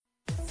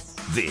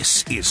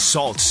This is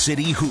Salt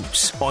City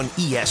Hoops on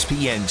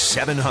ESPN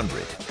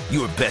 700.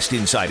 Your best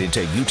insight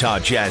into Utah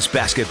Jazz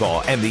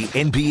basketball and the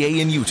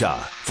NBA in Utah.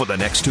 For the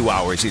next 2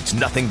 hours, it's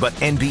nothing but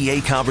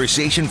NBA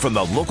conversation from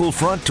the local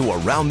front to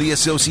around the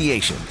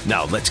association.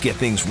 Now let's get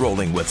things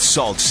rolling with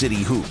Salt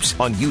City Hoops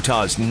on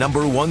Utah's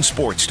 #1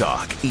 sports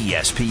talk,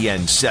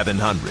 ESPN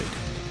 700.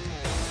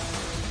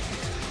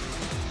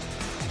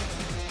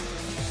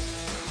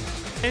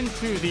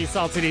 Into the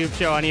Salt City Hoop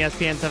Show on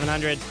ESPN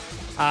 700.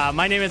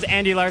 My name is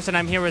Andy Larsen.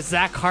 I'm here with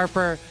Zach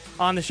Harper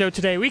on the show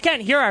today. We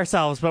can't hear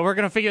ourselves, but we're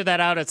going to figure that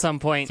out at some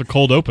point. It's a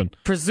cold open.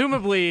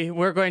 Presumably,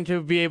 we're going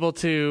to be able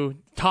to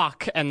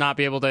talk and not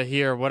be able to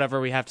hear whatever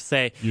we have to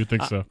say. You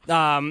think so?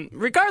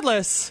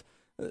 Regardless,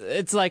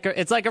 it's like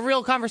a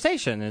real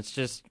conversation. It's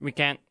just we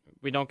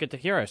don't get to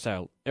hear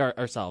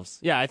ourselves.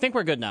 Yeah, I think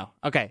we're good now.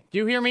 Okay, do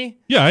you hear me?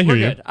 Yeah, I hear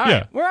you. Good. All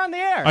right, we're on the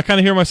air. I kind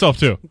of hear myself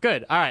too.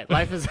 Good. All right,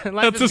 life is good.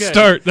 That's a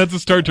start. That's a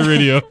start to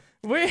radio.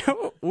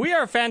 We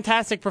are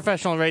fantastic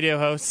professional radio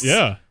hosts.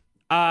 Yeah.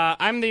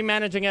 I'm the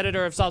managing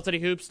editor of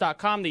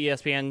SaltCityHoops.com, the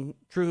ESPN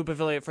True Hoop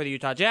affiliate for the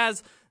Utah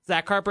Jazz.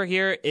 Zach Harper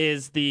here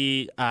is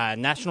the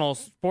national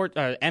sport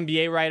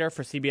NBA writer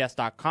for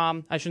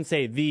CBS.com. I shouldn't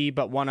say the,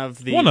 but one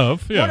of,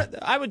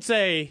 I would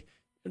say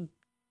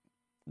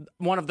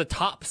one of the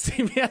top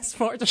CBS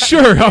sports.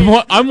 Sure,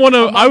 I'm one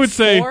of. I would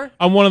say four?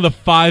 I'm one of the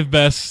 5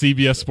 best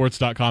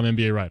CBSSports.com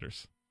NBA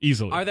writers.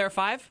 Easily. Are there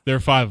 5? There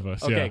are 5 of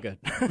us. Okay, yeah. good.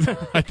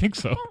 I think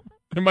so.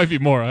 There might be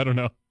more. I don't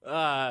know.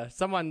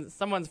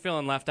 Someone's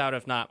feeling left out.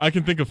 If not, I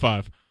can think of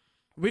 5.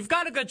 We've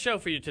got a good show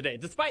for you today,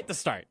 despite the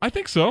start. I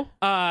think so.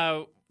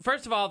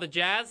 First of all, the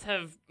Jazz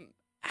have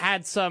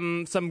had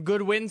some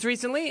good wins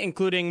recently,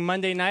 including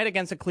Monday night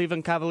against the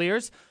Cleveland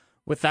Cavaliers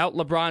without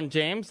LeBron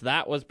James.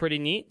 That was pretty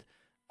neat.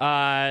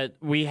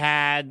 We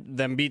had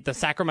them beat the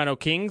Sacramento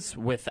Kings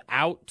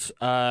without,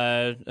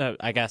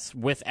 I guess,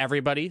 with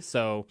everybody.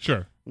 So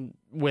sure,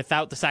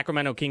 without the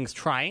Sacramento Kings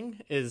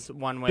trying is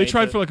one way. They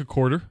tried for like a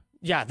quarter.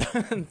 Yeah,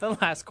 the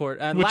last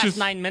quarter, Which last is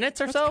 9 minutes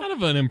or so. That's kind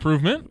of an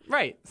improvement,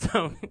 right?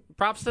 So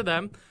props to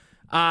them.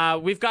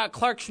 We've got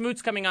Clark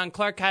Schmutz coming on.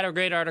 Clark had a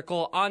great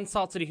article on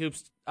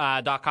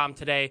SaltCityHoops.com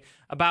today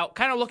about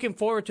kind of looking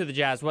forward to the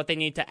Jazz, what they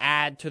need to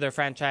add to their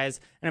franchise,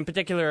 and in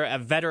particular, a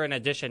veteran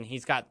addition.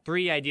 He's got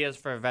 3 ideas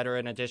for a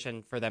veteran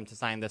addition for them to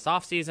sign this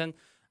offseason.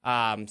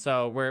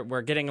 So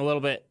we're getting a little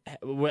bit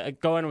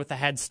going with a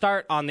head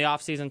start on the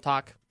offseason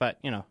talk, but,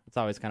 it's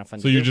always kind of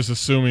fun to do. So you're just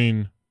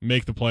assuming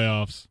make the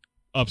playoffs,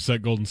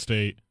 upset Golden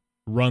State,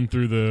 run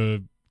through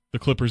the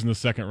Clippers in the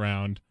second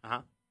round,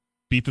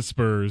 beat the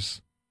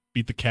Spurs,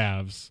 beat the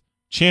Cavs,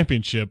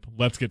 championship,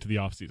 let's get to the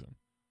offseason.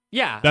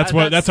 Yeah. That's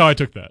how I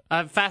took that.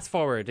 Fast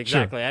forward,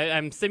 exactly. Sure.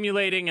 I'm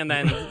simulating and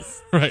then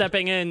right.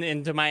 stepping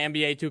into my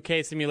NBA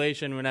 2K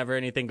simulation whenever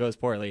anything goes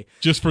poorly.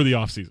 Just for the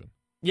offseason.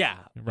 Yeah.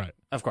 Right.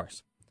 Of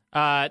course. No,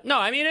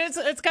 I mean,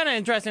 it's kind of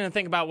interesting to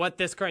think about what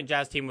this current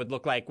Jazz team would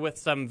look like with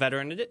some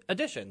veteran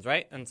additions,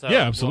 right? And so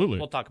yeah, absolutely.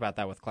 We'll talk about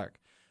that with Clark.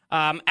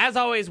 As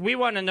always, we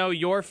want to know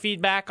your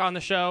feedback on the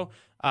show.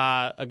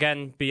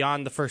 Again,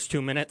 beyond the first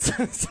 2 minutes.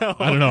 So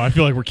I don't know. I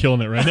feel like we're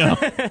killing it right now.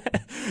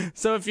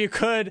 So if you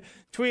could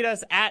tweet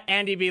us at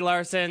Andy B.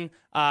 Larsen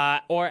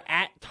or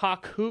at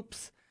Talk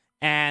Hoops,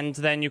 and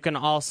then you can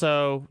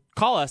also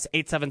call us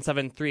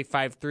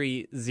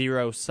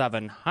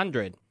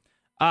 877-353-0700.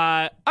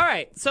 All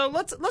right, so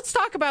let's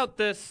talk about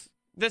this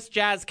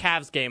Jazz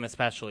Cavs game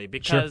especially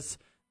because. Sure.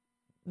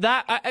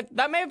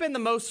 That may have been the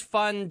most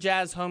fun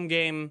Jazz home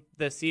game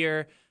this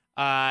year,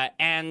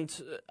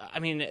 and I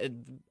mean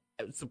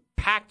it's a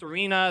packed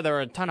arena. There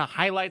were a ton of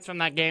highlights from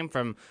that game,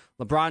 from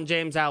LeBron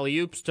James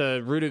alley-oops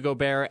to Rudy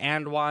Gobert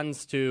and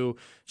ones to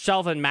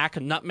Shelvin Mack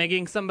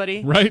nutmegging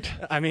somebody. Right.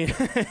 I mean,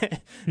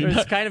 it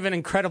was kind of an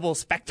incredible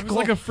spectacle. It was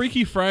like a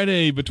Freaky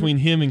Friday between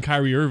him and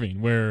Kyrie Irving,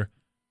 where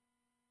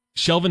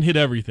Shelvin hit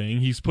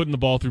everything. He's putting the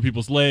ball through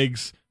people's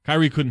legs.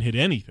 Kyrie couldn't hit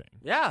anything.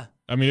 Yeah.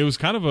 I mean, it was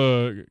kind of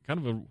a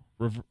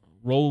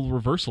role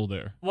reversal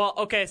there. Well,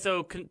 okay,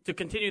 so to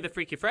continue the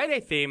Freaky Friday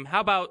theme, how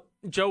about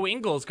Joe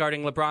Ingles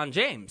guarding LeBron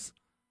James?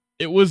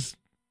 It was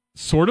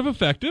sort of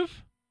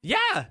effective.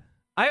 Yeah.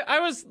 I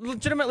was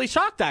legitimately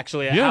shocked,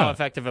 actually, at how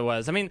effective it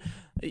was. I mean,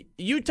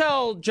 you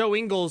tell Joe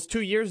Ingles 2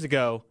 years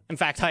ago, in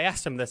fact, I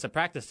asked him this at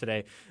practice today,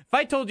 if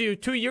I told you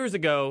 2 years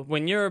ago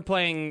when you're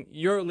playing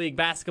EuroLeague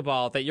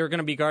basketball that you're going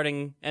to be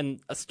guarding and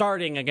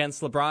starting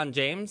against LeBron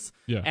James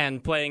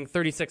and playing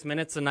 36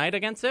 minutes a night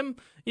against him,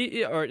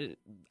 or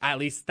at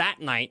least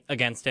that night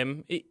against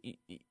him,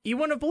 you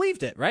wouldn't have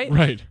believed it, right?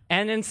 Right.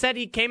 And instead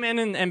he came in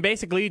and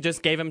basically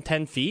just gave him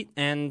 10 feet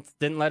and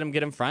didn't let him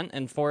get in front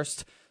and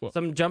forced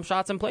some jump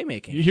shots and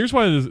playmaking. Here's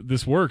why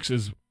this works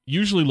is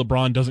usually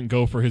LeBron doesn't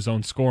go for his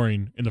own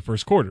scoring in the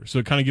first quarter. So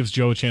it kind of gives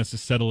Joe a chance to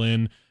settle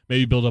in,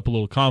 maybe build up a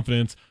little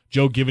confidence.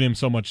 Joe giving him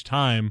so much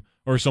time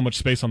or so much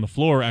space on the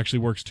floor actually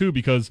works too,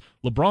 because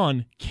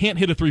LeBron can't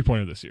hit a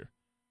three-pointer this year.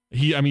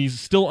 He's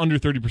still under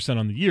 30%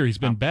 on the year. He's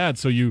been bad.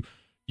 So you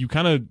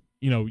kind of,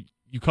 you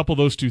couple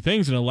those two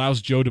things and it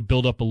allows Joe to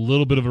build up a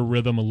little bit of a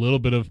rhythm, a little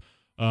bit of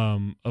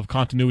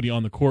continuity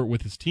on the court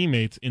with his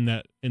teammates in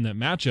that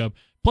matchup,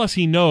 Plus,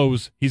 he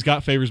knows he's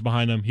got Favors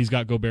behind him. He's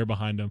got Gobert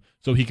behind him.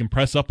 So he can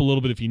press up a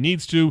little bit if he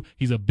needs to.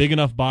 He's a big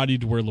enough body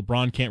to where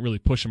LeBron can't really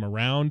push him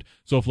around.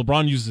 So if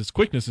LeBron uses his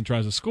quickness and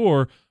tries to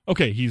score,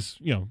 okay, he's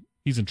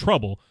in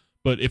trouble.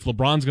 But if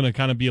LeBron's going to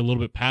kind of be a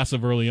little bit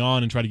passive early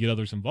on and try to get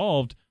others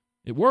involved,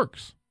 it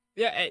works.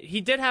 Yeah,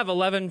 he did have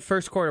 11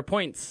 first-quarter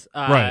points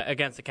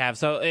against the Cavs.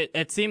 So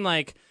it seemed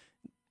like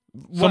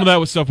some of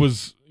that stuff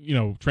was,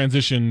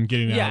 transition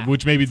getting out,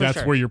 which maybe that's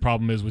sure. where your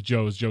problem is with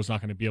Joe, is Joe's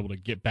not going to be able to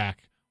get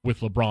back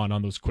with LeBron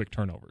on those quick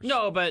turnovers.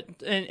 No,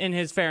 but in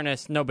his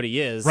fairness, nobody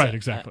is. Right,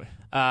 exactly.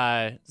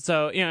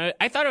 So,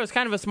 I thought it was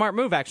kind of a smart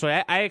move, actually.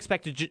 I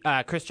expected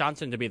Chris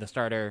Johnson to be the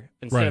starter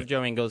instead of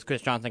Joe Ingles.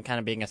 Chris Johnson kind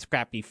of being a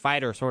scrappy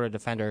fighter sort of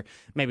defender,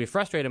 maybe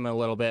frustrate him a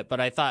little bit. But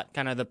I thought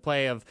kind of the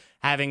play of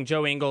having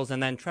Joe Ingles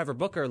and then Trevor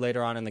Booker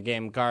later on in the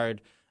game guard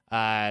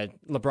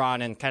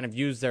LeBron and kind of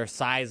use their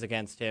size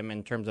against him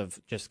in terms of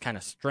just kind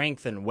of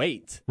strength and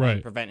weight. Right.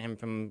 And prevent him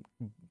from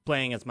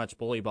playing as much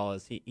bully ball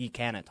as he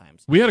can at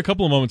times. We had a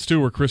couple of moments, too,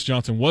 where Chris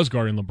Johnson was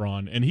guarding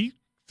LeBron, and he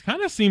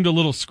kind of seemed a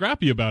little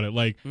scrappy about it.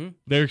 Like,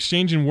 they're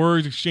exchanging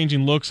words,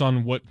 exchanging looks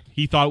on what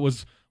he thought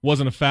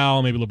wasn't a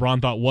foul, maybe LeBron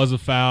thought was a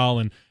foul,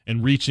 and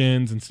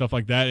reach-ins and stuff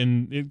like that.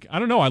 And I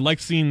don't know, I like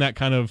seeing that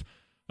kind of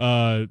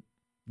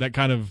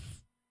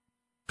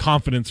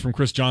confidence from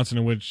Chris Johnson,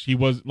 in which he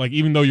was, like,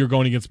 even though you're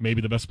going against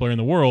maybe the best player in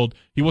the world,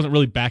 he wasn't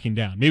really backing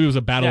down. Maybe it was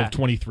a battle of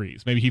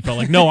 23s. Maybe he felt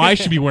like, no, I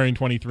should be wearing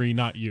 23,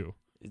 not you.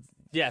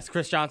 Yes,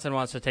 Chris Johnson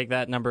wants to take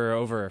that number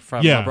over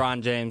from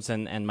LeBron James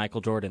and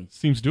Michael Jordan.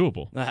 Seems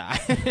doable.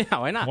 Yeah,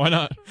 why not? Why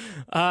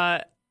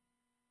not?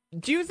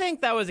 Do you think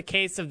that was a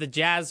case of the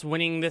Jazz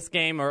winning this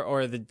game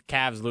or the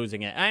Cavs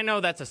losing it? I know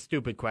that's a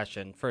stupid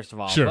question, first of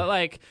all. Sure.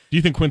 But do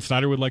you think Quinn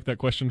Snyder would like that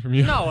question from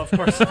you? No, of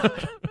course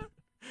not.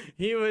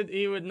 He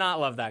would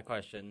not love that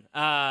question.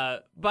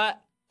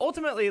 But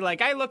ultimately,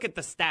 I look at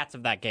the stats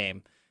of that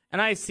game,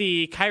 and I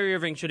see Kyrie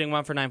Irving shooting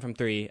 1 for 9 from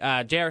 3,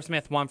 J.R.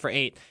 Smith 1 for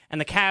 8, and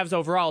the Cavs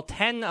overall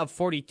 10 of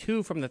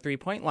 42 from the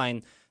 3-point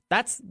line.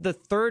 That's the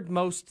third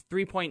most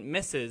 3-point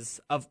misses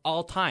of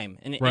all time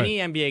in any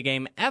NBA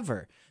game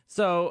ever.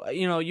 So,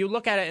 you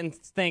look at it and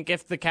think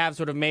if the Cavs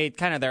would have made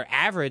kind of their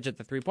average at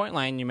the 3-point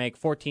line, you make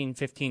 14,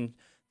 15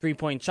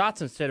 3-point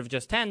shots instead of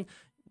just 10,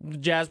 the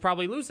Jazz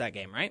probably lose that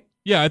game, right?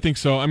 Yeah, I think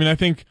so. I mean, I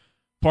think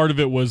part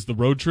of it was the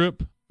road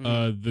trip.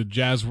 The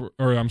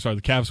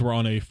Cavs were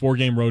on a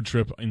 4-game road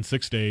trip in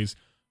 6 days.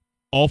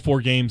 All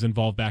 4 games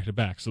involved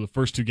back-to-backs. So the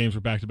first 2 games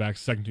were back-to-backs,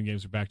 second 2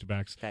 games were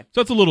back-to-backs. Okay.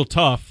 So that's a little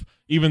tough,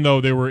 even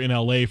though they were in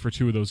L.A. for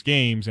 2 of those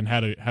games and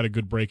had a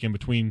good break in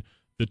between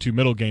the 2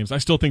 middle games. I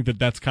still think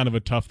that's kind of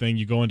a tough thing.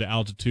 You go into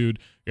altitude,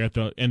 you're at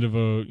the end of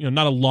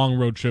not a long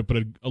road trip, but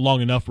a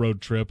long enough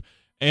road trip,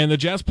 and the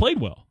Jazz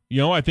played well.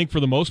 I think for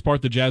the most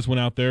part, the Jazz went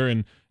out there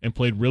and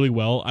played really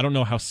well. I don't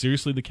know how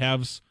seriously the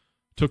Cavs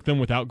took them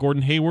without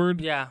Gordon Hayward.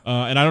 Yeah.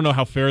 And I don't know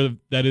how fair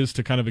that is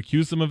to kind of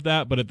accuse them of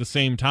that, but at the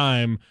same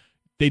time,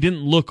 they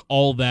didn't look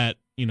all that,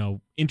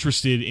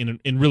 interested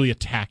in really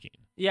attacking.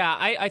 Yeah,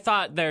 I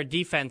thought their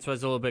defense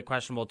was a little bit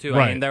questionable, too.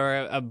 Right. I mean, there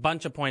were a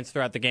bunch of points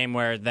throughout the game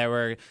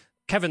where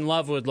Kevin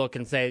Love would look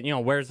and say,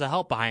 where's the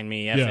help behind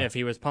me if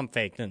he was pump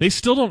faked. They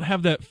still don't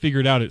have that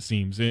figured out, it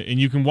seems. And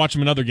you can watch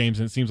them in other games,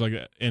 and it seems like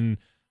that. And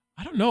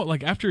I don't know,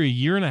 after a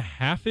year and a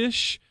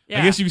half-ish,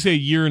 I guess you could say a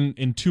year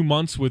and 2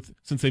 months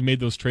since they made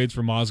those trades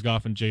for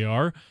Mozgov and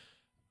JR,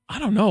 I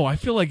don't know. I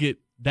feel like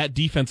that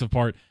defensive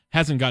part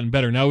hasn't gotten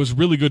better. Now, it was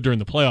really good during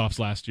the playoffs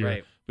last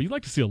year, but you'd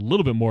like to see a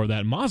little bit more of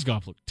that.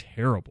 Mozgov looked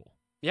terrible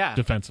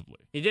defensively.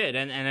 He did,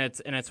 and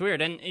it's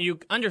weird. And you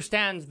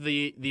understand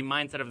the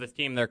mindset of this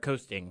team. They're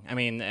coasting. I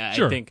mean,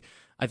 sure.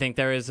 I think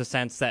there is a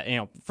sense that,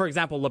 for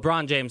example,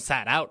 LeBron James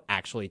sat out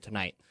actually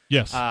tonight.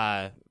 Yes.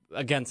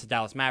 Against the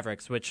Dallas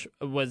Mavericks,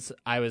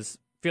 I was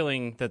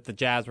feeling that the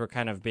Jazz were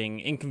kind of being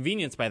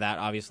inconvenienced by that,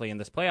 obviously, in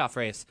this playoff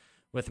race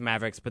with the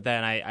Mavericks. But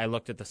then I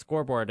looked at the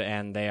scoreboard,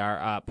 and they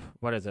are up.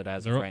 What is it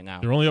of right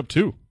now? They're only up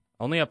 2.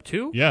 Only up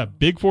 2? Yeah,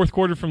 big fourth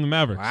quarter from the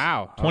Mavericks.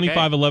 Wow.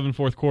 25-11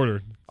 fourth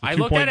quarter. I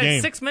looked at it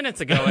game. 6 minutes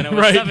ago, and it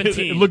was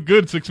 17. It looked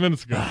good 6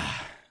 minutes ago.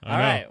 All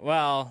right,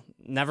 well,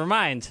 never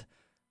mind.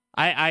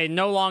 I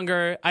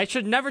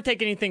should never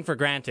take anything for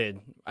granted,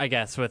 I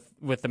guess,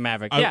 with the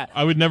Mavericks.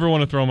 I would never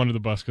want to throw him under the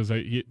bus because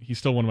he's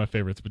still one of my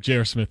favorites. But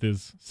J.R. Smith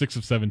is 6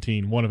 of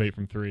 17, 1 of 8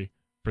 from 3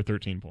 for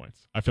 13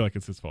 points. I feel like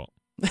it's his fault.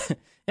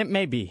 It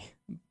may be.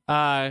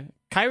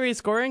 Kyrie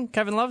scoring?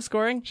 Kevin Love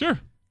scoring? Sure.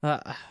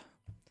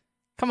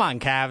 Come on,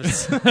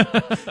 Cavs.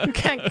 You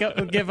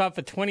can't give up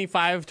a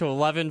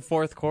 25-11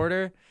 fourth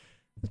quarter.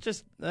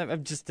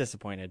 I'm just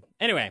disappointed.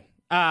 Anyway,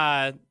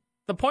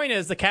 the point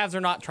is the Cavs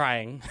are not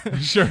trying.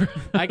 Sure.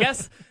 I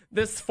guess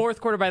this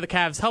fourth quarter by the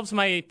Cavs helps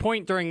my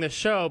point during this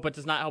show, but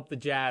does not help the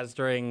Jazz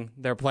during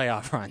their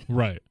playoff run.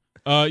 Right.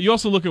 You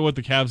also look at what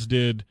the Cavs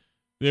did.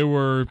 They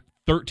were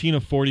 13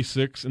 of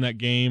 46 in that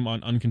game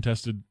on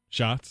uncontested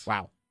shots.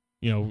 Wow.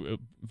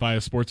 Via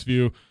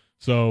SportsView.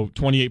 So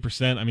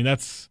 28%. I mean,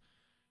 that's,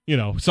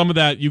 some of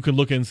that you could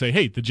look at and say,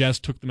 hey, the Jazz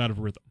took them out of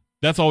rhythm.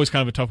 That's always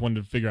kind of a tough one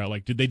to figure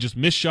out. Did they just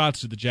miss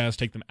shots? Did the Jazz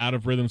take them out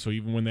of rhythm? So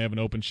even when they have an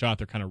open shot,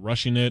 they're kind of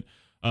rushing it.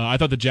 I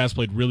thought the Jazz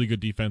played really good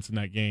defense in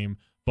that game,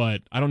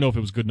 but I don't know if it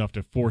was good enough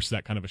to force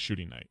that kind of a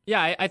shooting night.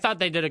 Yeah, I thought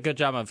they did a good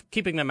job of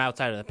keeping them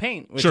outside of the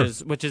paint,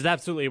 which is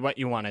absolutely what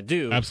you want to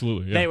do.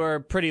 Absolutely, yeah. They were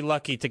pretty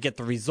lucky to get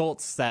the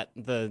results that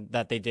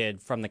they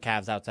did from the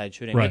Cavs outside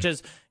shooting, which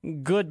is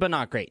good but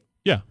not great.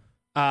 Yeah.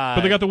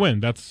 But they got the win.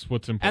 That's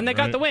what's important. And they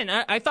got the win.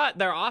 I thought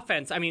their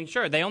offense, I mean,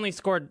 sure, they only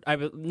scored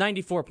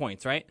 94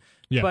 points, right?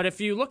 Yeah. But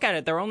if you look at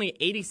it, there were only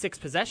 86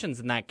 possessions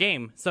in that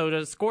game. So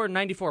to score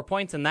 94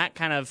 points in that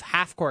kind of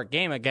half-court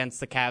game against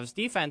the Cavs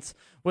defense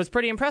was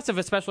pretty impressive,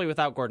 especially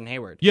without Gordon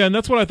Hayward. Yeah, and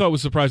that's what I thought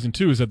was surprising,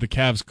 too, is that the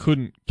Cavs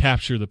couldn't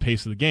capture the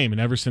pace of the game. And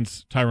ever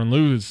since Tyronn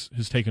Lue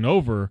has taken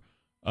over,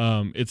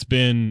 it's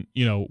been,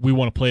 we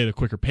want to play at a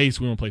quicker pace.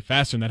 We want to play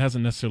faster, and that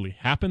hasn't necessarily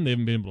happened. They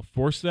haven't been able to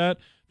force that.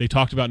 They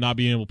talked about not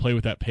being able to play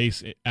with that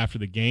pace after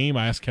the game.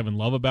 I asked Kevin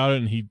Love about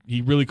it, and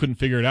he really couldn't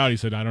figure it out. He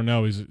said, I don't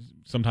know.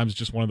 Sometimes it's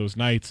just one of those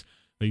nights.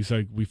 He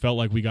said, we felt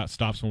like we got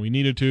stops when we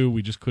needed to.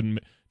 We just couldn't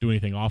do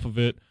anything off of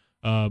it.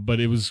 But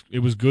it was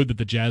good that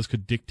the Jazz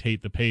could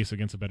dictate the pace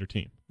against a better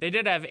team. They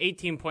did have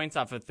 18 points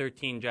off of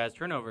 13 Jazz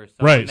turnovers.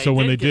 So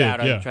when they did get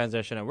out of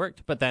transition, it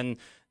worked. But then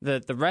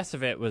the rest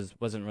of it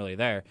wasn't really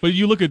there. But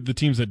you look at the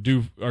teams that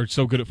are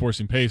so good at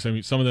forcing pace. I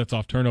mean, some of that's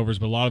off turnovers,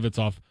 but a lot of it's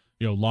off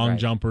long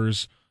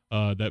jumpers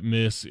that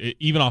miss,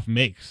 even off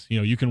makes.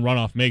 You can run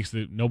off makes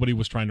that nobody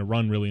was trying to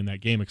run really in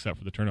that game except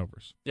for the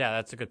turnovers. Yeah,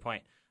 that's a good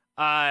point.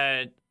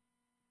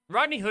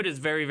 Rodney Hood is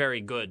very,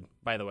 very good,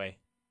 by the way.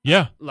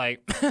 Yeah.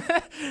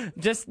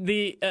 Just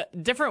the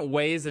different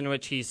ways in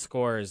which he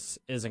scores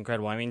is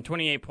incredible. I mean,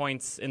 28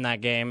 points in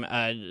that game.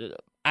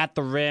 At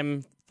the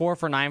rim, 4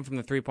 for 9 from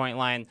the three-point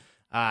line.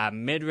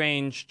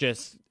 Mid-range,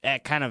 just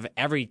at kind of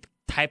every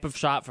type of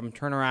shot, from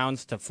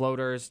turnarounds to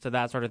floaters to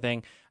that sort of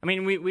thing. I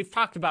mean, we've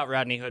talked about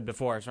Rodney Hood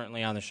before,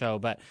 certainly on the show,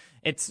 but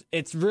it's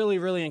really,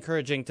 really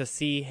encouraging to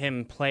see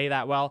him play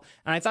that well.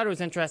 And I thought it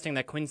was interesting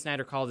that Quinn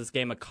Snyder called this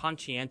game a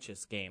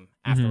conscientious game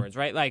afterwards,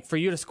 right? Like, for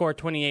you to score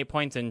 28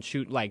 points and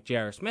shoot like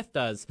J.R. Smith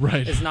does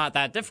is not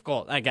that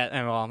difficult. I guess,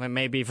 well, it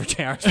may be for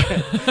J.R.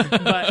 Smith,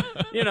 but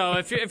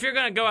if you're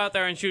going to go out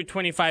there and shoot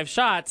 25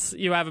 shots,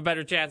 you have a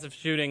better chance of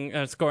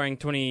scoring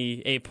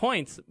 28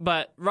 points.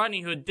 But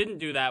Rodney Hood didn't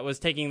do that. Was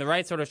taking the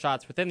right sort of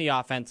shots within the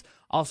offense,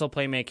 also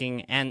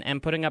playmaking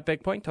and putting up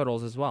big point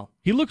totals as well.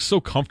 He looks so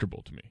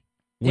comfortable to me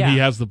when he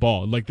has the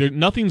ball. Like,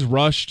 nothing's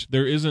rushed.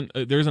 There isn't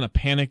a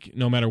panic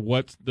no matter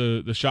what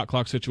the shot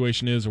clock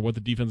situation is or what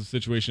the defensive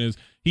situation is.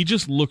 He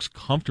just looks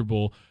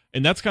comfortable,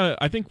 and that's kind of,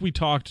 I think we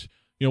talked,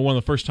 one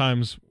of the first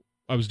times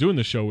I was doing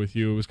the show with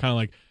you, it was kind of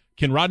like,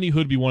 can Rodney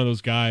Hood be one of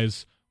those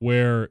guys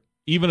where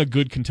even a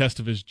good contest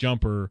of his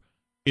jumper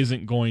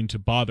isn't going to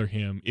bother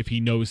him if he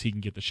knows he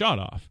can get the shot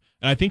off?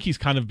 And I think he's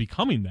kind of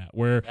becoming that,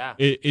 where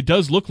it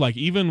does look like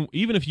even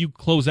if you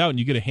close out and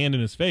you get a hand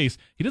in his face,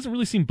 he doesn't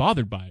really seem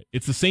bothered by it.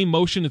 It's the same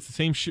motion, it's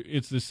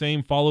the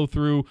same follow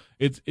through.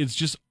 It's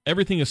just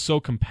everything is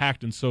so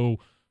compact and so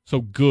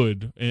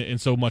good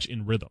and so much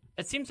in rhythm.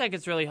 It seems like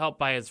it's really helped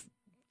by his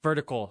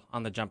vertical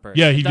on the jumper.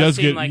 Yeah, he does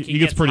get like he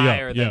gets pretty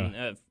higher up.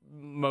 Than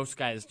most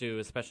guys do,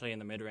 especially in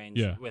the mid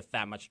range with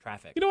that much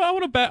traffic. I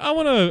want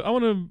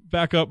to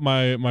back up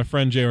my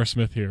friend J.R.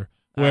 Smith here,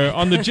 where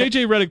on the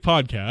JJ Redick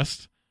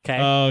podcast.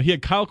 Okay. He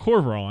had Kyle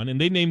Korver on, and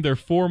they named their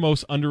 4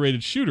 most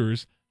underrated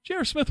shooters.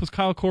 J.R. Smith was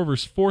Kyle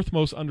Korver's 4th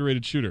most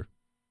underrated shooter.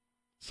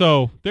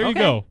 So, there you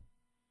go.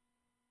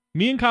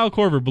 Me and Kyle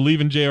Korver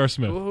believe in J.R.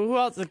 Smith. Who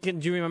else? Do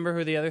you remember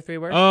who the other 3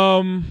 were?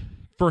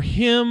 For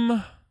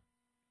him,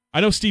 I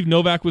know Steve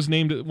Novak was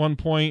named at one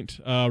point.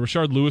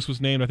 Rashard Lewis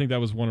was named. I think that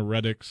was one of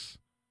Redick's.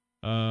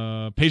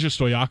 Peja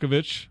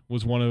Stojakovic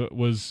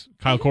was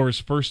Kyle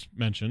Korver's first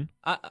mention.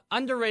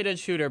 Underrated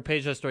shooter,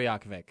 Peja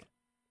Stojakovic.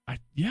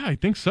 I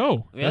think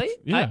so. Really?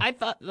 I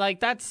thought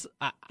that's.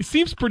 It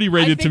seems pretty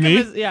rated to me.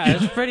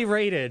 It's pretty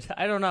rated.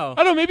 I don't know.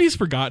 Maybe he's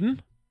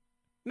forgotten.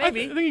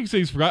 Maybe. I think you can say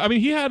he's forgotten. I mean,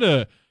 he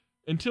had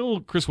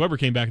until Chris Webber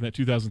came back in that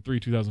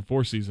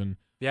 2003-2004 season.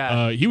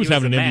 Yeah, he was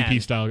having an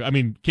MVP style. I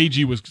mean,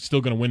 KG was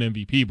still going to win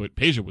MVP, but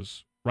Peja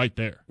was right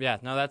there. Yeah,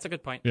 no, that's a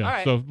good point. Yeah, all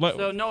right.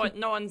 So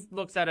no one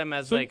looks at him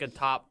as like a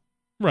top.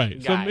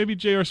 Right. Guy. So maybe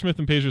J.R. Smith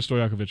and Peja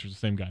Stojakovic are the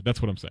same guy.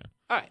 That's what I'm saying.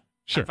 All right.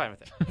 Sure. I'm fine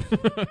with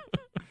it.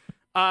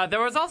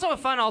 There was also a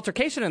fun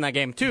altercation in that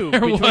game, too,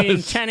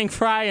 between Channing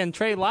Frye and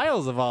Trey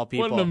Lyles, of all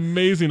people. What an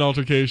amazing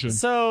altercation.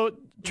 So,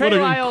 What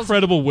an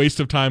incredible waste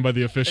of time by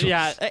the officials.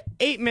 Yeah,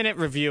 8-minute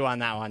review on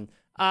that one.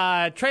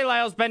 Trey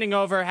Lyles bending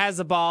over, has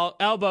the ball,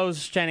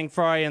 elbows Channing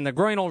Frye in the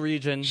groinal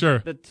region. Sure.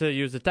 To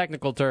use a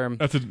technical term.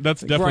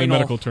 That's definitely a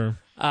medical term.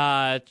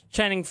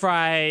 Channing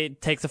Frye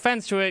takes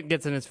offense to it,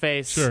 gets in his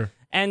face. Sure.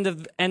 In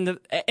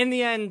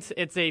the end,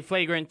 it's a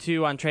flagrant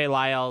 2 on Trey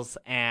Lyles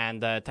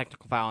and a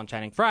technical foul on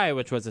Channing Frye,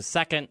 which was a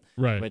second,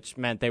 which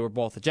meant they were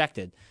both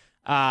ejected.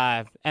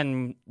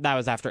 And that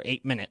was after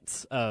 8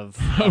 minutes of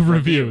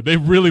review. They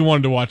really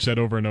wanted to watch that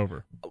over and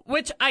over.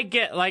 Which I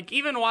get. Like,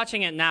 even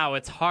watching it now,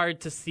 it's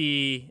hard to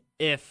see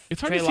if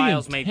Trey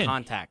Lyles made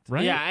contact.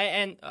 Right?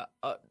 Yeah,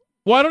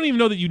 well, I don't even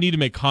know that you need to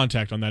make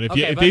contact on that.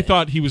 If they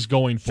thought he was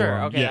going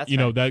for him,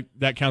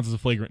 that counts as a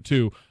flagrant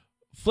 2.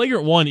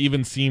 Flagrant 1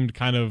 even seemed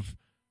kind of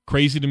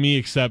crazy to me,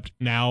 except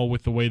now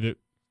with the way that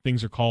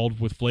things are called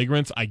with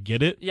flagrants, I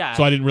get it. Yeah.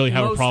 So I didn't really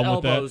have a problem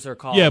with that. Elbows are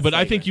called yeah, but flagrants.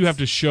 I think you have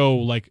to show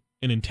like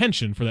an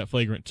intention for that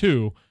flagrant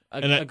too.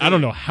 And I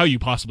don't know how you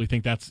possibly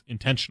think that's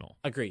intentional.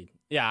 Agreed.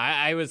 Yeah,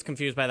 I was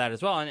confused by that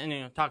as well.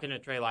 And talking to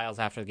Trey Lyles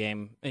after the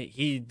game,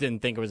 he didn't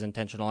think it was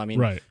intentional. I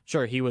mean,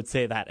 sure, he would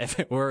say that if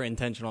it were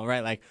intentional,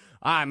 right? Like,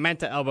 I meant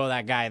to elbow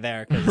that guy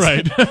there.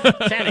 Right.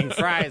 Channing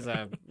Frye's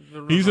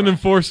he's an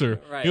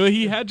enforcer. Right.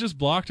 He had just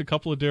blocked a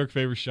couple of Derek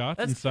Favors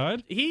shots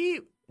inside.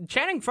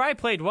 Channing Frye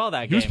played well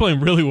that game. He was playing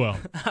really well.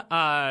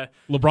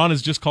 LeBron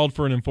has just called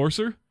for an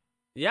enforcer.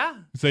 Yeah.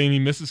 Saying he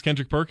misses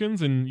Kendrick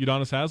Perkins and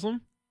Udonis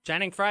Haslem.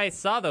 Channing Frye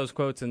saw those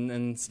quotes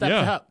and stepped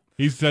up.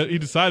 He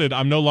decided,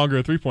 I'm no longer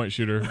a three-point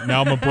shooter.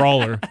 Now I'm a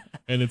brawler,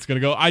 and it's going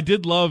to go. I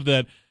did love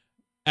that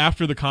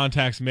after the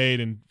contact's made,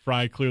 and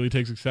Frye clearly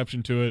takes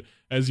exception to it,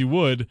 as you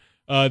would,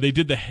 they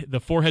did the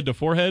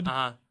forehead-to-forehead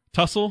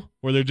tussle,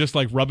 where they're just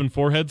like rubbing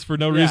foreheads for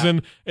no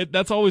reason.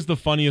 That's always the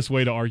funniest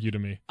way to argue to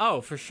me.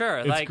 Oh, for sure.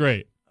 It's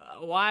great.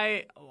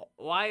 Why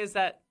is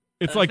that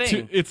It's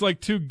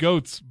like two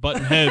goats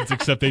butting heads,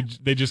 except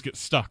they just get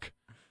stuck.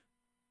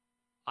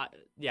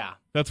 Yeah.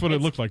 That's what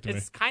it looked like to me.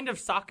 It's kind of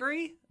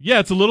soccery. Yeah,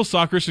 it's a little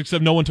soccerish,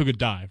 except no one took a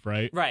dive,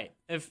 right? Right.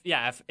 If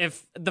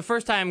the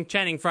first time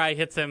Channing Frye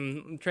hits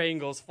him, Trey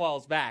Ingles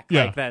falls back.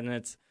 Then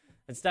it's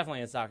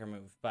definitely a soccer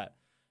move. But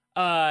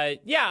I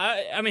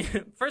mean,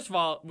 first of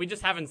all, we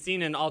just haven't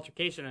seen an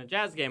altercation in a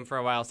Jazz game for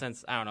a while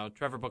since, I don't know,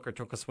 Trevor Booker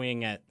took a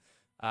swing at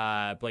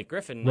Blake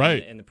Griffin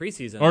in the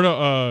preseason. Or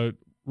no,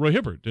 Roy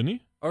Hibbert, didn't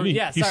he?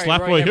 He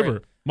slapped Roy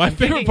Hibbert. My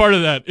favorite part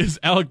of that is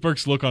Alec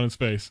Burks' look on his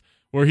face,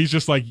 where he's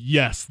just like,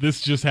 yes,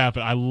 this just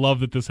happened. I love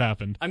that this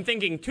happened. I'm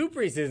thinking 2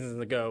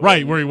 preseasons ago.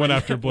 Right, where he went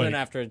after Blake.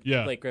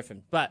 Blake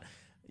Griffin. But,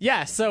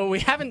 yeah, so we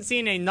haven't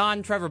seen a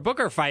non-Trevor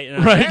Booker fight in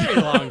a very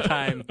long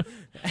time.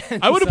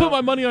 I would have put my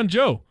money on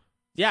Joe.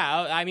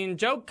 Yeah, I mean,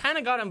 Joe kind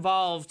of got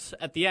involved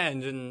at the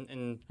end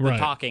in the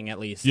talking, at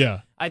least.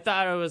 Yeah. I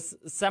thought it was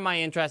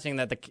semi-interesting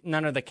that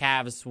none of the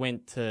Cavs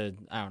went to,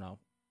 I don't know,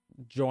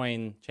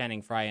 join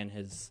Channing Frye in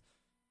his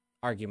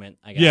argument,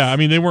 I guess. Yeah, I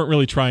mean, they weren't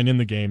really trying in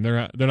the game.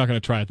 They're not going to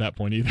try at that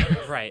point either.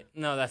 Right.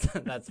 No,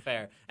 that's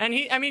fair. And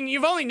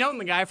you've only known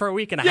the guy for a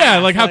week and a half. Yeah,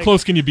 like how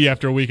close can you be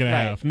after a week and a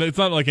half? It's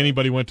not like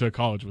anybody went to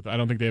college with it. I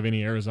don't think they have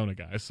any Arizona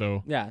guys,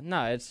 so. Yeah,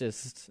 no, it's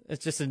just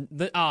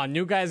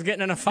new guy's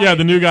getting in a fight. Yeah,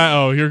 the new guy.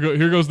 Oh,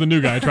 here goes the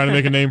new guy trying to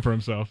make a name for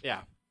himself.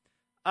 Yeah.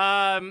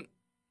 All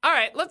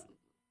right, let's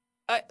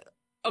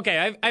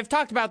okay, I've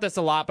talked about this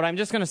a lot, but I'm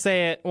just going to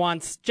say it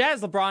once.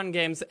 Jazz LeBron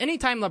games,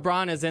 anytime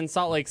LeBron is in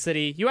Salt Lake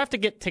City, you have to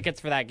get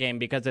tickets for that game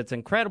because it's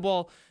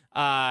incredible.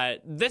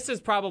 This is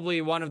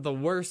probably one of the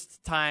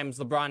worst times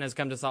LeBron has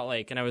come to Salt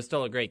Lake, and it was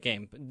still a great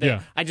game.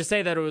 I just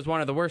say that it was one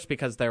of the worst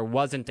because there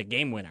wasn't a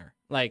game winner.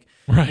 Like,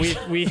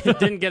 we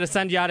didn't get a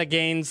Sundiata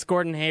Gaines,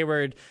 Gordon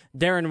Hayward,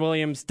 Darren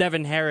Williams,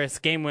 Devin Harris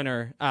game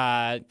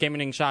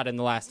winning shot in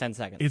the last 10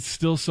 seconds. It's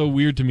still so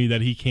weird to me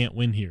that he can't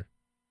win here.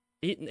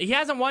 He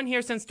hasn't won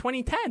here since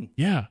 2010.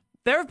 Yeah.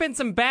 There have been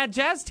some bad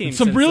Jazz teams.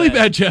 Some really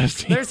bad Jazz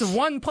teams. There's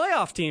one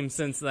playoff team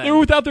since then. They were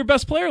without their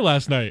best player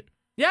last night.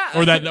 Yeah.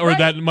 Or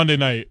that Monday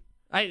night.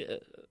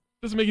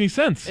 Doesn't make any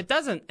sense. It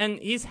doesn't. And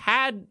he's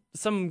had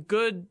some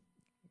good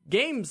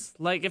games.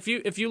 Like if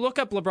you look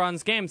up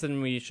LeBron's games,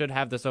 and we should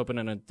have this open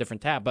in a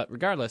different tab, but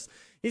regardless,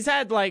 he's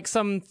had like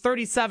some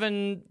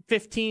 37,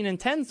 15, and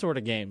 10 sort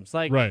of games.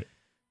 Like right.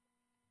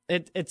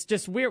 It's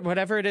just weird.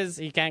 Whatever it is,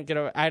 he can't get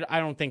over. I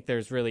don't think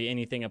there's really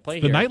anything at play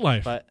here. The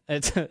nightlife. But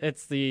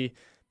it's the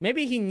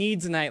maybe he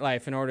needs a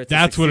nightlife in order to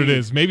That's succeed. What it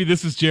is. Maybe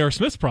this is J.R.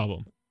 Smith's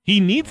problem. He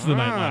needs the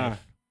nightlife.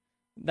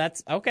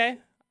 That's okay.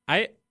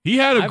 He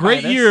had a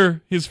great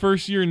year his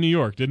first year in New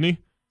York, didn't he?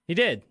 He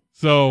did.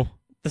 So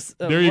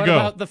there you go.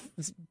 What about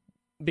the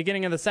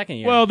beginning of the second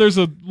year? Well, there's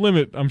a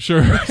limit, I'm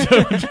sure,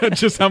 to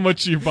just how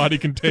much your body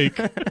can take.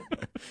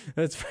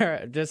 That's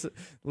fair. Just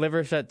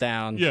liver shut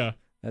down. Yeah.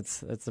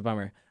 That's the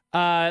bummer.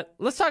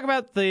 Let's talk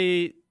about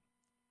the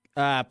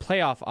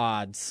playoff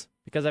odds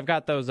because I've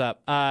got those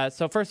up.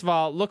 So first of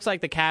all, looks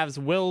like the Cavs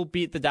will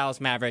beat the Dallas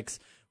Mavericks,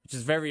 which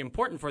is very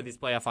important for these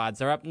playoff odds.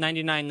 They're up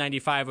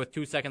 99-95 with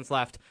 2 seconds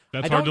left.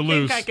 That's hard to lose. I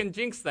don't think I can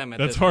jinx them at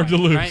That's this hard point,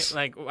 to lose. Right?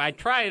 Like, I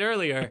tried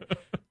earlier.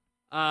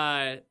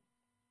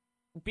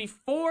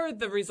 Before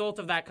the result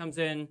of that comes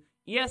in,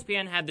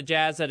 ESPN had the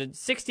Jazz at a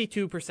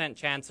 62%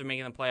 chance of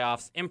making the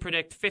playoffs.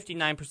 Impredict,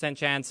 59%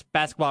 chance.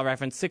 Basketball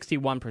Reference,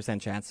 61%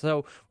 chance.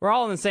 So we're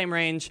all in the same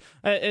range.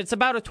 It's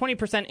about a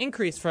 20%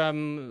 increase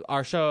from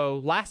our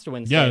show last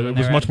Wednesday. Yeah, it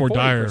was much more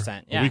dire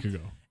a week ago.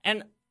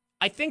 And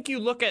I think you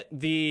look at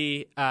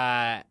the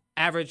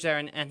average there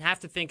and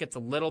have to think it's a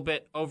little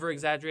bit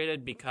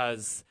over-exaggerated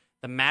because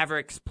the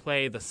Mavericks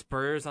play the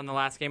Spurs on the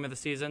last game of the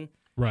season.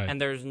 Right.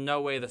 And there's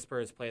no way the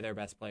Spurs play their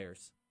best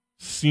players.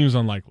 Seems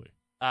unlikely.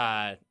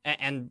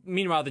 And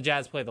meanwhile, the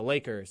Jazz play the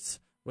Lakers,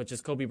 which is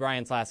Kobe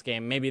Bryant's last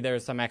game. Maybe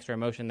there's some extra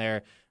emotion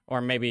there,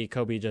 or maybe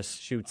Kobe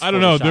just shoots. I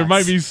don't know. Shots. There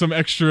might be some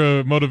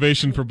extra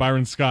motivation for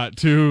Byron Scott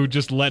to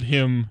just let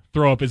him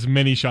throw up as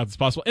many shots as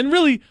possible. And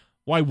really,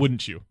 why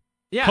wouldn't you?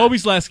 Yeah.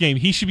 Kobe's last game,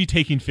 he should be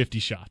taking 50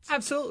 shots.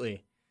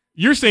 Absolutely.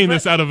 You're saying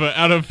this out of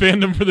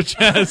fandom for the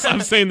Jazz.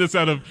 I'm saying this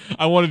out of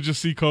I want to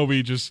just see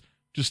Kobe just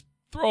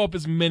throw up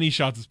as many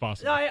shots as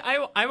possible. No,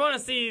 I want to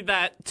see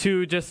that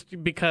too,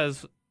 just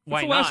because why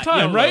it's the not? last time,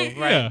 YOLO, right?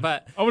 Yeah.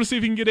 But I want to see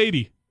if he can get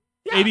 80.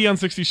 Yeah. 80 on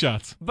 60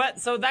 shots. But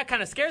so that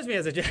kind of scares me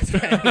as a Jazz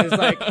fan. It's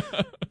like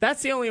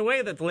that's the only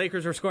way that the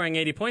Lakers were scoring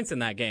 80 points in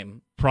that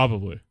game.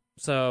 Probably.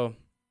 So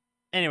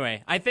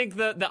anyway, I think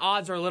the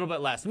odds are a little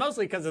bit less,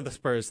 mostly because of the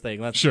Spurs thing.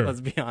 Let's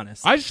be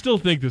honest. I still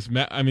think this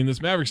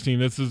Mavericks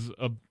team. It's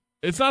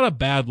not a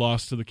bad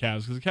loss to the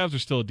Cavs because the Cavs are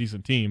still a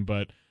decent team,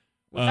 but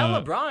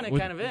without LeBron, it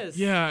kind of is.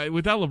 Yeah,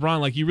 without LeBron,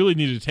 like you really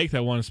needed to take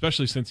that one,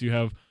 especially since you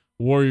have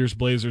Warriors,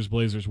 Blazers,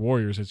 Blazers,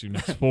 Warriors as your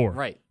next four.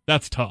 Right.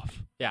 That's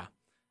tough. Yeah.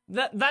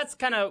 That's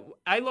kind of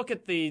I look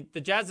at the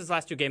Jazz's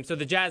last two games. So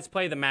the Jazz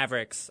play the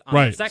Mavericks on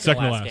the second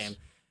to last game.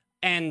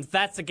 And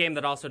that's a game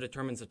that also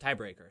determines the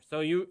tiebreaker.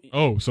 So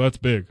so that's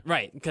big.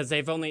 Right, because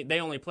they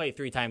only play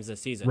 3 times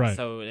this season. Right.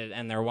 So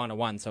and they're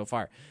 1-1 so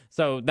far.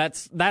 So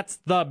that's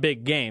the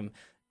big game.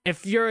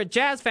 If you're a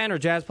Jazz fan or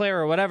Jazz player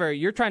or whatever,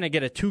 you're trying to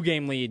get a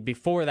 2-game lead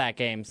before that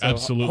game. So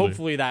absolutely.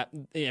 Hopefully that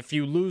if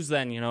you lose,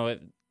 then you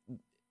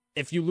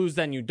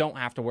don't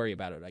have to worry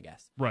about it, I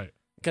guess. Right.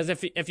 Because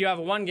if you have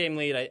a 1-game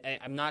lead,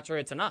 I'm not sure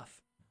it's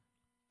enough.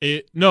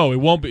 No,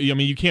 it won't be. I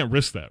mean, you can't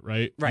risk that,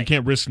 right? Right. You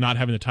can't risk not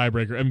having the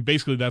tiebreaker. And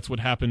basically, that's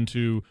what happened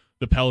to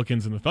the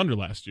Pelicans and the Thunder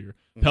last year.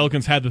 Mm-hmm.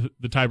 Pelicans had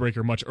the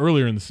tiebreaker much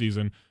earlier in the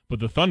season, but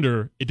the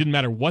Thunder, it didn't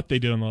matter what they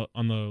did on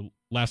the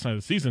last night of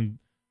the season.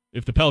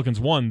 If the Pelicans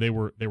won, they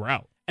were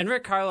out. And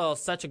Rick Carlisle is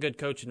such a good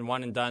coach in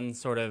one and done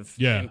sort of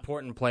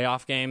important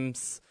playoff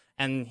games,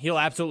 and he'll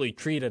absolutely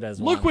treat it as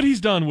one. Look what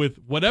he's done with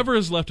whatever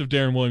is left of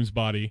Darren Williams'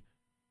 body.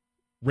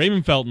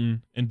 Raymond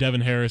Felton and Devin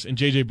Harris and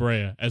J.J.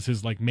 Barea as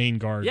his main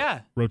guard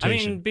rotation.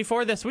 I mean,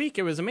 before this week,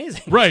 it was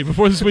amazing. Right,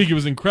 before this week, it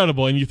was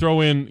incredible. And you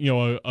throw in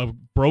a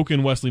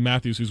broken Wesley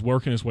Matthews who's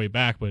working his way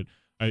back, but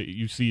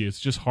you see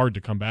it's just hard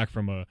to come back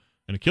from an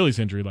Achilles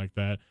injury like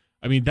that.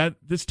 I mean,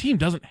 this team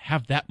doesn't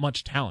have that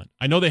much talent.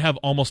 I know they have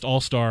almost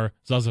all-star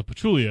Zaza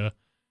Pachulia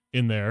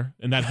in there,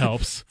 and that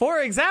helps. For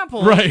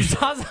example, right.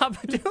 Zaza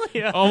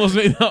Pachulia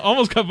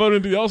almost got voted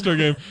into the All-Star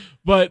game.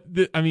 But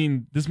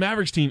this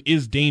Mavericks team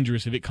is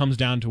dangerous if it comes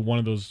down to one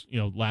of those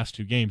last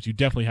 2 games. You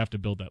definitely have to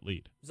build that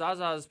lead.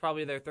 Zaza is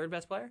probably their 3rd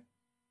best player.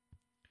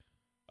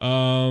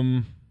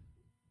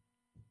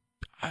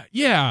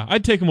 Yeah,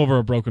 I'd take him over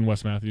a broken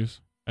Wes Matthews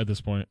at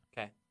this point.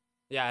 Okay,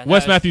 yeah,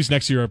 Wes Matthews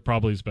next year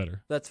probably is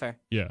better. That's fair.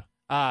 Yeah.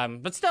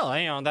 But still,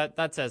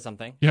 that says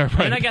something. Yeah,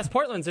 right. And I guess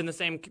Portland's in the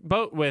same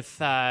boat with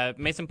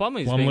Mason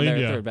Plumlee being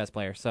their 3rd best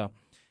player. So,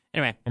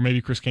 anyway, or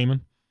maybe Chris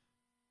Kaman.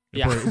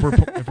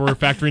 If we're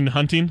factoring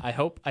Hunting. I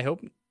hope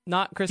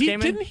not. Chris Kaman.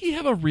 Didn't he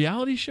have a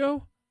reality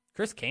show?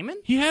 Chris Kaman?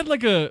 He had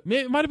it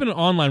might have been an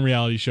online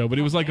reality show, but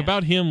it was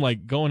about him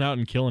going out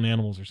and killing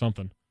animals or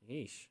something.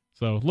 Yeesh.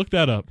 So look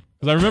that up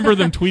because I remember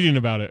them tweeting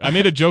about it. I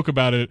made a joke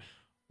about it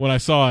when I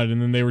saw it,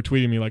 and then they were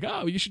tweeting me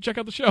 "Oh, you should check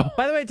out the show."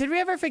 By the way, did we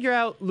ever figure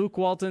out Luke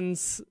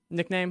Walton's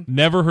nickname?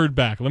 Never heard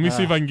back. Let me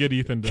see if I can get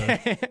Ethan to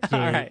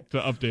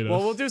update us. Well,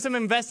 we'll do some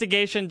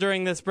investigation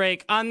during this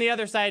break. On the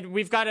other side,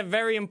 we've got a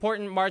very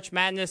important March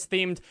Madness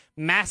themed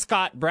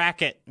mascot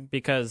bracket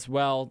because,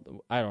 well,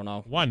 I don't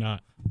know. Why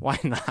not? Why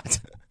not?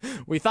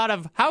 We thought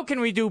of how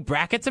can we do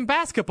brackets in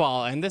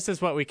basketball, and this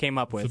is what we came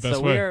up with. The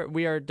best way.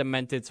 We are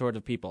demented sort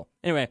of people.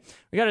 Anyway,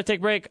 we got to take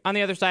a break. On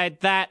the other side,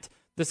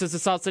 this is the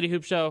Salt City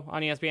Hoop Show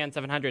on ESPN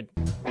 700.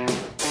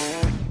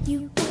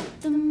 You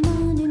got the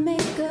money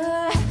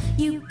maker.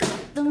 You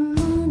got the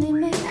money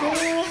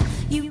maker.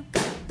 You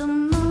got the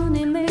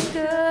money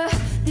maker.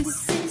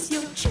 This is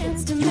your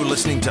chance to make. You're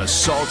listening to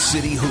Salt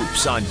City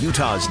Hoops on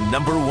Utah's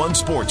 #1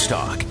 sports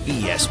talk,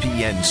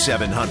 ESPN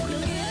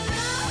 700.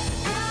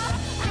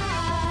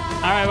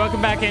 All right,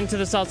 welcome back into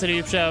the Salt City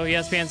Hoop Show,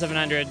 ESPN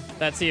 700.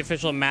 That's the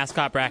official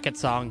mascot bracket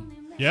song.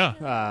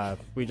 Yeah.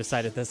 We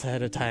decided this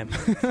ahead of time.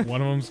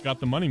 One of them's got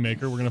the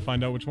moneymaker. We're going to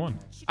find out which one.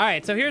 All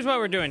right, so here's what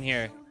we're doing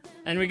here.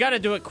 And we got to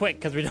do it quick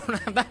because we don't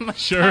have that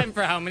much time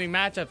for how many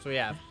matchups we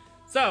have.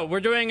 So we're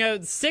doing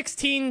a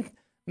 16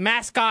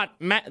 mascot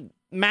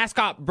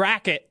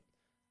bracket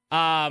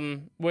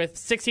with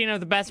 16 of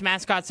the best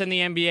mascots in the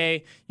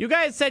NBA. You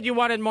guys said you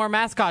wanted more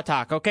mascot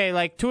talk.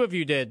 Okay, 2 of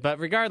you did. But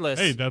regardless.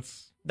 Hey,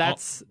 that's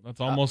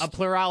almost a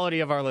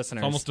plurality of our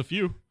listeners. Almost a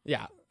few.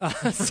 Yeah.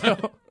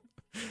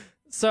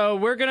 So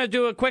we're going to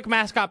do a quick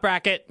mascot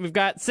bracket. We've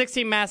got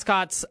 16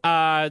 mascots.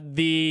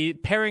 The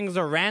pairings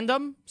are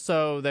random,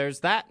 so there's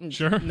that.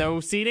 Sure. No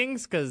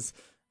seedings, because,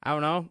 I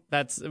don't know,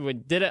 we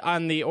did it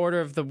on the order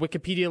of the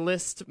Wikipedia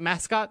list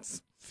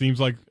mascots.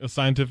 Seems like a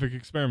scientific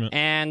experiment.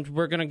 And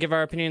we're going to give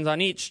our opinions on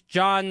each.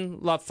 John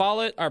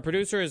LaFollette, our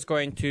producer, is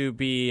going to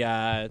be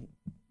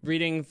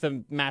reading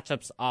the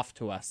matchups off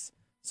to us.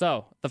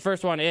 So, the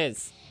first one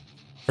is...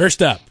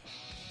 First up,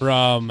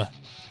 from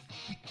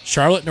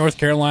Charlotte, North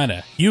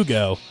Carolina,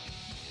 Hugo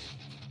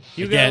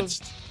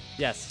against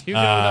Hugo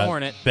the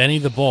Hornet. Benny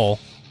the Bull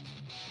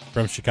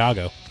from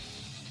Chicago.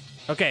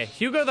 Okay,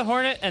 Hugo the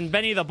Hornet and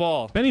Benny the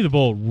Bull. Benny the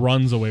Bull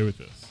runs away with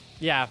this.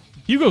 Yeah.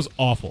 Hugo's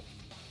awful.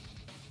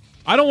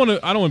 I don't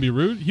want to be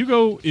rude.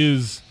 Hugo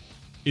is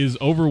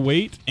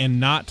overweight and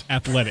not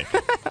athletic.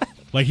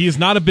 Like, he is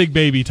not a big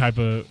baby type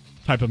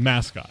of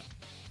mascot.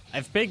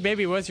 If Big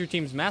Baby was your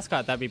team's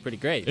mascot, that'd be pretty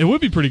great. It would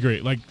be pretty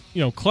great. Like,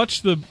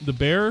 Clutch the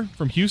bear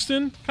from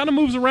Houston kind of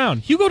moves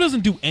around. Hugo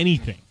doesn't do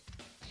anything.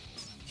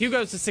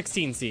 Hugo's a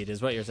 16 seed,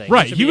 is what you're saying.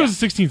 Right, Hugo's a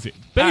 16 seed.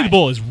 Benny the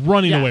Bull is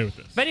running away with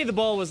this. Benny the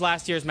Bull was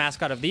last year's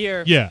mascot of the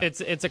year. Yeah.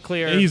 It's a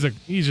clear He's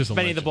just a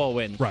Benny legend. the Bull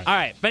win. Right. All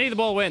right, Benny the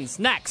Bull wins.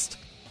 Next.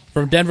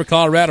 From Denver,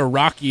 Colorado,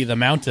 Rocky the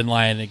Mountain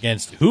Lion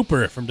against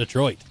Hooper from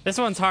Detroit. This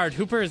one's hard.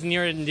 Hooper is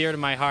near and dear to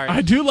my heart.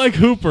 I do like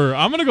Hooper.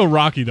 I'm going to go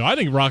Rocky, though. I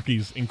think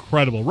Rocky's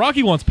incredible.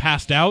 Rocky once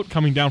passed out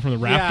coming down from the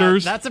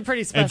rafters. Yeah, that's a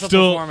pretty special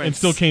performance. And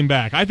still came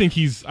back. I think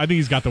he's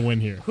got the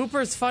win here.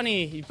 Hooper's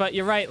funny, but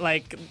you're right.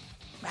 Like,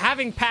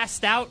 having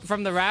passed out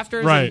from the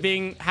rafters right.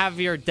 and have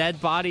your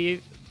dead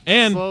body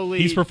and slowly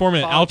he's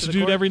performing at fall to the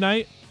altitude court. every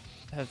night.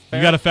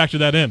 You got to factor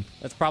that in.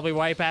 That's probably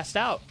why he passed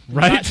out.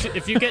 Right?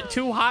 If you get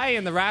too high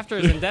in the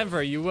rafters in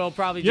Denver, you will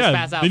probably just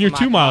pass out. Then you're from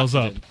 2 miles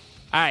oxygen. up.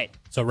 All right.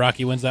 So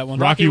Rocky wins that one?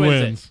 Rocky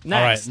wins. Next.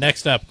 All right,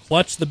 next up,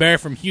 Clutch the Bear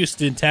from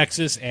Houston,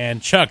 Texas,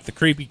 and Chuck the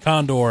Creepy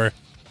Condor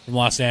from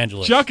Los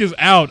Angeles. Chuck is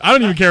out. I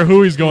don't even care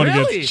who he's going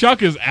Really? against.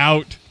 Chuck is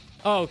out.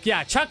 Oh,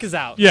 yeah, Chuck is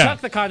out. Yeah. Chuck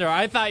the Condor.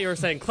 I thought you were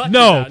saying Clutch is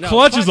No, out.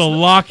 Clutch is a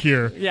lock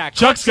here. Yeah,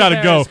 Chuck's Clutch got to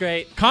the Bear go. is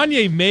great.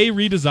 Kanye may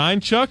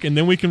redesign Chuck, and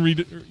then we can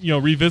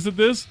revisit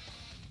this.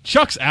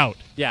 Chuck's out.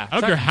 Yeah. I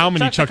don't care how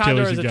many Chuck the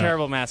Condor Taylors is you a got.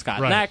 terrible mascot.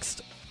 Right.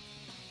 Next.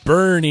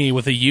 Bernie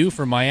with a U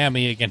from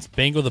Miami against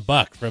Bango the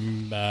Buck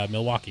from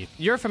Milwaukee.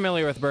 You're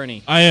familiar with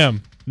Bernie. I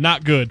am.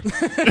 Not good.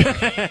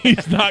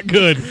 He's not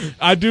good.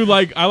 I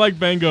like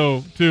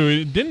Bango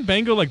too. Didn't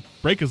Bango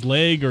break his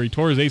leg or he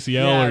tore his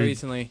ACL or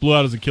recently. Blew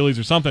out his Achilles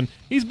or something?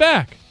 He's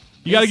back.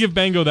 You got to give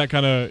Bango that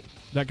kind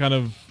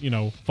of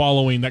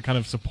following, that kind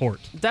of support.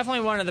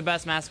 Definitely one of the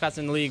best mascots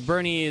in the league.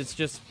 Bernie is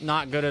just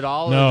not good at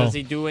all. No. Does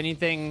he do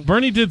anything?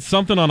 Bernie did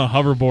something on a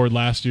hoverboard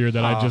last year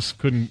that I just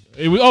couldn't.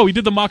 He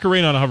did the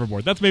Macarena on a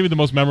hoverboard. That's maybe the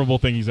most memorable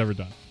thing he's ever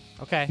done.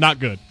 Okay. Not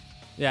good.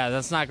 Yeah,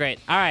 that's not great.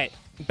 All right.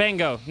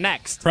 Bango.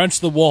 Next. Crunch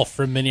the Wolf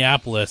from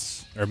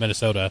Minneapolis, or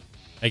Minnesota,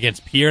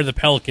 against Pierre the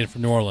Pelican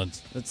from New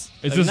Orleans. That's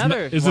Is this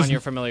another is one this you're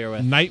familiar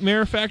with.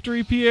 Nightmare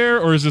Factory Pierre,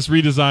 or is this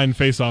redesigned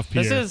Face-Off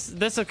Pierre? This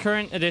is a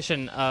current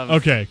edition of.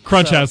 Okay,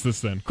 Crunch has this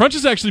then. Crunch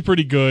is actually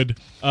pretty good.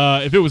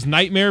 If it was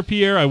Nightmare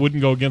Pierre, I wouldn't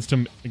go against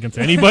him against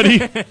anybody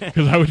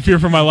because I would fear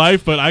for my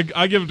life. But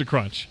I give it to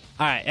Crunch.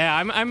 All right, yeah,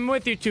 I'm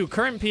with you too.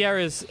 Current Pierre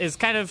is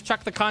kind of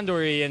Chuck the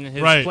Condor in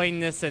his Right.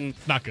 plainness and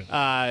Not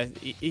good.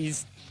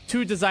 He's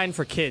too designed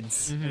for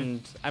kids,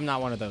 and I'm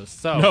not one of those.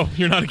 So No,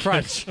 you're not a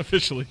Crunch. kid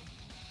officially.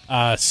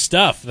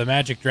 Stuff, the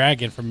Magic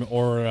Dragon from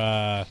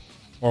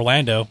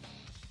Orlando,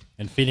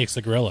 and Phoenix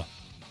the Gorilla,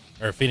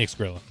 or Phoenix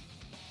Gorilla.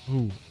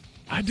 Ooh,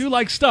 I do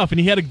like Stuff, and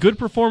he had a good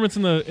performance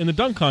in the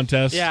dunk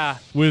contest. Yeah.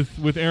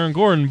 with Aaron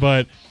Gordon,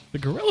 but the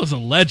Gorilla's a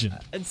legend.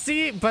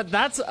 See, but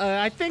that's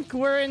I think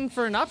we're in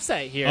for an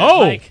upset here.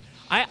 Oh.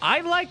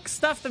 I like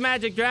Stuff the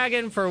Magic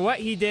Dragon for what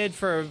he did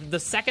for the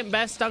second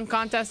best dunk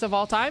contest of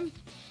all time.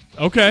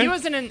 Okay, He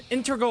was an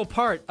integral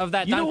part of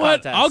that you dunk know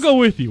what? contest. I'll go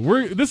with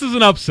you. This is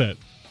an upset.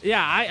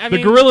 Yeah, I The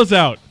mean, Gorilla's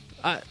out.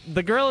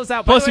 the Gorilla's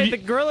out. Plus, By the way, if you-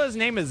 the Gorilla's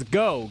name is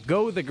Go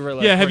the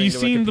Gorilla. Yeah, have you according to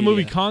seen the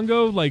movie Wikipedia.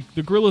 Congo?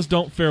 The gorillas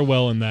don't fare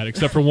well in that,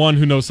 except for one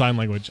who knows sign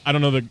language. I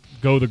don't know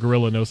the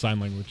gorilla knows sign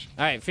language.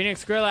 All right,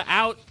 Phoenix Gorilla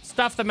out.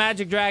 Stuff the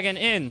Magic Dragon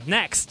in.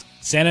 Next.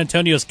 San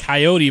Antonio's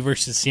Coyote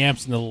versus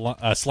Slamson,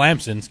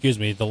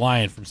 the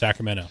Lion from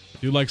Sacramento. I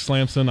do like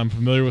Slamson. I'm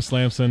familiar with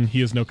Slamson.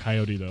 He is no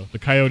coyote, though. The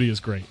coyote is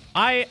great.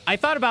 I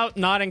thought about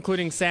not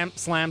including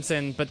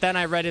Slamson, but then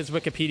I read his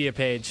Wikipedia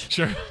page.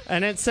 Sure.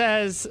 And it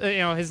says,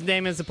 his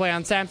name is a play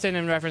on Samson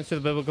in reference to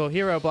the biblical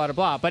hero, blah, blah,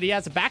 blah. But he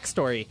has a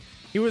backstory.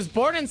 He was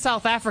born in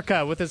South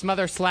Africa with his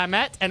mother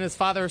Slamette and his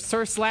father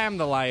Sir Slam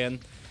the Lion.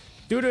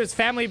 Due to his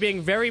family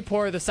being very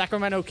poor, the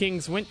Sacramento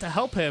Kings went to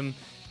help him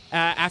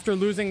after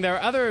losing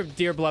their other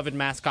dear beloved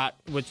mascot,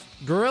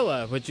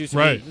 Gorilla, which used to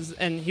Right. be,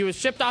 and he was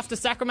shipped off to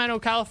Sacramento,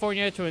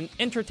 California to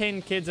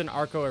entertain kids in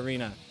Arco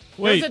Arena.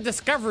 Wait. There's a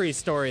discovery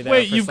story there.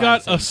 Wait, for you've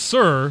got a Slamson.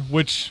 Sir,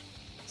 which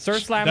Sir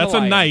Slam that's the a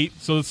Lion. knight,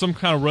 so it's some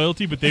kind of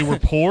royalty, but they were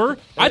poor.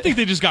 I think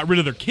they just got rid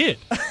of their kid.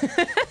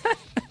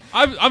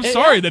 I'm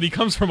sorry that he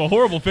comes from a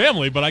horrible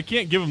family, but I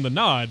can't give him the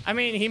nod. I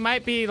mean, he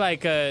might be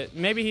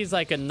maybe he's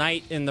like a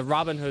knight in the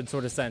Robin Hood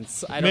sort of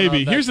sense. I don't Maybe.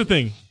 know if Here's the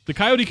thing. The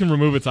coyote can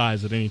remove its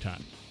eyes at any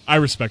time. I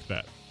respect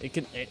that.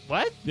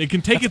 what? It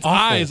can take That's its awful.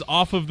 eyes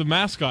off of the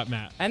mascot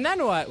mat. And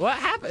then what? What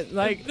happened?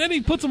 Then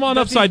he puts them on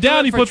Does he upside do down.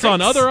 it He for puts on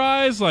tricks? other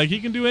eyes. He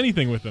can do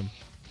anything with them.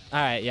 All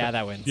right, yeah,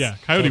 that wins. Yeah, So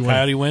coyote wins.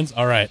 Coyote wins?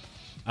 All right.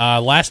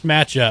 Last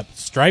matchup,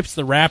 Stripes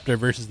the Raptor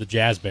versus the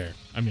Jazz Bear.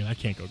 I mean, I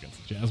can't go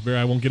against the Jazz Bear.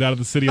 I won't get out of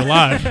the city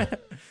alive.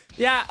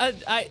 Yeah,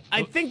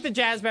 I think the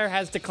Jazz Bear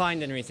has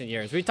declined in recent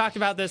years. We talked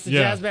about this. The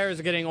Yeah. Jazz Bear is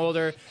getting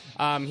older.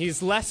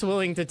 He's less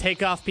willing to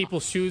take off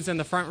people's shoes in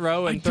the front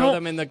row and I throw don't-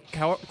 them in the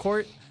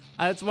court.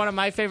 That's one of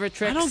my favorite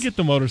tricks. I don't get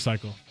the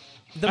motorcycle.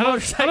 the I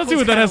don't see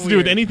what that has to do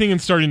with anything in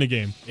starting a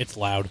game. It's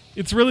loud.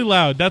 It's really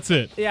loud. That's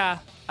it. Yeah.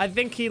 I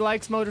think he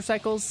likes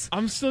motorcycles.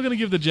 I'm still gonna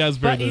give the Jazz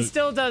Bear. But he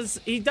still does.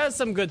 He does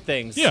some good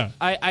things. Yeah.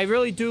 I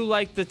really do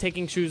like the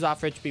taking shoes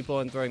off rich people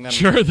and throwing them.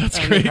 Sure, that's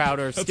in great. The crowd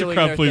or That's a stealing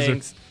crowd their pleaser.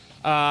 things.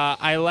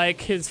 I like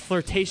his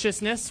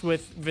flirtatiousness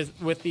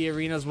with the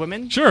arena's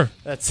women. Sure.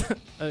 That's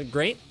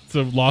great. It's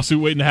a lawsuit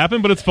waiting to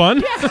happen, but it's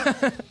fun.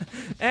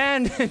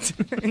 And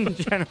in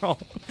general,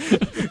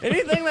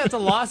 anything that's a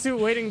lawsuit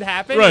waiting to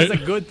happen Right. is a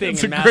good thing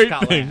It's in a great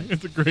Mascot thing. land.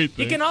 It's a great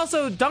thing. He can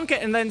also dunk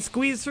it and then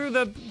squeeze through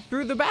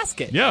the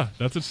basket. Yeah,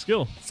 that's a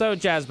skill. So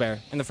Jazz Bear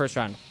in the first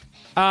round.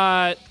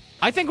 I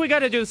think we got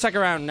to do the second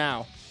round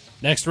now.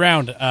 Next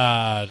round,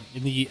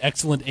 in the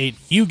excellent 8,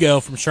 Hugo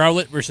from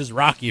Charlotte versus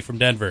Rocky from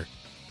Denver.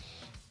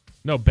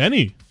 No,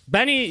 Benny.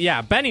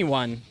 Benny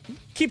won.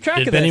 Keep track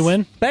Did of this. Benny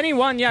win? Benny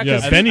won, yeah. Yeah,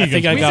 'cause Benny I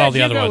think I we got said all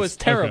the other Hugo ones. was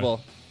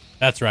terrible.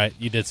 That's right.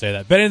 You did say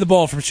that. Benny the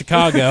Bull from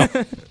Chicago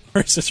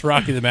versus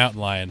Rocky the Mountain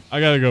Lion. I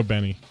gotta go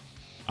Benny.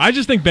 I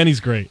just think Benny's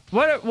great.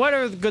 What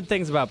are the good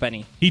things about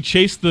Benny? He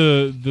chased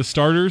the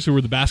starters who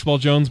were the Basketball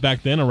Jones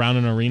back then around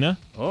an arena.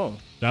 Oh,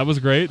 That was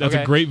great. That's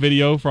Okay. a great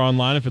video for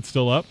online if it's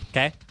still up.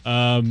 okay.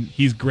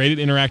 He's great at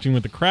interacting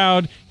with the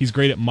crowd. He's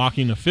great at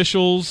mocking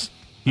officials.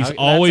 He's That's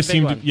always a big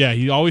seemed to, one. yeah,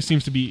 he always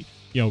seems to be,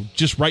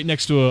 just right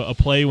next to a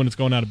play when it's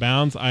going out of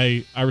bounds.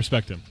 I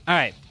respect him. All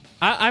right.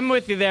 I'm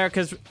with you there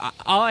because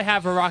all I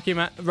have for Rocky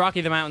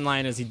the Mountain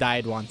Lion is he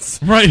died once.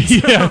 Right,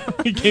 yeah.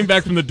 He came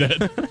back from the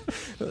dead.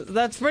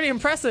 That's pretty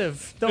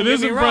impressive. Don't It get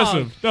is me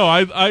impressive.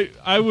 wrong. No,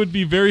 I would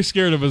be very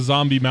scared of a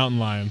zombie mountain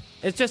lion.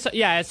 It's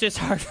just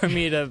hard for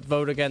me to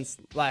vote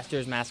against last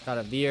year's Mascot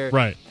of the Year.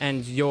 Right.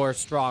 And your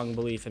strong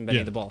belief in Benny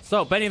Yeah. the Bull.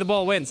 So Benny the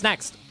Bull wins.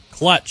 Next.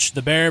 Clutch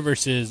the Bear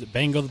versus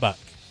Bango the Buck.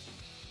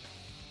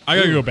 I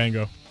gotta go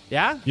Bango.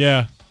 Yeah?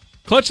 Yeah.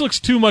 Clutch looks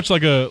too much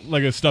like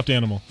a stuffed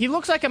animal. He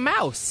looks like a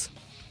mouse.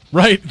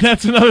 Right,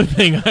 that's another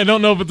thing. I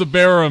don't know if it's a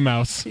bear or a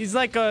mouse. He's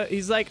like I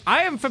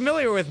am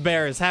familiar with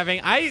bears.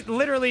 I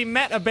literally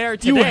met a bear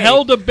today. You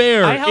held a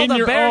bear I held in a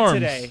your bear arms.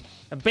 today.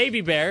 A baby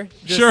bear.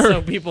 Just Sure.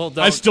 so people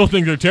don't. I still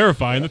think they're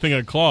terrifying. The thing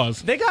had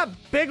claws. They got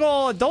big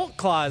old adult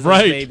claws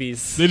Right. as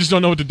babies. They just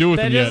don't know what to do with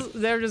them yet.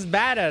 They're just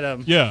bad at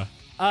them. Yeah.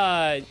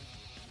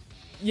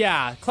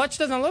 Yeah. Clutch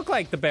doesn't look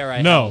like the bear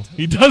I No, held.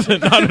 he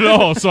doesn't. Not at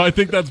all. So I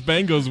think that's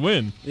Bango's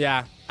win.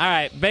 Yeah. All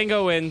right.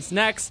 Bango wins.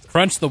 Next.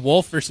 Crunch the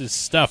Wolf versus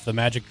Stuff the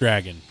Magic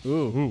Dragon.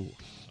 Ooh.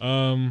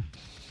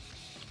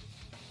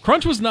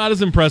 Crunch was not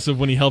as impressive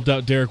when he helped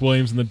out Derek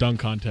Williams in the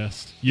dunk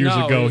contest years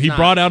No, ago. he's He not.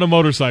 brought out a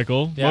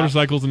motorcycle. Yeah.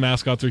 Motorcycles and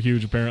mascots are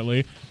huge,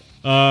 apparently.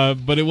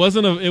 But it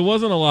wasn't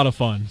a lot of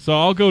fun. So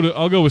I'll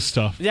go with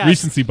Stuff. Yes.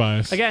 Recency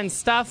bias. Again,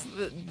 Stuff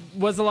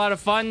was a lot of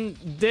fun.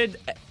 Did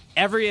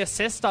every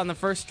assist on the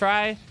first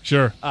try.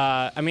 Sure.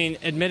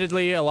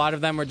 Admittedly, a lot of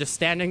them were just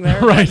standing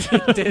there. Right.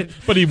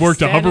 But he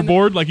worked a stand in the-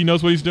 hoverboard like he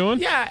knows what he's doing.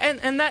 Yeah,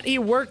 and that he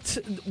worked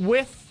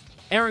with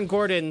Aaron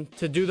Gordon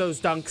to do those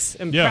dunks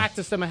and Yeah.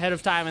 practice them ahead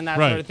of time and that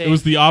Right. sort of thing. It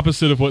was the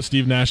opposite of what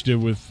Steve Nash did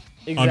with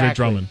Andre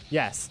Drummond.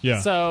 Yes. Yeah.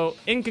 So,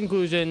 in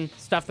conclusion,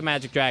 Stuff the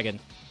Magic Dragon.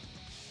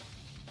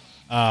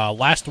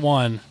 Last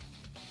one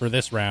for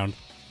this round.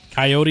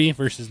 Coyote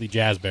versus the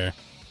Jazz Bear.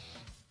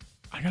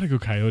 I gotta go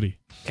Coyote.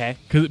 Okay.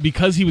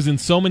 Because he was in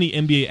so many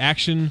NBA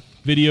action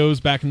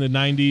videos back in the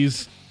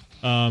 90s.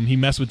 He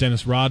messed with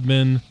Dennis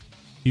Rodman.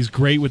 He's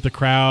great with the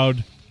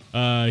crowd.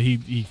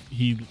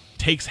 He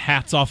takes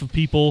hats off of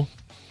people,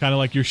 kind of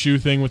like your shoe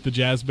thing with the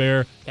Jazz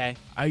Bear. Okay.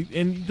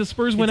 And the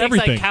Spurs He win takes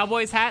everything. like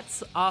Cowboys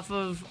hats off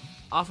of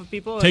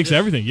people. or Takes just-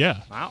 everything.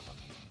 Yeah. Wow.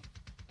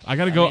 I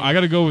gotta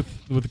go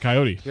with the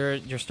Coyote.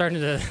 You're starting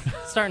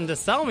to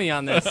sell me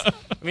on this. I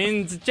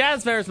mean,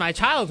 Jazz Bear is my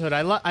childhood.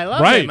 I love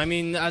Right. him. I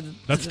mean,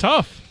 That's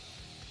tough.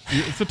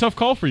 It's a tough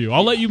call for you.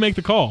 I'll let you make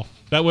the call.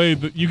 That way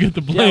you get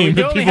the yeah, blame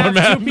we if only people are have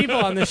mad. two people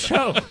on this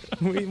show.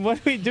 What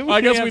do we do?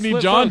 I guess have we need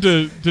split John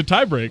votes? to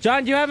tie break.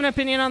 John, do you have an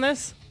opinion on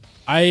this?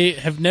 I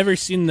have never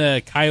seen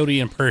the Coyote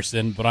in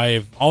person, but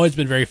I've always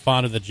been very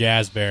fond of the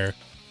Jazz Bear.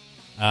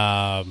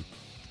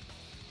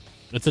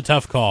 It's a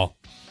tough call.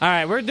 All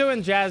right, we're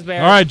doing Jazz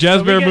Bear. All right,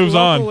 Jazz we Bear get moves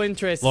on. local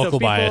interest, Local so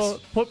people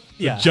bias.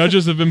 Yeah.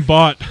 Judges have been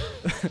bought.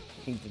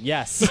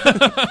 Yes,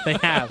 they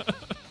have.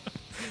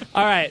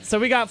 All right, so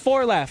we got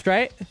 4 left,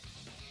 right?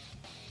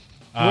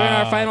 We're in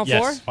our final yes,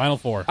 4? Final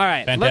 4. All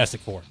right.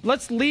 Fantastic 4.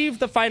 Let's leave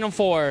the final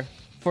 4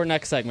 for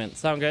next segment.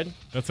 Sound good?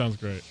 That sounds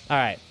great. All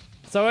right.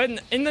 So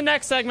in the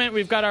next segment,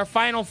 we've got our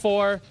final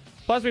 4.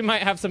 Plus, we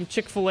might have some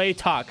Chick-fil-A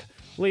talk.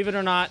 Believe it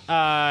or not,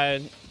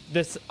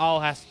 this all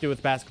has to do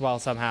with basketball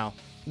somehow.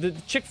 The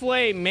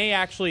Chick-fil-A may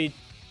actually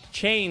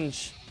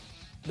change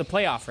the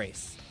playoff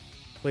race.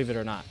 Believe it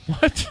or not.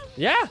 What?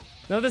 Yeah.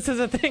 No, this is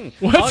a thing.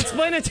 What? I'll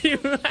explain it to you.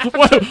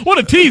 What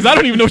a tease! I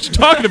don't even know what you're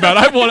talking about.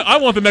 I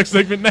want the next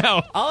segment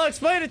now. I'll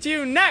explain it to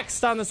you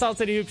next on the Salt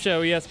City Hoop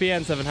Show,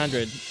 ESPN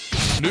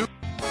 700.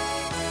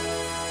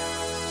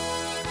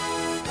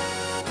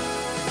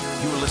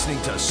 You're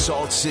listening to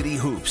Salt City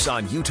Hoops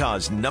on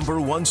Utah's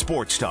 #1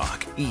 sports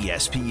talk,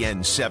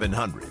 ESPN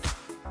 700.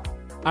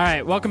 All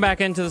right, welcome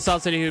back into the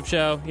Salt City Hoop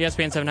Show,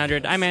 ESPN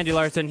 700. I'm Andy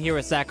Larsen here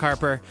with Zach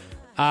Harper.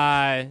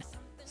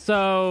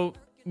 So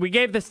we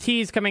gave this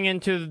tease coming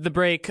into the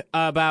break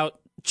about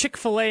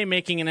Chick-fil-A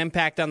making an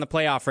impact on the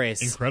playoff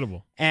race.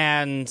 Incredible.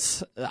 And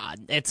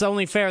it's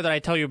only fair that I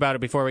tell you about it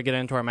before we get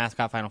into our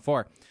Mascot Final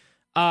Four.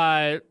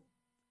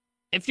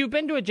 If you've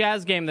been to a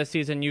Jazz game this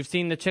season, you've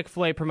seen the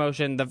Chick-fil-A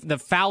promotion, the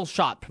foul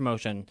shot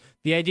promotion.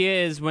 The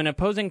idea is when an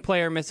opposing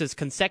player misses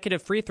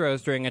consecutive free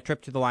throws during a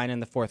trip to the line in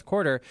the fourth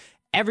quarter,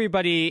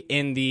 everybody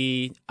in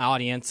the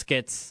audience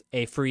gets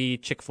a free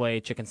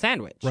Chick-fil-A chicken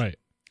sandwich. Right.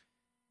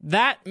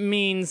 That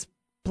means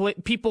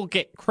people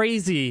get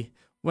crazy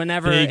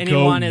whenever They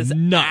anyone go is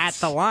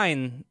nuts. at the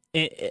line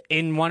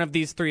in one of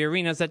these three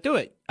arenas that do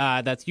it.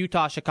 That's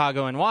Utah,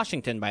 Chicago, and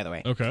Washington, by the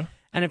way. Okay.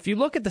 And if you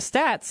look at the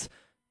stats,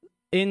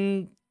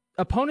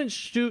 opponents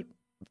shoot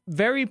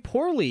very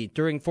poorly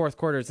during fourth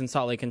quarters in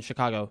Salt Lake and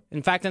Chicago.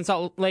 In fact, in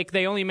Salt Lake,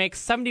 they only make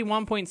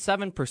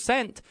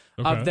 71.7%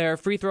 of their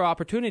free throw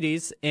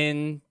opportunities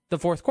in the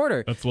fourth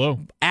quarter. That's low.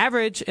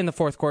 Average in the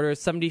fourth quarter is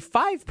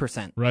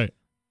 75%. Right.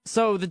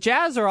 So the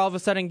Jazz are all of a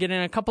sudden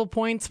getting a couple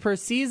points per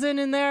season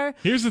in there.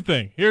 Here's the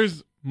thing.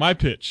 Here's my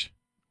pitch.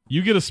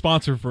 You get a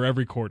sponsor for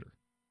every quarter.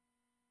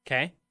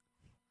 Okay.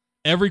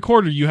 Every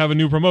quarter you have a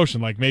new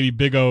promotion, like maybe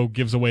Big O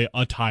gives away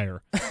a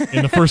tire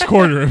in the first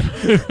quarter.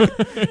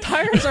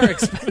 Tires are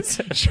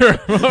expensive. Sure.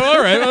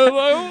 All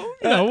right.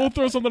 We'll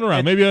throw something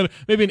around. Maybe an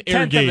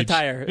air Tenth of a gauge.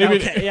 tire. Maybe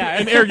Okay, yeah.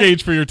 an air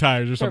gauge for your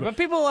tires or Sure, something. but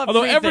people love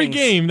Although free every things.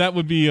 game that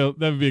would be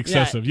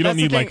excessive. You don't that's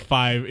the need like thing.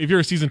 5. If you're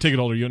a season ticket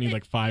holder, you don't need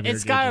like 5 air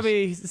It's gauges. got to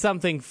be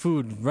something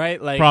food,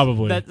 right? Like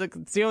Probably.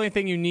 It's the only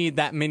thing you need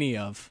that many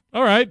of.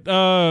 All right.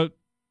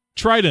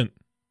 Trident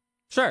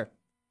Sure.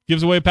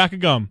 gives away a pack of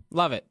gum.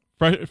 Love it.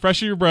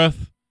 Fresh of your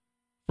breath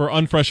for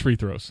unfresh free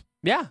throws.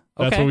 Yeah.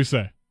 Okay. That's what we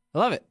say. I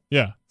love it.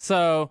 Yeah.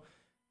 So,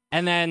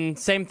 and then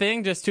same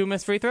thing, just 2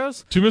 missed free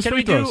throws? Two missed Can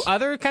free we throws. do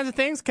other kinds of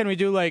things? Can we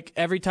do like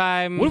every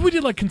time? What if we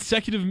did like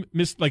consecutive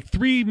like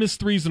 3 missed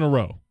threes in a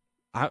row?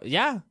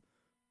 Yeah.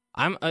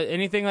 I'm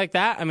anything like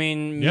that. I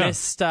mean, Yeah.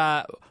 missed.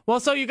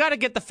 So you got to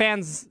get the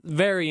fans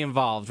very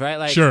involved, right?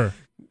 Like, Sure.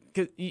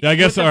 Yeah, I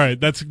guess, all right,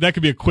 that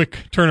could be a quick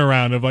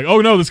turnaround of like,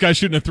 oh, no, this guy's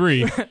shooting a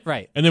 3.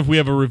 Right. And then if we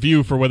have a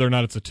review for whether or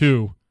not it's a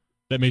 2,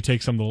 that may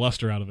take some of the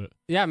luster out of it.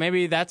 Yeah,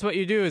 maybe that's what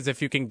you do is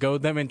if you can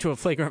goad them into a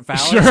flagrant foul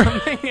Sure. or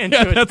something.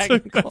 Yeah,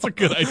 that's a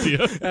good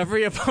idea.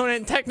 Every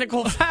opponent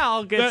technical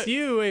foul gets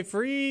you a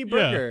free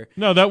burger. Yeah.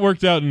 No, that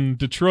worked out in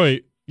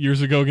Detroit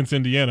years ago against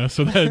Indiana,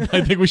 so that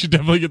I think we should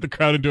definitely get the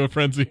crowd into a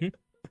frenzy.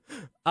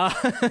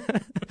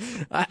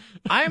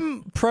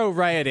 I'm pro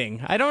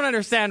rioting. I don't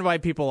understand why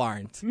people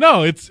aren't.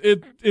 No, it's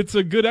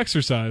a good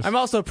exercise. I'm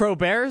also pro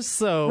Bears,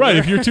 so Right,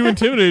 if you're too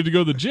intimidated to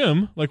go to the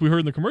gym, like we heard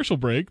in the commercial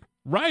break,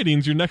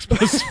 rioting's your next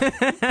best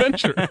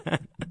venture.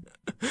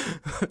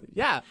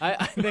 Yeah,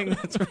 I think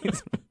that's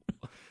reasonable.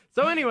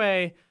 So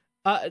anyway,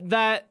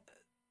 that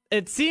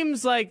it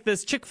seems like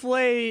this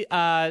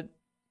Chick-fil-A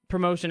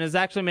promotion is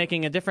actually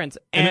making a difference,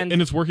 And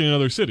it's working in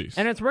other cities.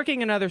 And it's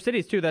working in other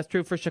cities too. That's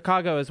true for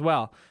Chicago as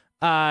well.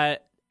 And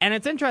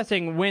it's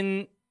interesting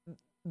when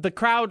the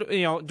crowd,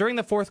 during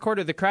the fourth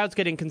quarter, the crowd's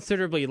getting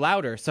considerably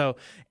louder. So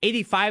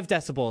 85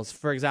 decibels,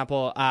 for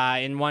example,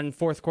 in one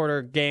fourth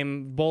quarter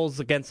game, Bulls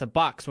against the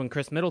Bucks when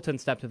Chris Middleton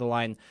stepped to the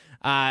line.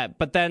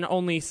 But then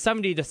only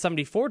 70 to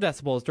 74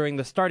 decibels during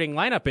the starting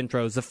lineup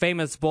intros, the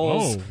famous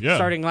Bulls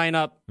starting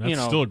lineup.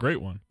 That's still a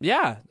great one.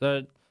 Yeah,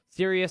 the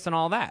Sirius and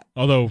all that.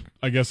 Although,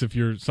 I guess if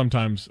you're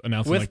sometimes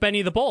announcing With like,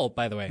 Benny the Bull,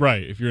 by the way.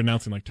 right, if you're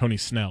announcing like Tony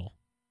Snell,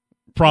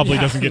 probably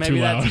doesn't get too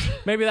loud.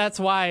 Maybe that's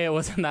why it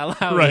wasn't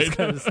that loud. Right.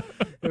 Because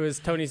it was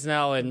Tony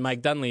Snell and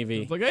Mike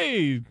Dunleavy. It's like,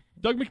 hey,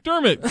 Doug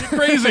McDermott, get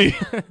crazy.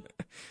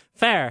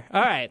 Fair.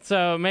 All right.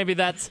 So maybe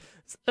that's,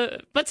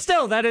 but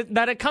still, that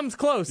it comes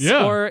close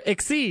or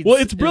exceeds. Well,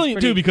 it's brilliant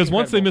too because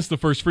once they incredible. miss the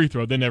first free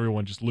throw, then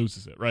everyone just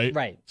loses it, right?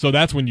 Right. So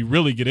that's when you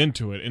really get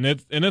into it, and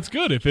it's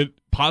good if it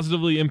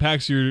positively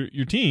impacts your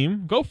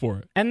team. Go for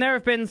it. And there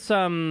have been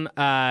some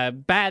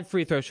bad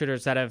free throw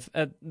shooters that have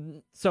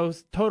so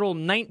total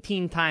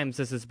 19 times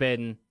this has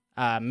been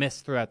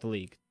missed throughout the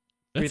league.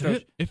 That's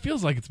it. It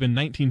feels like it's been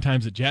 19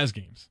 times at Jazz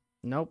games.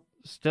 Nope.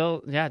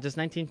 Still, just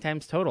 19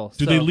 times total.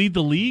 Do they lead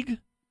the league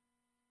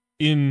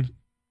in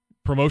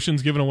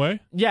promotions given away?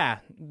 Yeah,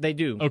 they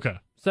do. Okay.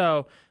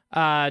 So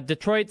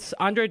Detroit's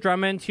Andre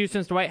Drummond,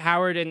 Houston's Dwight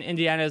Howard, and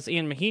Indiana's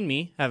Ian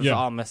Mahinmi have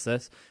all missed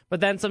this. But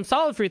then some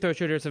solid free throw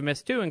shooters have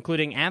missed too,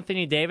 including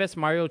Anthony Davis,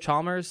 Mario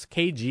Chalmers,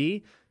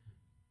 KG.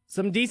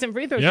 Some decent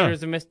free throw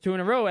shooters have missed 2 in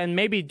a row, and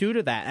maybe due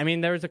to that. I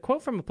mean, there was a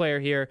quote from a player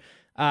here,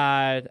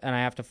 and I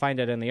have to find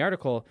it in the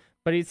article,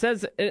 but he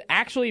says it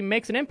actually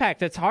makes an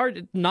impact. It's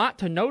hard not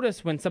to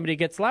notice when somebody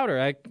gets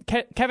louder.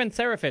 Kevin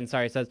Seraphin,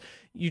 says,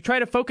 you try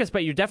to focus,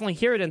 but you definitely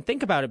hear it and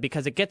think about it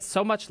because it gets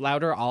so much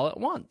louder all at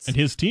once. And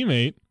his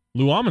teammate,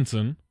 Lou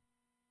Amundsen,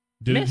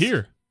 did Missed. it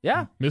here.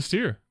 Yeah. Missed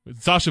here.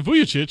 Sasha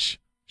Vujacic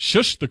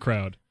shushed the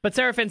crowd. But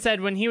Seraphin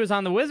said when he was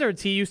on the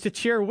Wizards, he used to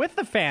cheer with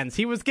the fans.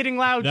 He was getting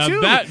loud Now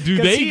too.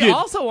 He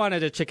also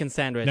wanted a chicken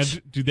sandwich.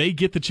 Now, do they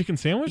get the chicken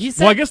sandwich? He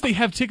said- Well, I guess they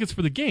have tickets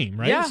for the game,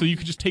 right? Yeah. So you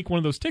could just take one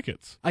of those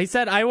tickets. I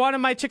said I wanted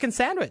my chicken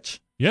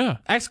sandwich! Yeah.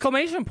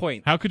 Exclamation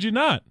point! How could you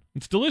not?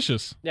 It's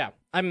delicious. Yeah,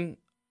 I'm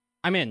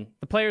in.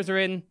 The players are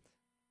in.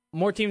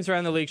 more teams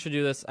around the league should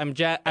do this. I'm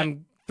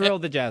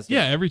thrilled the Jazz do.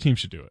 Yeah, every team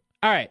should do it.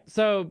 All right,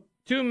 so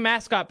to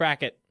mascot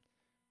bracket.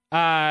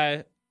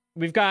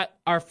 We've got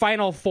our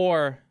final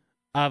 4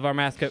 of our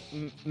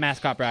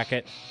mascot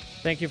bracket.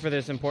 Thank you for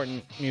this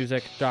important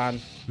music, John.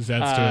 This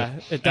adds to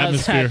it. It does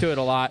Atmosphere. add to it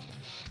a lot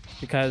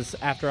because,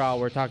 after all,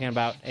 we're talking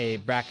about a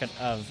bracket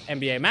of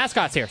NBA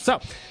mascots here. So,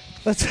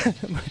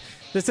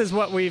 this is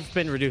what we've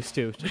been reduced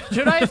to.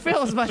 Should I feel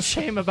as much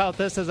shame about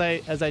this as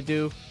I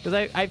do?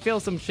 Because I feel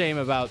some shame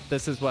about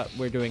this is what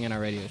we're doing in our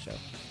radio show.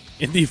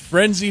 In the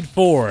Frenzied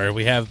 4,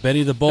 we have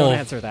Benny the Bull Don't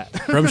answer that.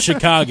 from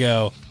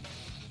Chicago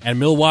and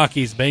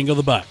Milwaukee's Bengal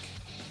the Buck.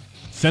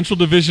 Central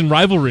Division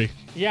rivalry.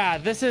 Yeah,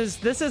 this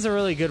is a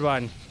really good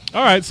one.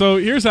 All right, so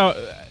here's how.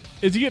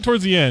 As you get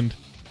towards the end,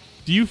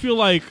 do you feel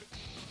like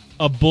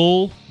a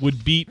bull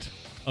would beat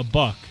a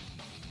buck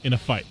in a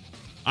fight?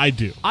 I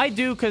do. I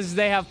do because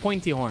they have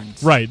pointy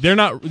horns. Right. We're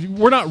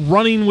not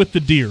running with the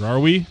deer, are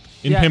we?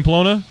 In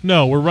Pamplona?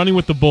 No, we're running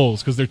with the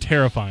bulls because they're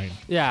terrifying.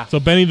 Yeah. So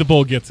Benny the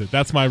Bull gets it.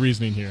 That's my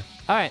reasoning here.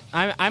 All right,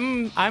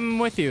 I'm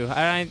with you.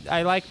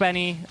 I like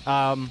Benny.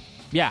 Yeah,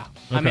 Okay.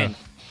 I'm in.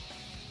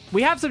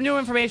 We have some new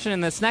information in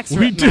this next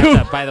We do.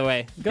 matchup, by the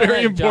way. Go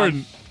Very ahead, John.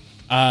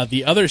 important.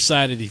 The other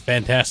side of the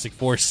Fantastic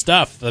Four,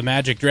 Stuff, the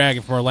Magic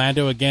Dragon from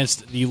Orlando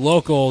against the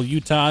local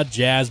Utah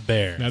Jazz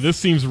Bears. Now this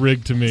seems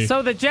rigged to me.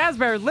 So the Jazz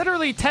Bear,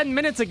 literally 10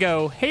 minutes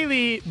ago,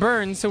 Haley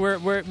Burns, who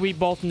we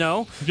both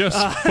know. Yes,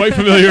 quite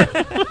familiar.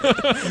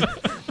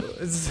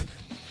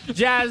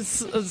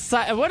 Jazz,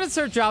 what is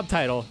her job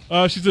title?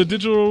 She's a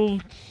digital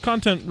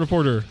content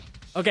reporter.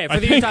 Okay, for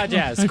the Utah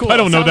Jazz. Cool. I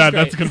don't know Sounds that.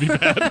 great. That's going to be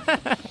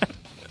bad.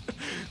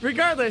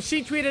 Regardless,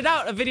 she tweeted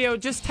out a video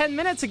just 10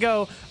 minutes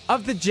ago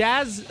of the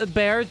Jazz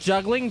Bear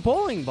juggling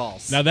bowling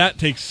balls. Now that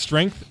takes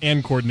strength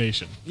and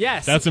coordination.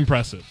 Yes. That's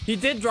impressive. He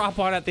did drop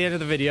one at the end of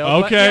the video.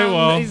 Okay, but,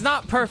 well, he's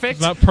not perfect.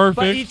 he's not perfect.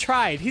 But he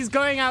tried. He's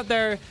going out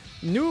there,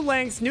 new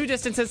lengths, new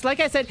distances. Like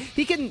I said,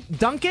 he can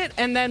dunk it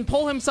and then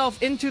pull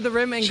himself into the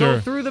rim and Sure. go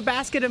through the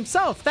basket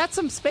himself. That's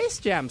some Space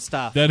Jam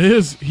stuff. That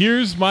is.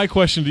 Here's my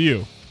question to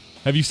you.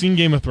 Have you seen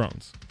Game of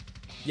Thrones?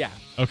 Yeah.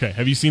 Okay.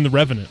 Have you seen The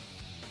Revenant?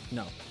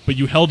 No. But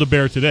you held a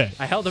bear today.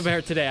 I held a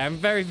bear today. I'm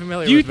very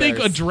familiar Do you with think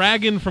bears. a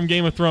dragon from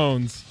Game of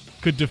Thrones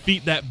could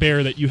defeat that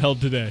bear that you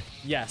held today?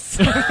 Yes.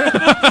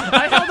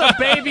 I held a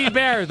baby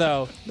bear,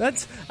 though.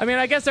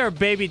 I guess there are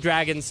baby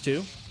dragons,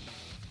 too.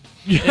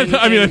 Yeah, In-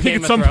 I mean, in I think Game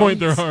at of some point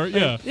there Thrones. are.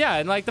 Yeah. Yeah,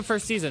 in like the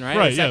first season, right? Or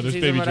Right, yeah, second there's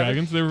season, baby whatever.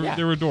 dragons.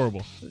 They were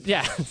adorable.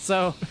 Yeah,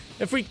 so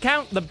if we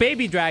count the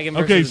baby dragon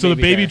versus Okay, so the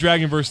baby bear,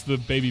 dragon versus the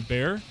baby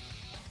bear?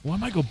 Why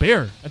might go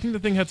bear? I think the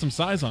thing had some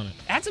size on it.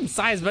 it had some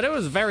size, but it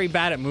was very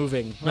bad at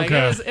moving. Like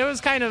Okay. it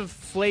was kind of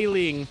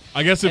flailing.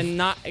 I guess if and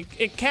not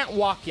it can't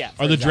walk yet.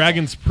 for are the example.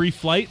 dragons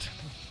pre-flight?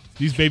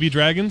 These baby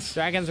dragons?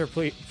 Dragons are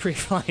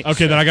pre-flight.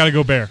 Okay, then I got to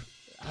go bear.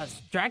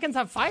 Dragons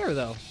have fire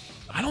though.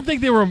 I don't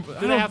think they were.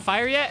 Do they have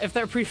fire yet? If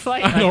they're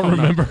pre-flight, I don't know.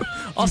 remember.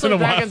 It's Also, been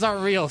a while. dragons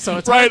aren't real, so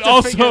it's Right.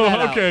 hard to figure Also, that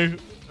out. okay.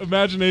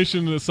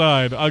 Imagination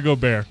aside, I'll go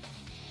bear.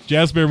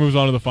 Jazz Bear moves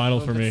on to the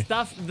final for me.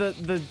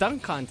 The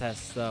dunk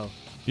contest though.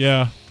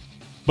 Yeah,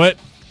 but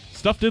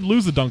Stuff did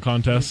lose the dunk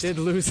contest. Did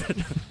lose it.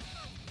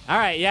 All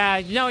right,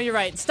 yeah, no, you're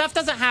right. Stuff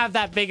doesn't have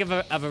that big of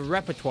a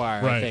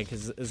repertoire, Right. I think,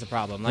 is a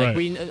problem. Like, Right.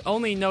 we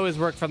only know his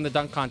work from the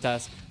dunk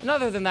contest. And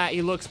other than that,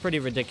 he looks pretty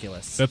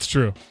ridiculous. That's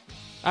true.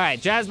 All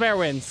right, Jazz Bear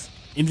wins.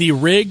 In the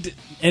rigged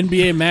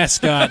NBA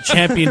mascot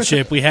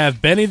championship, we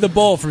have Benny the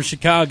Bull from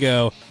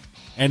Chicago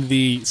and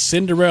the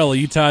Cinderella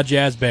Utah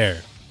Jazz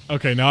Bear.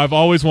 Okay, now I've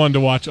always wanted to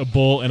watch a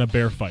bull and a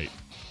bear fight.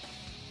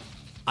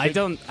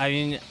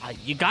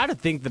 You got to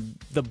think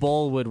the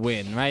bull would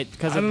win, right?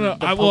 Because I of don't know.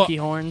 the pokey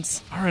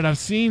horns. All right, I've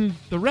seen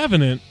The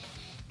Revenant,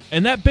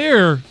 and that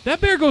bear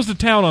goes to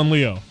town on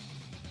Leo.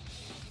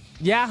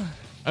 Yeah,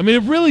 I mean,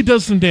 it really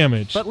does some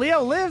damage. but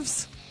Leo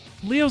lives.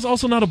 Leo's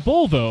also not a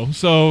bull, though,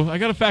 so I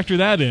got to factor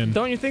that in.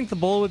 Don't you think the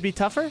bull would be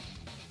tougher?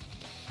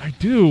 I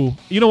do.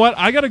 You know what?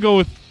 I got to go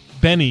with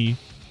Benny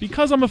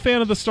because I'm a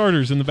fan of the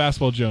starters in the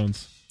Basketball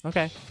Jones.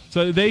 Okay.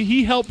 So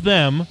he helped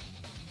them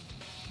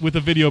with a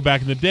video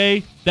back in the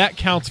day. That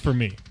counts for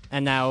me.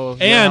 And now you're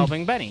And-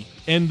 helping Benny.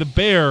 And the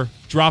bear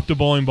dropped a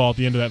bowling ball at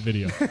the end of that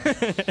video.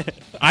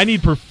 I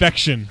need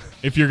perfection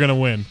if you're going to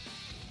win.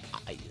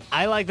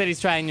 I like that he's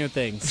trying new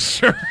things.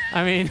 Sure.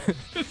 I mean,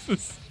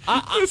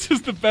 This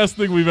is the best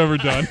thing we've ever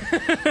done.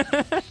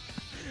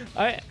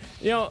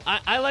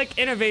 I like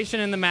innovation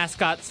in the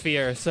mascot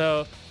sphere,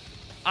 so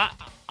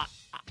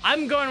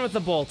I'm going with the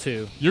bull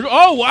too.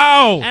 Oh,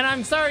 wow. And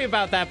I'm sorry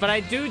about that, but I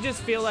do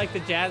just feel like the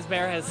Jazz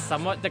Bear has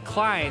somewhat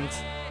declined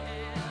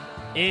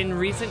in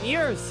recent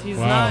years. He's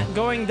Wow. not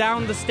going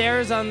down the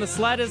stairs on the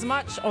sled as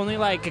much, only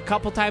like a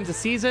couple times a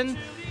season.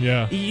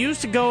 Yeah. He used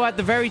to go at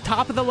the very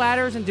top of the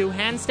ladders and do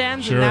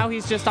handstands, Sure. and now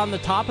he's just on the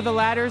top of the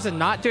ladders and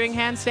not doing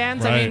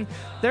handstands. Right. I mean,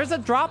 there's a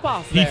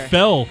drop-off He there.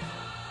 fell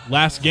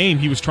last game.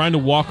 He was trying to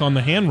walk on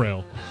the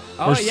handrail.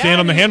 Oh, or yeah, stand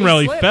on the he handrail.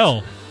 He slipped.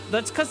 fell.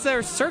 That's because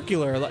they're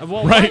circular.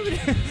 Well, Right.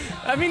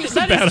 I mean, Just a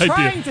that bad is idea.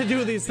 trying to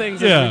do these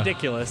things Yeah. is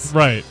ridiculous.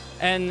 Right.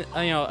 And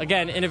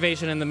again,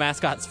 innovation in the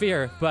mascot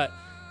sphere. But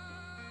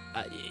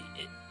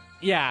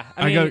Yeah,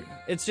 I mean,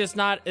 it's just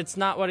not. It's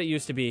not what it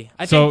used to be.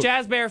 I So- think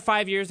Jazz Bear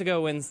 5 years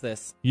ago wins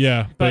this,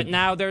 Yeah, but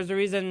now there's a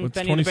reason it's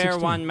Benny the Bear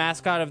 2016. won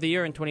Mascot of the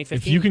Year in 2015.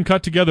 if you can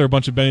cut together a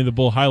bunch of Benny the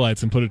Bull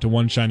highlights and put it to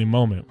one shining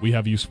moment, we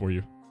have use for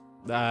you.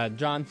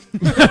 John,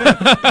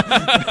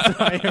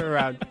 while you're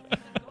around.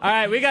 All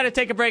right, we got to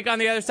take a break. On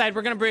the other side,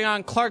 we're going to bring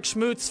on Clark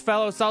Schmutz,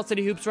 fellow Salt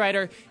City Hoops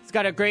writer. He's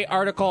got a great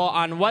article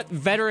on what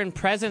veteran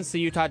presence the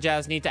Utah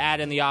Jazz need to add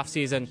in the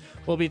offseason.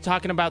 We'll be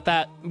talking about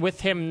that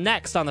with him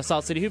next on the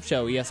Salt City Hoop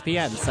Show,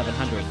 ESPN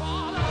 700.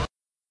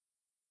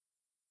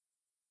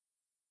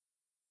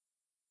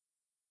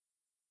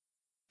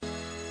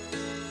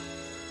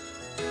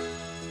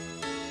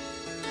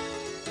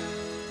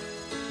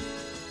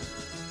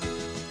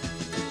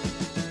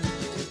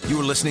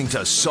 You're listening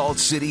to Salt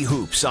City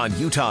Hoops on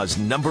Utah's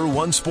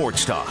 #1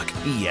 sports talk,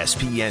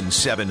 ESPN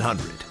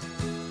 700.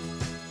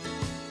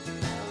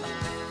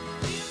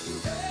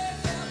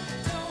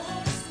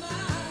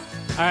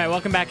 All right,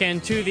 welcome back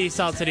into the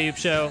Salt City Hoop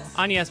Show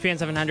on ESPN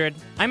 700.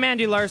 I'm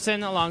Andy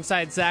Larsen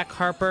alongside Zach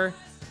Harper.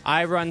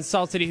 I run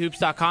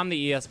SaltCityHoops.com,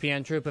 the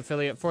ESPN Troop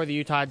affiliate for the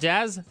Utah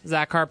Jazz.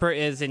 Zach Harper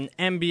is an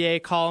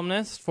NBA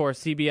columnist for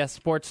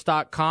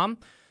CBSSports.com.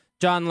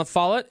 John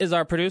LaFollette is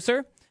our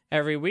producer.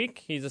 Every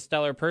week, he's a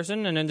stellar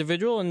person, an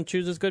individual, and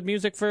chooses good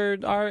music for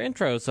our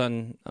intros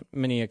on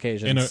many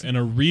occasions. And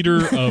a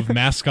reader of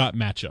Mascot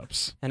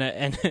matchups.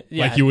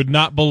 Yeah, Like you would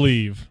not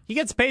believe. he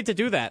gets paid to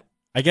do that.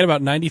 I get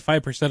about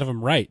 95% of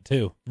them right,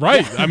 too.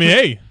 Right. I mean,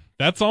 hey,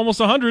 that's almost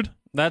 100.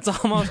 That's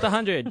almost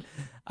 100. To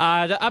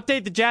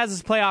update the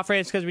Jazz's playoff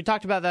race, because we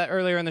talked about that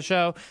earlier in the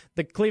show,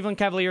 the Cleveland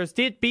Cavaliers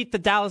did beat the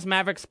Dallas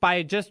Mavericks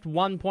by just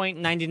 1 point,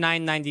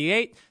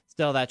 99-98.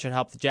 Still, that should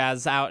help the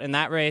Jazz out in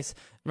that race.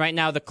 Right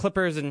now, the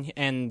Clippers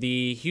and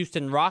the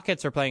Houston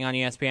Rockets are playing on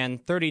ESPN.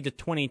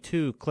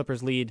 30-22,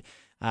 Clippers lead,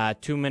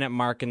 2-minute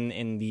mark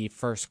in the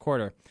first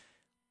quarter.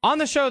 On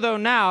the show, though,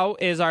 now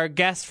is our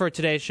guest for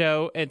today's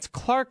show. It's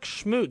Clark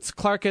Schmutz.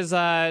 Clark is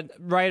a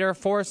writer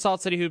for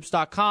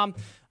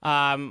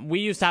SaltCityHoops.com. We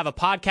used to have a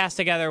podcast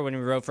together when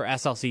we wrote for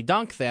SLC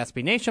Dunk, the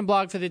SB Nation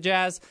blog for the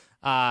Jazz,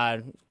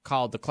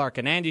 called The Clark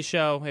and Andy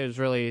Show. It was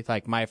really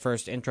like my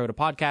first intro to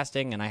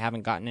podcasting, and I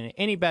haven't gotten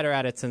any better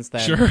at it since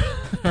then. Sure.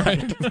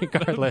 Right.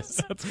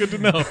 Regardless. That's good to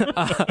know.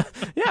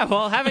 Yeah,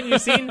 well, haven't you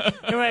seen?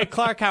 Anyway,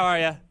 Clark, how are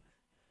you?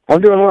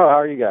 I'm doing well. How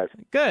are you guys?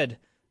 Good.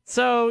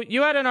 So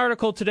you had an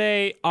article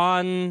today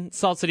on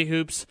Salt City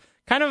Hoops,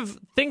 kind of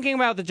thinking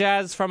about the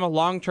Jazz from a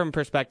long-term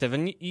perspective,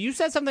 and you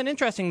said something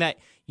interesting that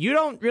you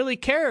don't really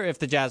care if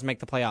the Jazz make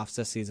the playoffs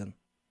this season.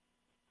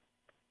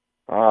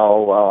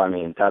 Oh, well, I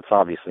mean, that's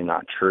obviously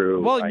not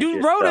true. Well,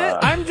 you wrote it.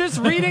 I'm just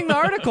reading the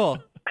article.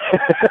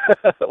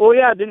 Well,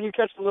 yeah, didn't you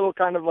catch the little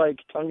kind of like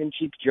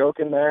tongue-in-cheek joke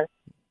in there?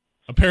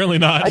 Apparently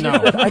not.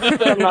 I just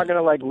said I'm not going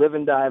to like live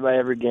and die by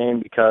every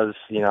game because,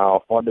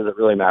 what does it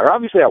really matter?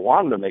 Obviously, I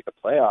want them to make the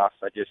playoffs.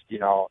 I just,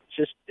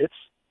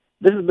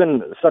 this has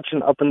been such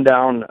an up and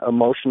down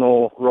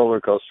emotional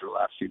roller coaster the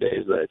last few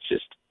days that it's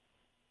just,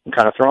 I'm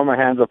kind of throwing my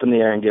hands up in the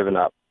air and giving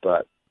up,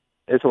 but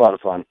it's a lot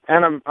of fun.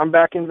 And I'm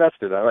back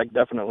invested. I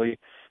definitely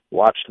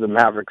watched the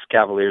Mavericks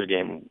Cavaliers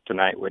game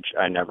tonight, which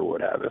I never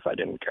would have if I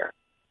didn't care.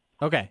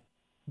 Okay.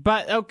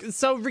 But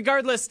so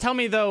regardless, tell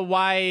me though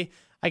why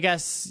I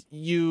guess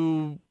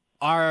you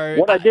are.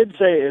 What I did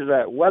say is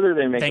that whether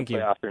they make Thank the you.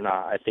 playoffs or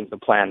not, I think the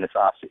plan this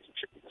offseason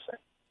should be the same.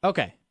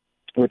 Okay.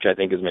 Which I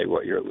think is maybe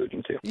what you're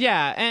alluding to.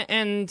 Yeah,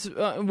 and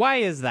why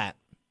is that?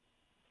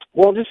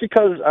 Well, just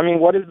because, I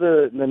mean, what is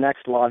the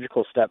next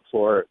logical step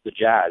for the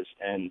Jazz?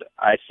 And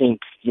I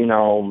think,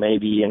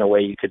 maybe in a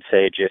way you could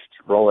say just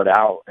roll it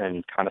out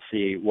and kind of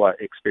see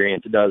what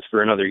experience it does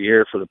for another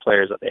year for the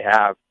players that they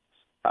have.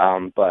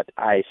 But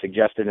I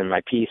suggested in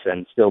my piece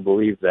and still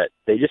believe that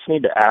they just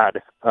need to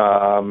add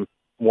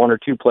 1 or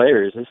 2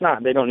 players.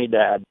 They don't need to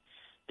add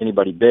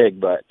anybody big,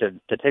 but to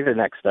take the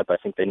next step, I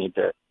think they need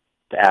to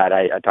add.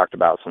 I talked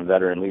about some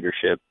veteran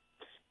leadership,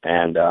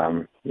 and,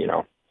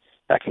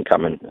 that can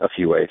come in a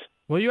few ways.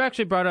 Well, you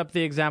actually brought up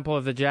the example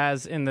of the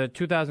Jazz in the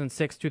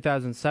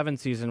 2006-2007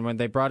 season when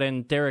they brought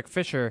in Derek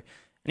Fisher,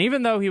 and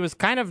even though he was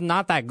kind of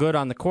not that good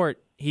on the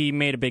court, he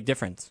made a big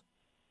difference.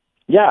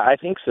 Yeah, I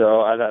think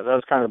so. That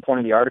was kind of the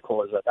point of the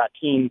article, is that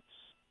team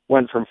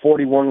went from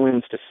 41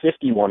 wins to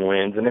 51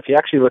 wins, and if you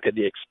actually look at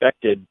the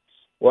expected,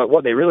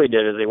 what they really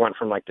did is they went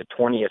from like the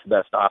 20th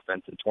best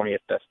offense and 20th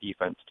best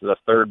defense to the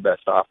 3rd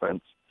best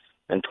offense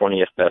and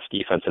 20th best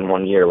defense in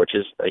 1 year, which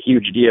is a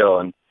huge deal,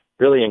 and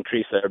really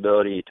increased their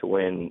ability to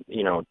win,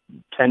 10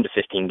 to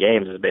 15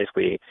 games is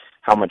basically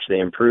how much they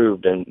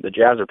improved, and the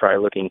Jazz are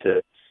probably looking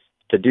to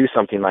do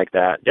something like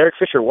that. Derek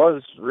Fisher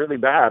was really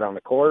bad on the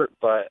court,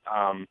 but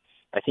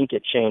I think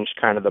it changed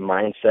kind of the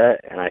mindset,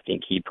 and I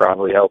think he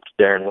probably helped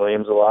Darren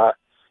Williams a lot.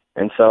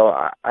 And so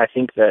I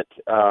think that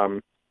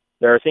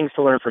there are things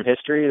to learn from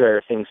history, there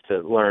are things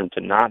to learn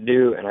to not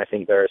do, and I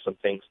think there are some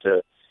things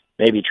to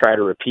maybe try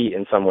to repeat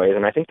in some ways.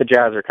 And I think the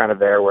Jazz are kind of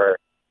there where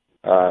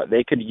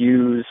they could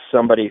use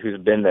somebody who's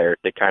been there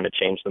to kind of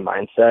change the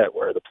mindset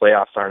where the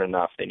playoffs aren't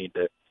enough. They need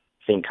to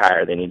think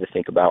higher. They need to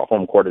think about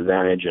home court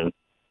advantage and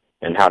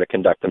and how to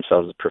conduct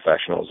themselves as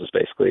professionals is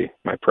basically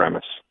my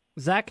premise.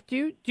 Zach,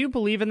 do you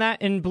believe in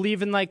that, and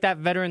believe in like that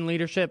veteran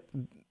leadership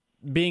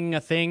being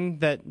a thing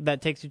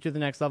that takes you to the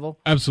next level?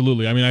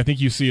 Absolutely. I mean, I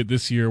think you see it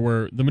this year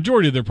where the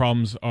majority of their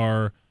problems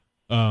are.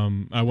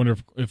 I wonder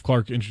if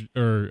Clark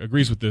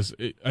agrees with this.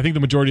 I think the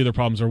majority of their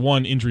problems are,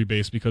 one, injury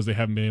based because they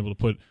haven't been able to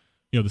put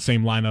the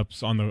same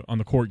lineups on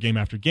the court game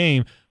after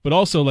game, but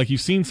also like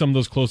you've seen some of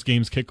those close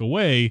games kick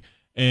away.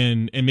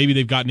 And maybe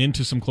they've gotten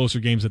into some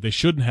closer games that they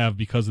shouldn't have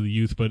because of the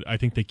youth, but I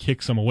think they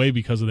kick some away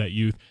because of that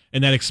youth.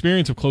 And that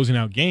experience of closing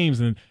out games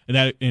and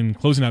that in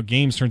closing out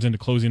games turns into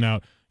closing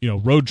out,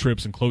 road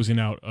trips and closing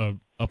out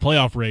a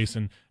playoff race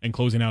and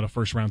closing out a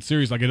first round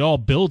series. Like it all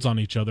builds on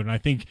each other. And I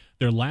think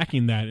they're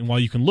lacking that. And while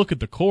you can look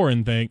at the core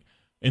and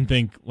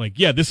think like,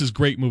 yeah, this is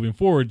great moving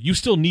forward, you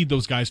still need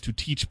those guys to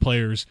teach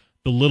players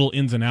the little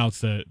ins and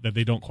outs that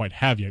they don't quite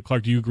have yet.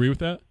 Clark, do you agree with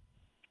that?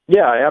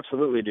 Yeah, I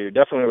absolutely do.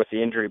 Definitely with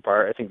the injury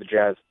part, I think the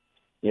Jazz,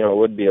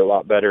 would be a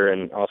lot better,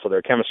 and also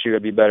their chemistry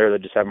would be better.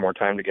 They'd just have more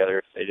time together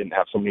if they didn't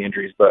have so many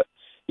injuries. But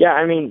yeah,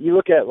 I mean, you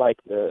look at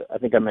I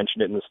think I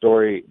mentioned it in the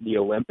story, the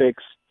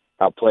Olympics,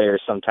 how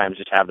players sometimes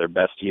just have their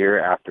best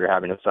year after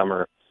having a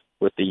summer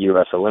with the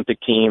U.S.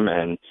 Olympic team,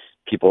 and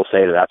people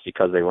say that that's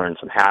because they learned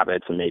some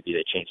habits and maybe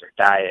they changed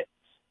their diet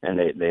and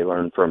they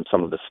learned from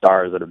some of the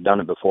stars that have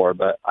done it before.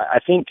 But I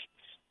think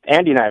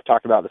Andy and I have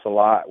talked about this a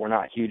lot. We're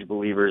not huge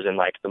believers in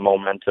the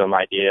momentum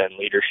idea and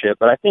leadership,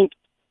 but I think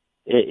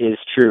it is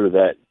true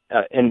that,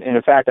 and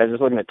in fact, I was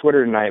just looking at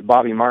Twitter tonight,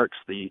 Bobby Marks,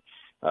 the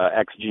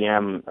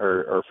ex-GM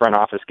or front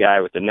office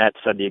guy with the Nets,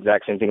 said the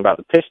exact same thing about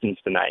the Pistons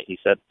tonight. He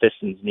said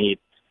Pistons need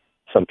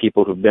some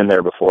people who've been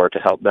there before to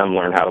help them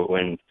learn how to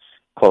win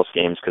close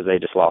games because they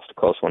just lost a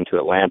close one to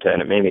Atlanta,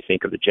 and it made me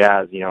think of the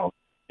Jazz.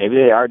 Maybe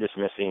they are just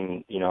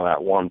missing,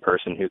 that one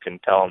person who can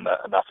tell them that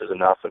enough is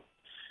enough and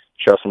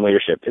show some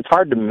leadership. It's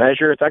hard to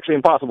measure. It's actually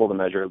impossible to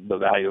measure the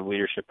value of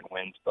leadership in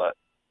wins, but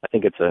I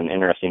think it's an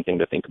interesting thing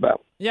to think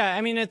about. Yeah,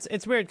 I mean,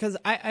 it's weird because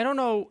I don't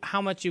know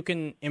how much you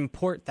can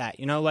import that.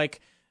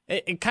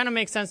 It kind of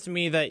makes sense to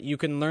me that you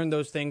can learn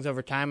those things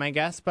over time, I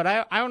guess. But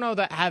I don't know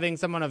that having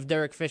someone of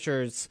Derek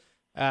Fisher's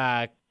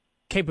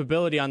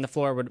capability on the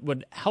floor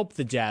would help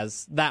the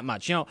Jazz that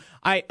much.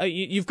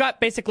 You've got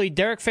basically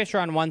Derek Fisher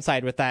on one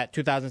side with that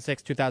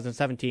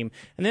 2006-2007 team,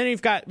 and then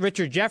you've got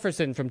Richard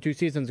Jefferson from 2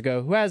 seasons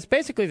ago, who has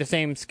basically the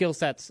same skill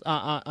sets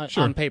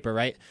on paper,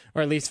 right?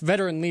 Or at least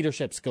veteran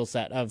leadership skill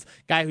set of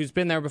guy who's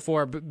been there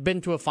before,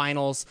 been to a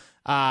finals,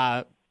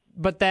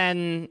 but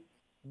then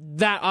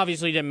that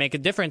obviously didn't make a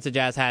difference. The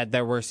Jazz had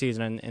their worst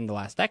season in the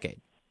last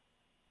decade.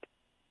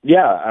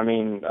 Yeah, I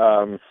mean,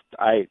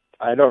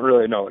 I don't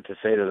really know what to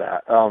say to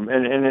that.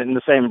 And in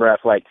the same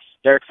breath,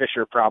 Derek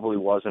Fisher probably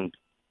wasn't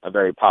a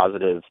very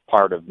positive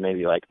part of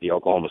maybe the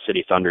Oklahoma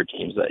City Thunder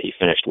teams that he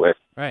finished with.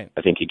 Right.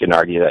 I think you can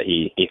argue that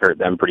he hurt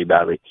them pretty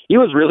badly. He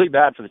was really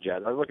bad for the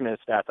Jazz. I was looking at his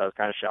stats. I was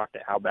kind of shocked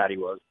at how bad he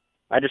was.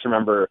 I just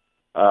remember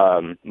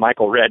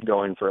Michael Redd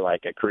going for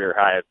a career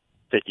high of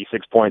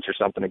 56 points or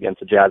something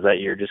against the Jazz that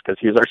year just because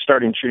he was our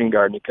starting shooting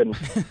guard and he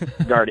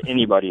couldn't guard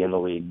anybody in the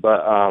league.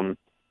 But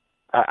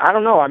I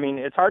don't know. I mean,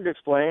 it's hard to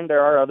explain.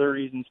 There are other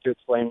reasons to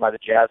explain why the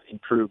Jazz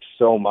improved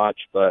so much,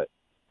 but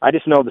I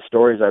just know the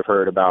stories I've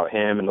heard about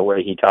him and the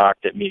way he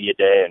talked at media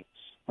day. And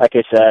like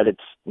I said,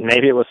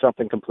 maybe it was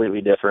something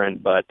completely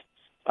different, but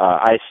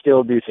I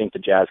still do think the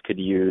Jazz could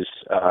use.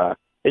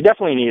 They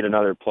definitely need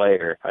another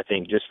player, I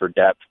think, just for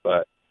depth.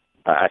 But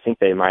I think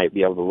they might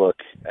be able to look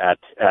at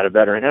a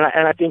veteran,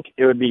 and I think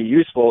it would be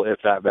useful if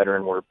that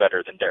veteran were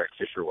better than Derek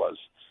Fisher was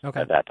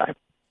at that time.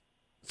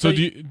 So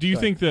do you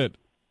think that?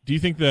 Do you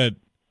think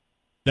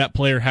that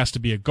player has to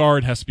be a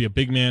guard, has to be a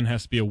big man,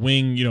 has to be a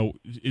wing?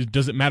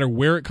 Does it matter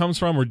where it comes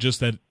from, or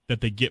just that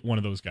they get one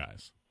of those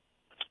guys?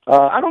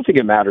 I don't think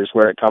it matters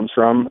where it comes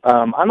from.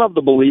 I'm of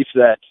the belief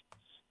that,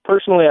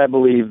 personally, I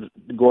believe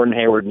Gordon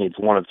Hayward needs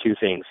one of two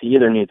things. He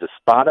either needs a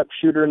spot-up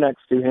shooter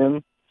next to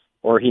him,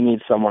 or he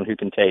needs someone who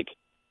can take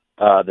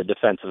the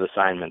defensive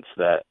assignments.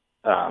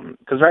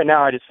 Because right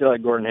now I just feel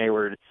like Gordon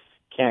Hayward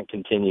can't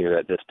continue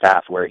at this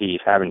path where he's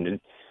having to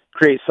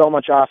create so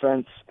much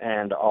offense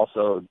and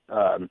also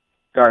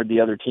guard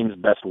the other team's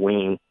best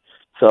wing.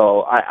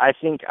 So I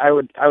think I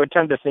would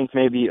tend to think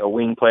maybe a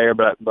wing player,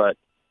 but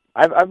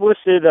I've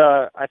listed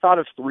I thought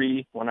of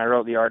 3 when I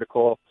wrote the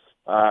article.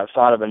 I've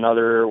thought of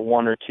another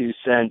 1 or 2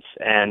 since,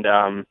 and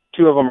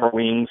 2 of them are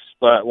wings,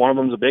 but one of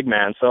them's a big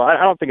man. So I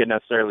don't think it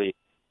necessarily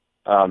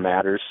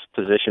matters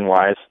position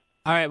wise.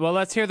 All right, well,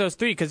 let's hear those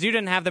 3 because you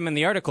didn't have them in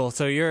the article,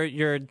 so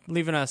you're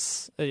leaving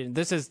us.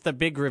 This is the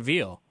big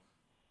reveal.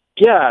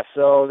 Yeah,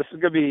 so this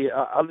is going to be,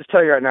 I'll just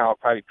tell you right now,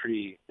 probably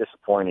pretty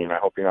disappointing. I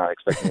hope you're not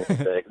expecting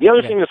this big. The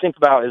other thing to think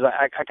about is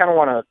I kind of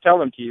want to tell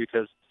them to you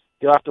because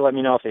you'll have to let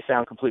me know if they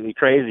sound completely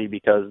crazy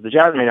because the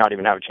Jazz may not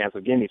even have a chance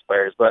of getting these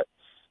players. But,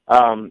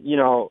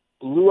 Luol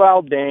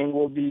Deng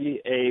will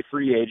be a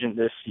free agent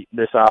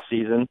this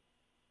offseason,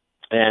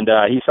 and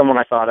he's someone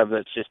I thought of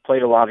that's just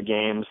played a lot of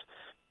games,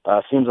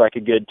 seems like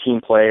a good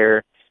team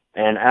player,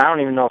 and I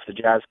don't even know if the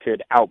Jazz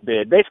could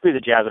outbid. Basically,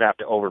 the Jazz would have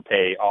to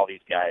overpay all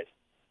these guys.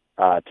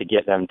 to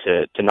get them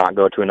to not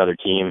go to another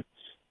team.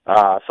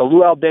 So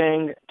Luol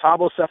Deng,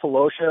 Thabo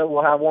Cephalosha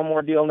will have one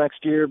more deal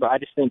next year, but I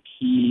just think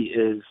he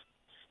is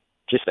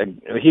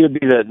he would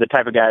be the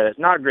type of guy that's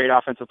not a great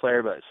offensive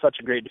player, but such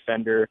a great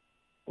defender,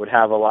 would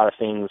have a lot of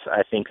things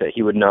I think that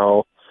he would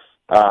know,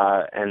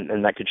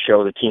 and that could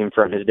show the team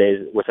from his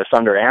days with the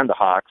Thunder and the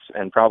Hawks,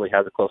 and probably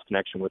has a close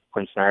connection with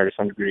Quinn Snyder to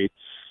some degree.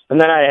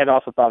 And then I had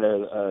also thought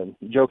of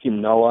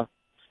Joakim Noah,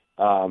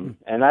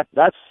 and that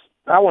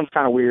one's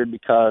kind of weird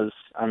because,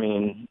 I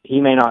mean,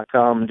 he may not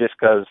come just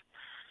because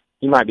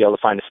he might be able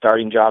to find a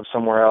starting job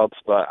somewhere else,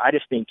 but I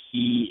just think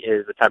he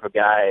is the type of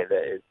guy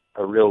that is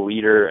a real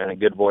leader and a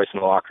good voice in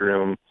the locker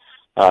room,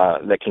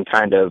 that can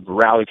kind of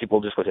rally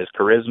people just with his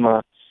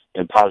charisma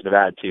and positive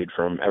attitude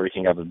from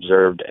everything I've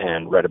observed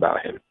and read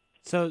about him.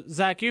 So,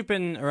 Zach, you've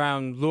been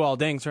around Luol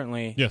Deng,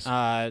 certainly. Yes.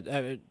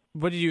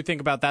 What did you think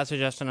about that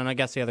suggestion, and I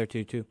guess the other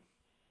two, too?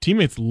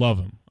 Teammates love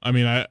him. I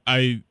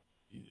mean,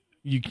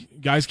 you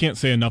guys can't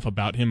say enough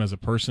about him as a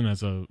person,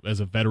 as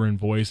a veteran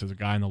voice, as a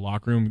guy in the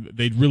locker room.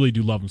 They really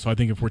do love him. So I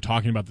think if we're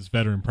talking about this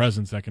veteran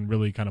presence that can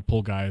really kind of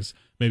pull guys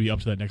maybe up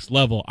to that next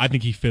level, I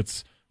think he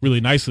fits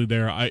really nicely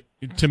there.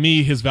 To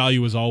me, his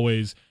value is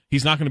always,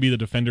 he's not going to be the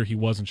defender he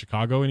was in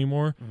Chicago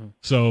anymore. Mm-hmm.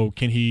 So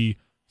can he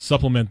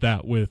supplement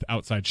that with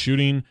outside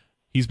shooting?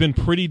 He's been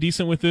pretty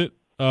decent with it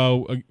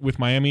with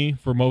Miami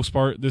for most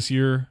part this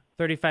year.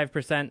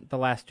 35% the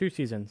last two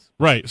seasons.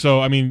 Right.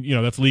 So, I mean,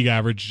 that's league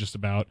average just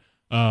about.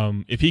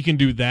 If he can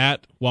do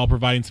that while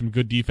providing some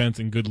good defense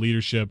and good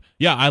leadership,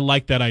 yeah, I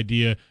like that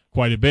idea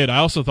quite a bit. I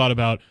also thought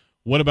about,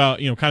 what about,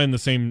 kind of in the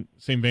same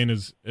vein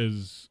as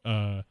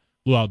Luol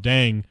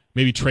Deng,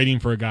 maybe trading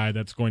for a guy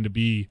that's going to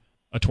be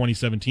a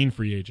 2017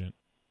 free agent,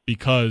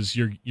 because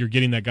you're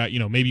getting that guy,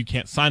 maybe you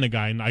can't sign a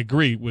guy, and I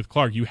agree with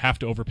Clark, you have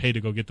to overpay to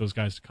go get those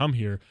guys to come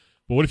here.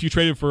 But what if you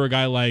traded for a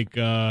guy like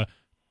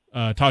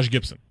Taj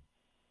Gibson?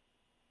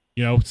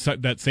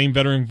 That same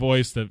veteran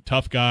voice, the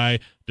tough guy,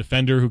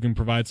 defender who can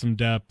provide some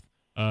depth.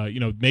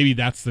 Maybe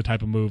that's the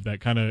type of move that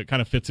kind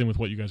of fits in with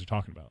what you guys are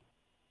talking about.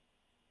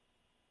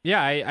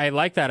 Yeah, I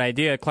like that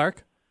idea,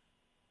 Clark.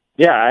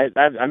 Yeah,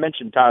 I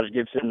mentioned Taj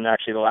Gibson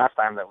actually the last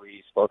time that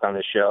we spoke on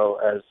this show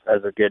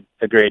as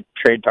a great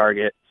trade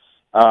target,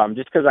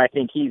 just because I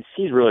think he's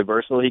really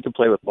versatile. He can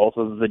play with both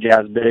of the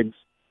Jazz bigs.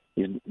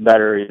 He's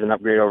better. He's an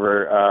upgrade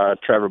over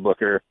Trevor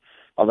Booker.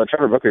 Although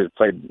Trevor Booker has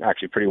played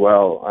actually pretty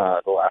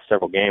well the last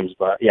several games.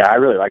 But, yeah, I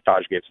really like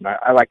Taj Gibson.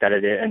 I like that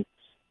idea. And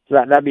so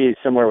that'd be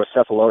similar with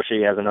Cephalosha.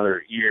 He has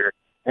another year.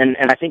 And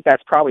I think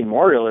that's probably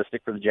more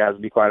realistic for the Jazz,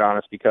 to be quite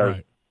honest, because,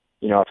 right,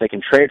 if they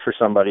can trade for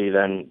somebody,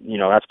 then,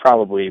 that's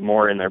probably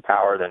more in their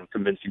power than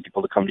convincing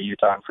people to come to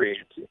Utah in free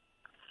agency.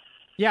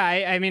 Yeah,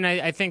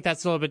 I think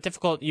that's a little bit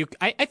difficult.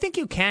 I think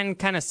you can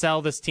kind of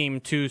sell this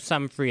team to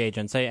some free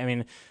agents.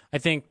 I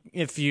think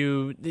if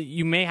you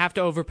may have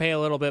to overpay a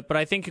little bit, but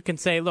I think you can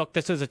say, look,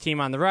 this is a team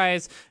on the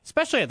rise,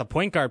 especially at the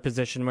point guard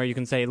position, where you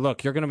can say,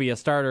 look, you're going to be a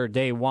starter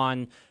day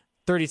one,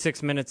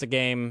 36 minutes a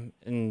game,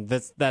 and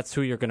that's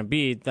who you're going to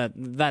be.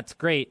 That's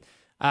great.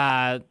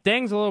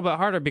 Deng's a little bit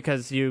harder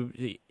because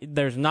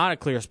there's not a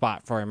clear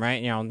spot for him,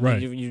 right?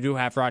 Right. You do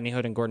have Rodney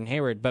Hood and Gordon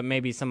Hayward, but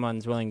maybe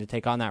someone's willing to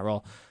take on that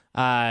role.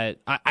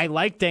 I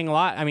like Deng a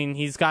lot. I mean,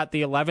 he's got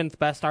the 11th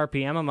best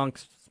RPM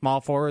amongst small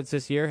forwards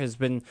this year. Has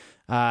been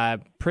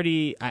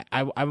pretty.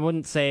 I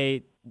wouldn't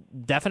say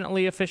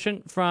definitely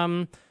efficient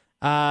from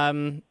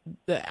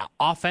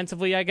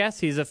offensively. I guess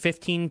he's a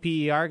 15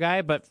 PER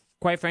guy, but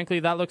quite frankly,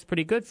 that looks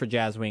pretty good for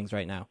Jazz wings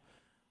right now.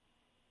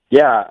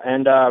 Yeah,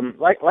 and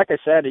like I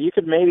said, you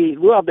could maybe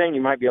Luol Deng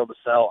you might be able to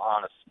sell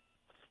on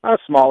a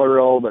smaller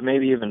role, but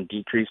maybe even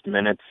decreased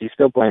minutes. He's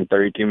still playing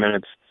 32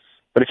 minutes.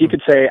 But if you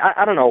could say,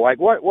 I don't know, like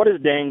what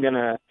is Deng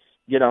gonna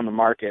get on the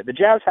market? The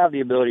Jazz have the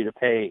ability to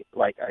pay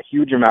like a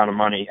huge amount of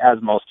money, as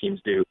most teams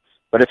do.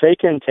 But if they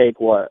can take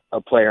what a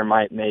player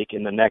might make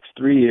in the next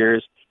 3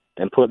 years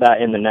and put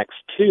that in the next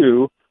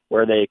 2,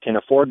 where they can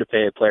afford to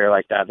pay a player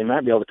like that, they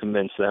might be able to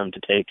convince them to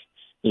take,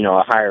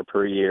 a higher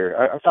per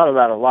year. I've thought of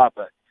that a lot,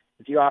 but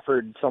if you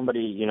offered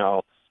somebody,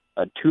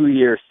 a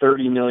 2-year,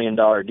 $30 million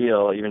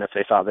deal, even if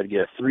they thought they'd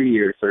get a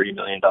 3-year, $30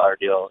 million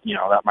deal,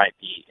 that might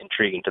be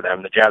intriguing to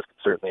them. The Jazz could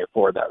certainly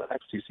afford that the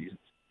next 2 seasons.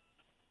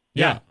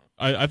 Yeah,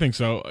 I think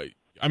so.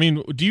 I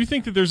mean, do you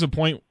think that there's a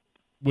point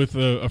with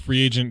a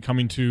free agent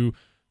coming to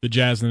the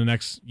Jazz in the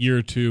next year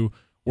or two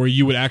where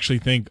you would actually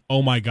think,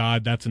 oh my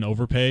God, that's an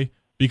overpay?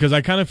 Because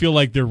I kind of feel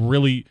like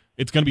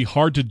it's going to be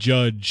hard to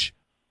judge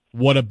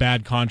what a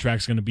bad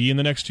contract's going to be in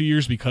the next 2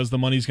 years, because the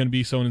money's going to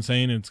be so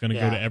insane and it's going to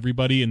go to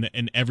everybody,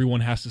 and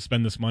everyone has to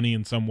spend this money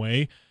in some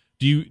way.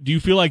 Do you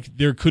feel like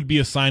there could be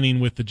a signing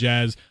with the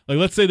Jazz? Like,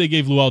 let's say they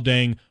gave Luol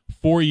Deng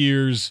 4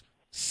 years,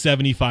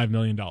 $75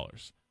 million.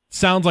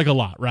 Sounds like a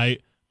lot,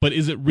 right? But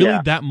is it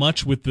really that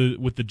much with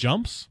the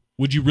jumps?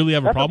 Would you really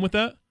have a problem with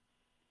that?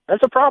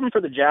 That's a problem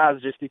for the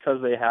Jazz, just because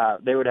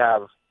they would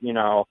have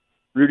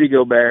Rudy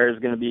Gobert is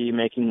going to be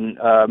making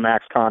a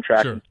max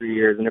contract in 3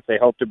 years, and if they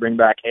hope to bring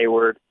back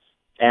Hayward,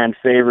 and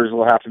Favors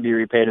will have to be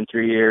repaid in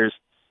 3 years.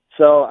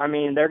 So, I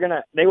mean,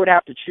 they would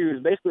have to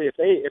choose. Basically,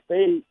 if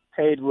they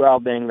paid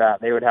Luol Deng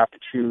that, they would have to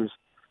choose,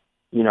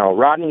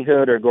 Rodney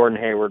Hood or Gordon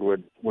Hayward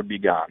would be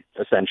gone,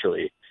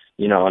 essentially,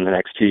 in the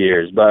next 2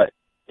 years. But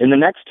in the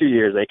next 2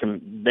 years, they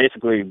can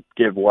basically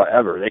give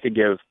whatever. They could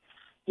give,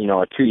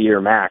 a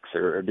 2-year max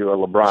or do a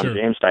LeBron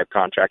James type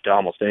contract to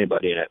almost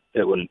anybody, and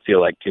it wouldn't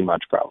feel like too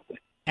much probably.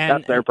 And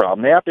that's their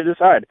problem. They have to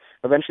decide.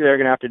 Eventually, they're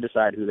going to have to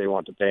decide who they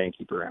want to pay and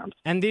keep around.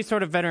 And these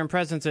sort of veteran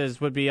presences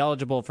would be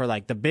eligible for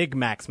like the big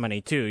max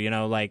money too.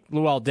 Like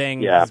Luol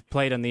Deng has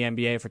played in the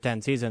NBA for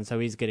 10 seasons, so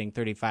he's getting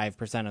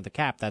 35% of the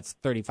cap. That's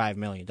 $35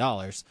 million.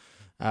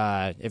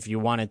 If you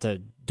wanted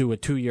to do a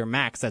 2-year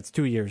max, that's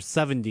 2 years,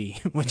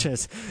 70, which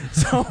is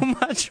so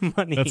much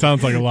money. That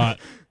sounds like a lot.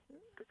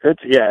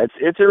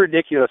 It's a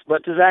ridiculous.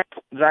 But to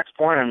Zach's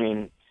point, I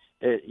mean,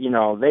 there's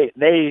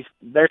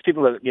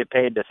people that get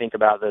paid to think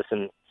about this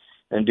and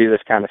do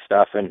this kind of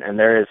stuff, and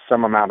there is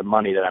some amount of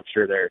money that I'm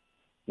sure they're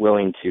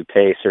willing to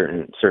pay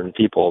certain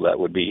people that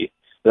would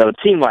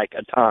seem like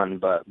a ton,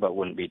 but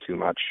wouldn't be too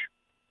much.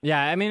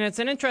 Yeah, I mean, it's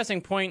an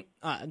interesting point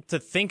to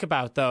think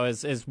about, though,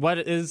 is what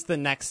is the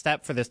next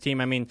step for this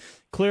team? I mean,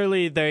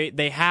 clearly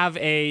they have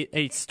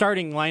a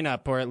starting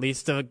lineup, or at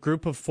least a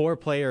group of 4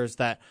 players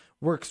that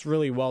works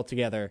really well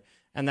together.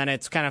 And then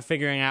it's kind of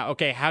figuring out,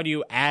 okay, how do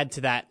you add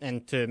to that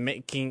and to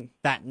making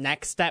that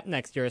next step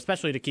next year,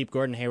 especially to keep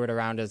Gordon Hayward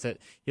around as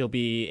he'll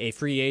be a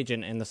free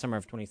agent in the summer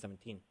of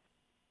 2017.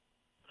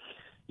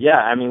 Yeah,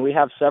 I mean, we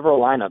have several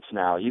lineups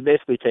now. You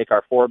basically take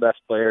our 4 best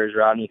players,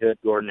 Rodney Hood,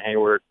 Gordon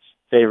Hayward,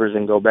 Favors,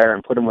 and Gobert,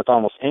 and put them with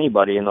almost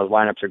anybody, and those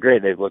lineups are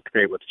great. They've looked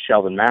great with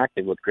Shelvin Mack.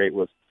 They've looked great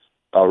with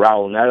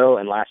Raul Neto,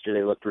 and last year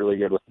they looked really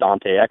good with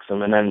Dante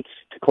Exum. And then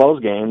to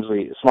close games,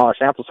 smaller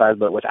sample size,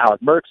 but with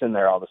Alec Burks in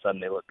there, all of a sudden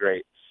they look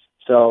great.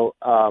 So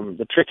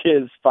the trick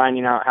is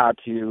finding out how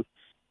to,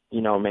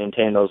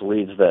 maintain those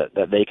leads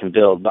that they can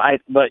build.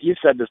 But you've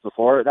said this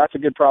before, that's a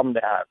good problem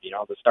to have,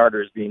 the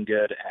starters being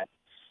good and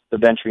the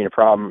bench being a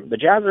problem. The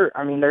Jazz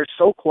they're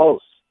so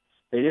close.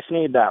 They just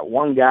need that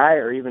one guy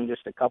or even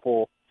just a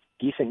couple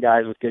decent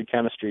guys with good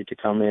chemistry to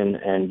come in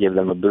and give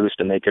them a boost,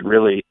 and they could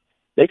make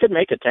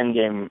a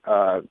 10-game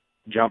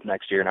jump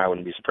next year, and I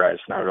wouldn't be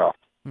surprised, not at all.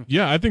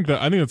 Yeah, I think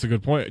that's a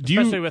good point.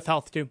 Especially with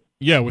health too.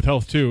 Yeah, with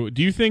health too.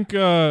 Do you think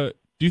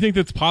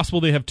that's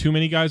possible they have too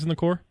many guys in the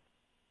core?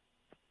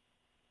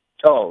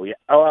 Oh, yeah.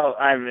 Well,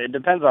 it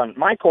depends on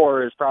my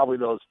core is probably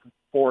those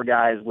 4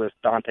 guys with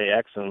Dante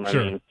Exum.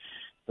 Sure.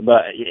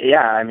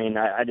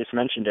 I just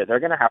mentioned it. They're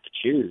going to have to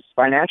choose.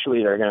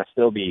 Financially, they're going to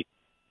still be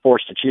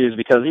forced to choose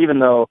because even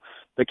though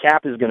the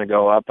cap is going to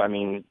go up, I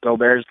mean,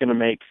 Gobert's going to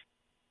make,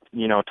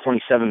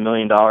 $27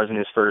 million in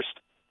his first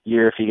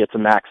year if he gets a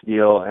max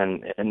deal,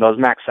 and those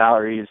max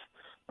salaries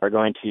are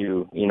going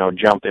to,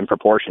 jump in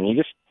proportion.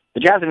 The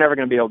Jazz are never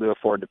going to be able to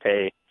afford to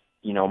pay,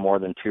 more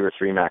than 2 or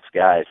 3 max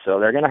guys. So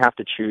they're going to have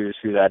to choose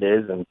who that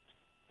is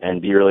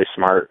and be really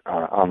smart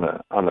on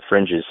the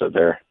fringes of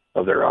their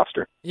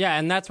roster. Yeah,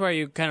 and that's where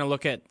you kind of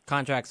look at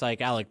contracts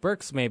like Alec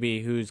Burks,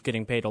 maybe, who's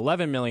getting paid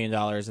 $11 million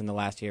in the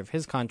last year of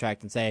his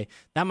contract, and say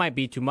that might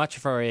be too much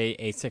for a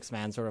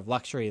 6-man sort of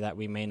luxury that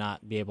we may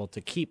not be able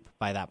to keep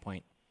by that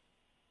point.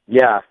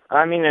 Yeah,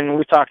 I mean, and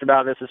we've talked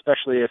about this,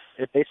 especially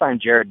if they sign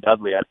Jared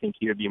Dudley, I think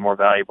he would be more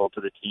valuable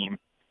to the team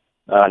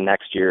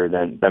next year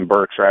than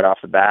Burks right off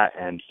the bat,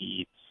 and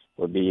he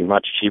would be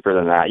much cheaper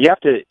than that. You have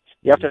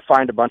to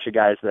find a bunch of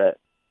guys that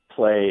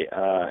play,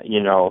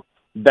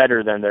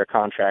 better than their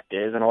contract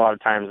is, and a lot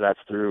of times that's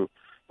through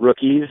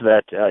rookies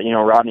that,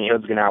 Rodney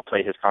Hood's going to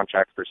outplay his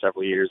contract for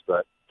several years,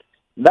 but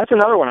that's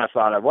another one I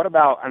thought of. What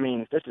about, I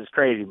mean, this is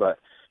crazy, but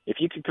if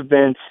you could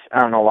convince, I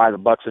don't know why the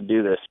Bucks would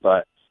do this,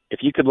 but if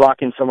you could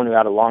lock in someone who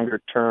had a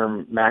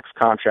longer-term max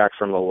contract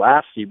from the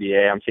last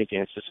CBA, I'm thinking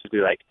it's just be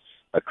like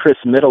a Chris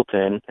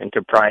Middleton and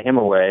could pry him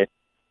away,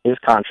 his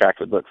contract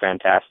would look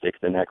fantastic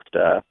the next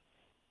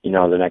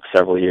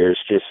several years.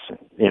 Just,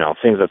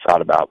 things I've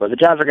thought about. But the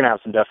Jazz are going to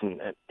have some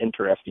definite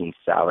interesting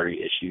salary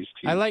issues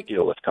to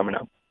deal with coming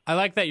up. I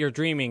like that you're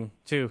dreaming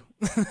too.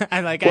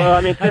 I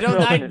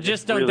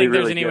just don't really, think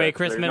there's really any good. way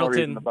Chris There's Middleton.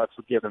 No reason the Bucks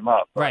would give him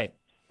up. But, right.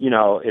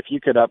 If you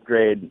could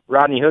upgrade,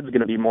 Rodney Hood's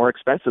going to be more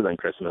expensive than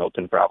Chris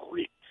Middleton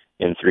probably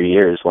in 3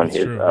 years when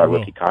his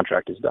rookie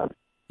contract is done.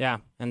 Yeah,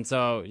 and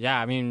so,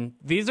 I mean,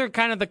 these are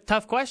kind of the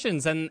tough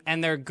questions, and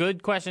they're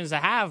good questions to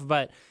have,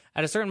 but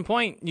at a certain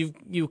point,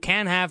 you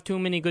can have too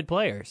many good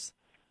players.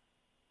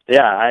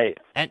 Yeah,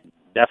 I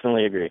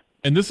definitely agree.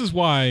 And this is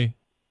why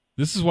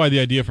the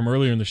idea from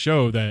earlier in the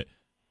show that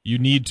you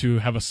need to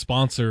have a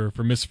sponsor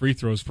for missed free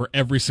throws for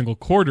every single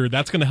quarter,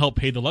 that's going to help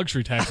pay the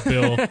luxury tax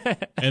bill,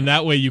 and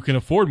that way you can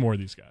afford more of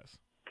these guys.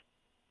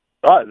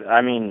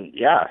 I mean,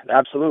 yeah,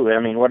 absolutely.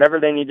 I mean, whatever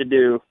they need to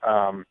do,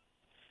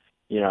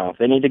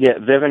 they need to get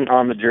Vivint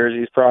on the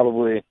jerseys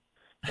probably,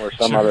 or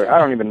some other. I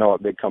don't even know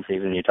what big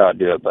companies in Utah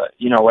do it, but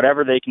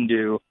whatever they can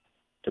do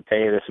to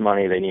pay this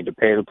money, they need to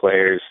pay the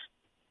players.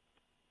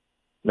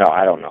 No,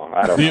 I don't know.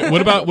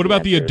 What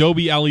about the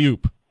Adobe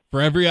alley-oop? For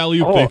every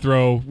alley-oop they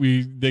throw,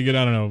 they get,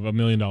 I don't know, $1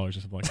 million or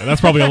something like that.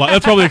 That's probably a lot.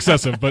 That's probably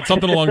excessive, but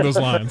something along those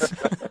lines.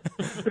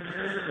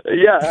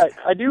 Yeah,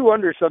 I do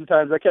wonder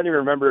sometimes. I can't even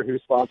remember who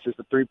sponsors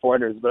the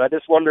three-pointers, but I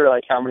just wonder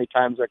like how many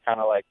times they're kind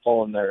of like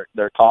pulling their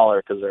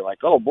collar because they're like,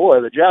 oh boy,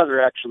 the Jazz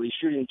are actually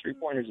shooting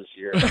three-pointers this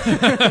year.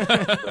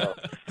 So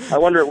I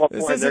wonder at what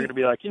point they're going to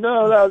be like, that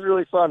was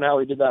really fun how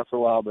we did that for a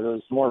while, but it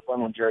was more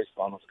fun when Jerry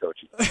Sloan was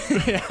coaching.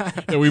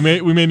 Yeah, we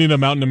may need a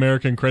Mountain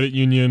American Credit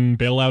Union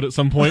bailout at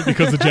some point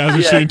because the Jazz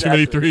are shooting too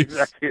many threes.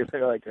 Exactly.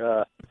 They're like,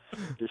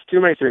 there's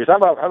too many threes. How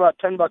about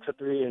 $10 a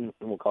three and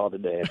we'll call it a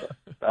day.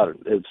 But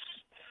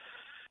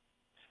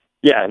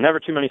yeah, never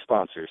too many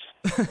sponsors.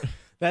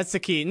 That's the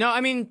key. No,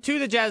 I mean, to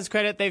the Jazz's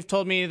credit, they've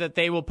told me that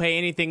they will pay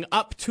anything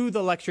up to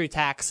the luxury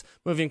tax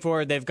moving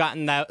forward. They've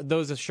gotten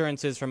those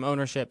assurances from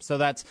ownership. So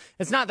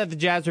it's not that the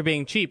Jazz are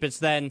being cheap. It's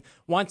then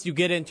once you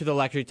get into the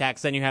luxury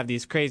tax, then you have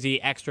these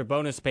crazy extra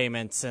bonus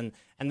payments, and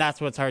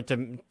that's what's hard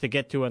to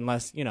get to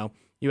unless,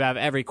 you have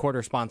every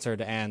quarter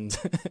sponsored and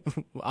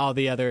all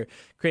the other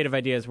creative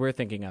ideas we're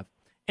thinking of.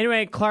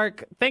 Anyway,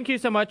 Clark, thank you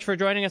so much for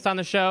joining us on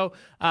the show.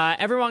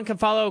 Everyone can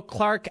follow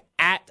Clark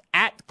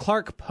at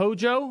Clark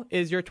Pojo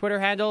is your Twitter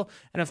handle.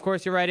 And, of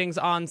course, your writings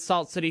on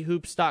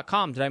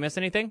saltcityhoops.com. Did I miss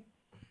anything?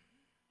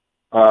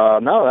 No,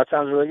 that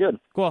sounds really good.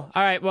 Cool.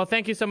 All right. Well,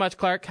 thank you so much,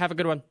 Clark. Have a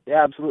good one.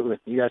 Yeah, absolutely.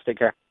 You guys take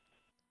care.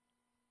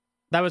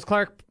 That was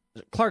Clark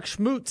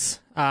Schmutz,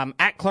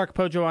 at Clark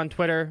Pojo on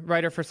Twitter,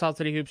 writer for Salt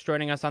City Hoops,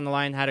 joining us on the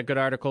line. Had a good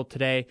article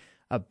today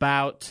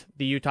about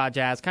the Utah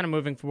Jazz, kind of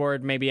moving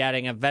forward, maybe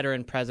adding a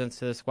veteran presence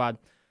to the squad.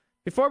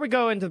 Before we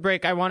go into the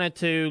break, I wanted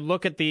to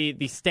look at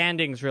the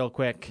standings real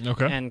quick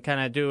and kind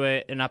of do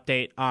an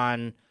update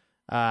on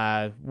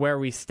where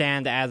we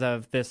stand as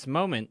of this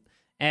moment.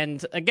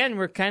 And again,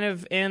 we're kind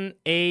of in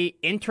a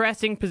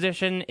interesting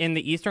position in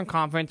the Eastern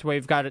Conference where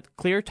we've got a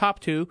clear top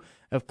two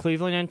of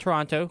Cleveland and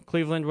Toronto.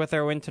 Cleveland, with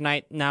their win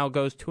tonight, now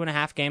goes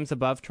 2.5 games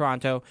above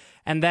Toronto.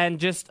 And then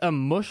just a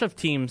mush of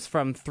teams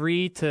from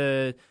 3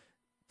 to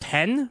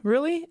 10,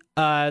 really,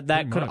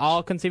 that could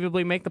all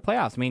conceivably make the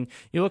playoffs. I mean,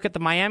 you look at the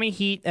Miami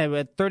Heat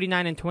at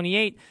 39 and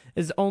 28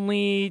 is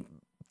only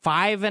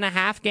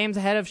 5.5 games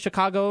ahead of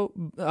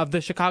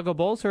the Chicago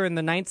Bulls, who are in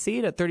the 9th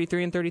seed at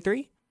 33 and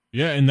 33.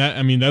 Yeah, and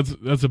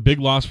that's a big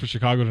loss for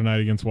Chicago tonight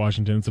against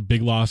Washington. It's a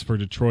big loss for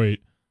Detroit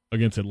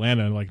against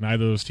Atlanta. Like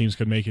neither of those teams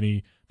could make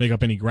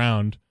up any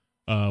ground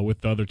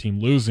with the other team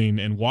losing,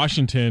 and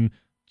Washington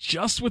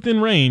just within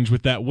range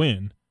with that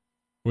win,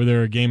 where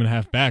they're a game and a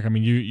half back. I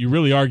mean, you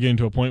really are getting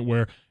to a point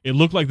where it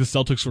looked like the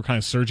Celtics were kind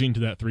of surging to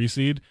that 3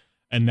 seed,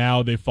 and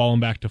now they've fallen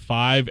back to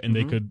 5, and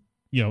they could,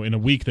 in a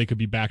week they could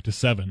be back to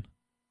 7.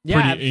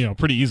 Yeah,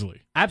 pretty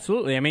easily.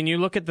 Absolutely. I mean, you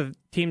look at the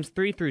teams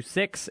 3 through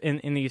 6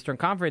 in the Eastern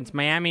Conference.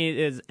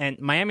 Miami's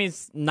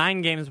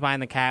 9 games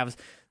behind the Cavs.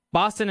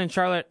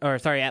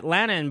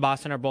 Atlanta and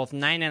Boston are both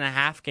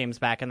 9.5 games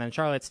back, and then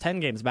Charlotte's 10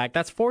 games back.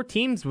 That's 4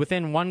 teams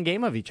within 1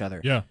 game of each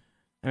other. Yeah.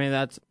 I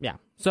mean,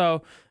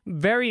 So,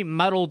 very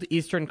muddled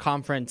Eastern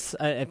Conference,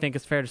 I think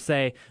it's fair to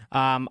say.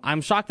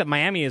 I'm shocked that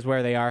Miami is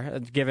where they are,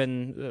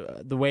 given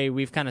the way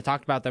we've kind of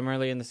talked about them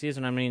early in the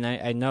season. I mean,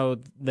 I know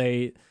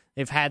they've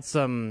had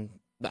some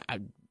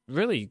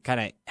really kind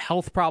of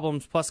health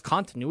problems plus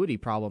continuity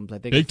problems, I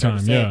think. Big time,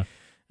 yeah.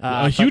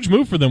 A huge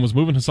move for them was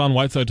moving Hassan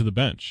Whiteside to the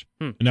bench.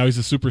 And now he's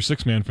a super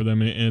 6-man for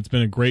them, and it's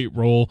been a great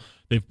role.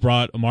 They've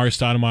brought Amari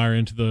Stoudemire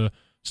into the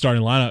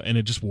starting lineup, and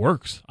it just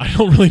works. I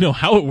don't really know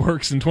how it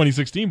works in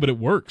 2016, but it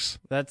works.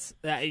 That's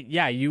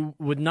you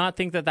would not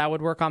think that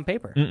would work on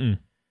paper. Mm-mm.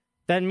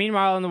 Then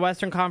meanwhile, in the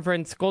Western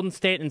Conference, Golden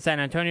State and San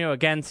Antonio,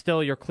 again,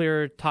 still your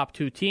clear top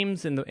 2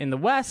 teams in the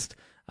West.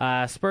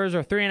 Spurs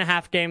are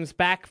 3.5 games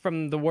back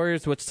from the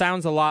Warriors, which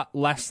sounds a lot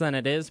less than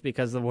it is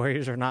because the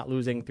Warriors are not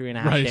losing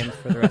 3.5 games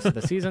for the rest of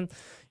the season.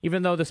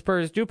 Even though the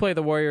Spurs do play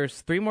the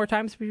Warriors 3 more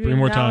times between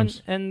now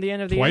and the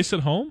end of the year. Twice at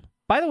home?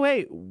 By the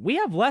way, we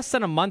have less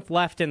than a month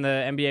left in the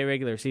NBA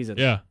regular season.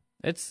 Yeah.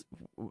 It's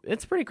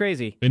pretty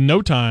crazy. In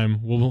no time,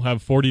 we'll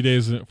have 40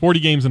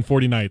 games and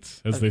 40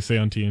 nights, as they say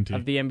on TNT.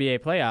 Of the NBA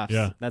playoffs.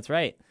 Yeah. That's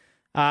right.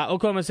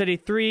 Oklahoma City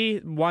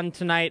 3-1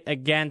 tonight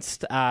against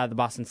the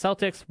Boston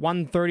Celtics,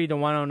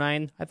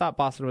 130-109. I thought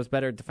Boston was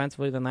better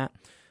defensively than that.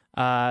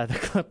 The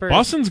Clippers.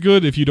 Boston's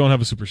good if you don't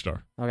have a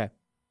superstar. Okay.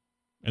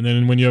 And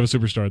then when you have a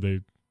superstar, they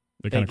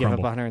kind of give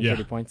crumble. up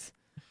 130 points.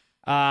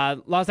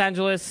 Los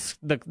Angeles,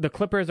 the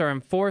Clippers are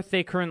in 4th.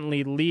 They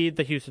currently lead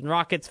the Houston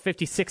Rockets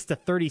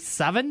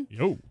 56-37.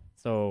 Yo.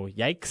 So,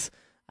 yikes.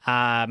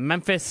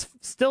 Memphis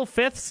still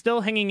 5th,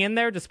 still hanging in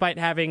there despite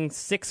having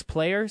 6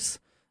 players.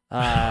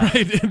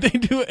 Right, they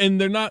do,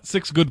 and they're not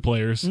 6 good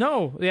players.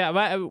 No,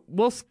 yeah,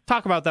 we'll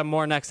talk about them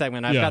more next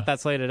segment. I've got that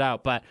slated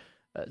out, but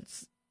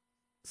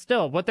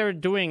still, what they're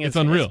doing is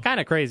unreal. It's kind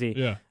of crazy.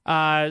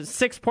 Yeah.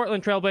 6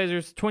 Portland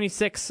Trailblazers,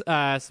 26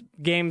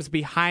 games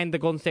behind the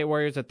Golden State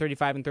Warriors at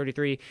 35 and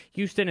 33.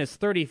 Houston is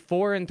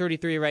 34 and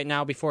 33 right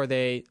now before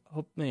they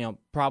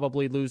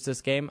probably lose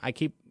this game. I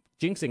keep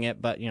jinxing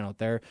it, but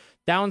they're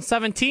down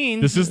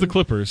 17. This is the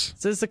Clippers.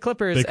 This is the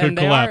Clippers. They could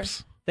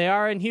collapse. They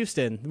are in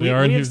Houston. We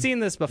have seen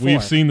this before.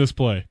 We've seen this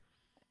play.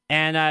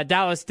 And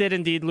Dallas did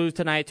indeed lose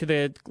tonight to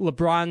the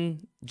LeBron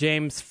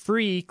James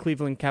free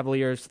Cleveland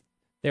Cavaliers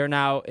They're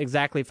now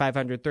exactly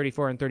 500,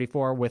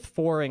 34-34, with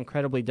 4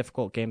 incredibly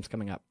difficult games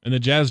coming up. And the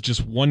Jazz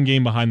just 1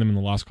 game behind them in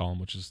the loss column,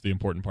 which is the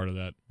important part of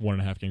that.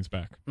 1.5 games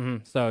back.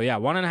 Mm-hmm. So,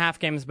 1.5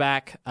 games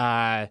back.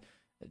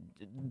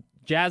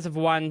 Jazz have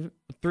won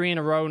 3 in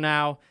a row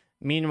now.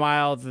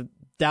 Meanwhile, the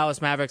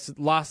Dallas Mavericks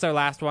lost their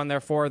last one.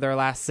 They're 4 of their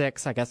last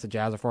 6. I guess the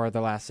Jazz are 4 of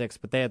their last 6,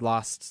 but they had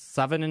lost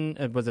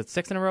 7 was it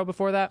 6 in a row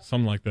before that?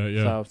 Something like that,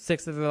 yeah. So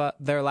 6 of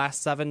their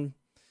last 7.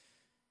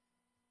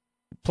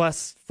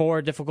 Plus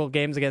 4 difficult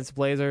games against the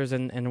Blazers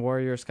and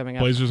Warriors coming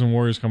up. Blazers and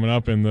Warriors coming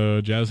up, and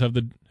the Jazz have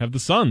the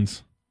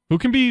Suns, who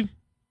can be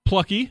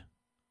plucky.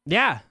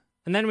 Yeah,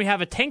 and then we have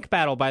a tank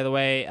battle, by the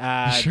way,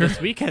 this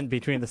weekend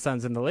between the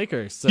Suns and the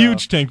Lakers. So.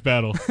 Huge tank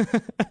battle.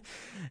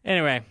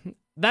 Anyway,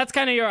 that's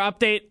kind of your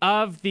update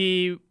of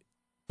the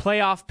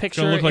playoff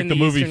picture. It's gonna look like in the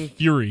movie Eastern...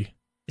 Fury.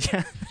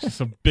 Yeah,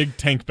 just a big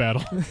tank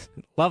battle.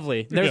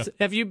 Lovely.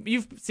 Have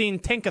you've seen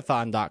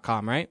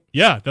tankathon.com, right?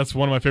 Yeah, that's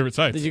one of my favorite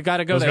sites. You got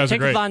to go there.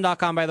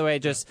 Tankathon.com, by the way,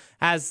 just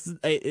has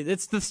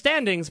it's the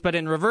standings, but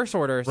in reverse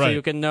order, so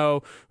you can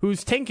know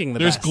who's tanking the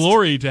best. There's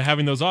glory to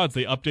having those odds.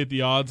 They update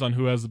the odds on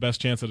who has the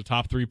best chance at a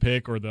top 3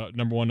 pick or the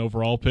number 1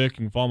 overall pick. You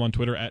can follow them on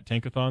Twitter at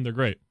Tankathon. They're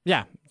great.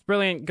 Yeah, it's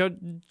brilliant. Go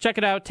check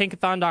it out,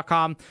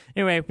 tankathon.com.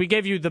 Anyway, we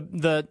gave you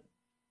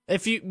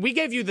we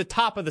gave you the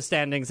top of the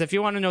standings. If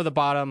you want to know the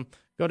bottom,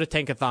 go to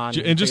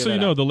Tankathon. And just so you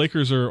know, the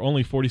Lakers are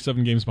only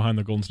 47 games behind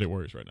the Golden State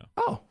Warriors right now.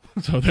 Oh.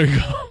 So there you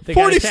go.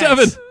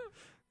 47!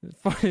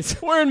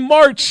 We're in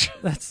March.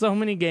 That's so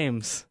many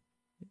games.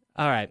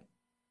 All right.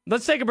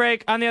 Let's take a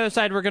break. On the other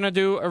side, we're going to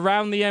do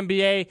Around the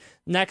NBA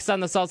next on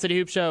the Salt City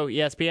Hoop Show,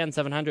 ESPN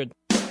 700.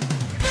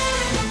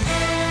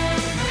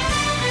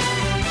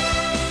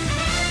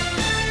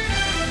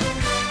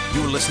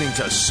 You're listening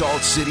to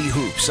Salt City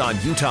Hoops on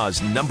Utah's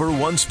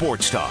 #1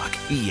 sports talk,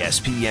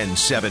 ESPN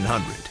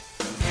 700.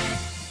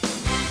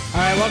 All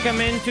right, welcome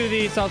into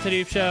the Salt City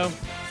Hoop Show.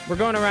 We're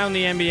going around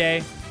the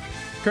NBA.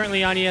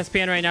 Currently on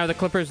ESPN right now, the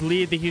Clippers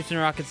lead the Houston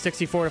Rockets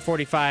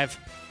 64-45,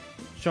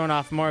 showing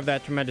off more of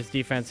that tremendous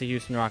defense the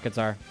Houston Rockets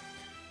are.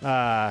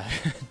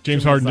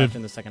 James Harden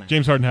in the second half.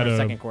 James Harden had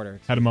second quarter.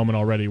 Had a moment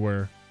already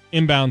where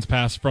inbounds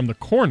pass from the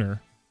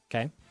corner.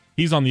 Okay.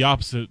 He's on the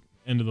opposite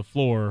end of the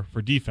floor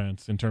for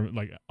defense in terms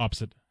like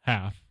opposite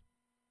half,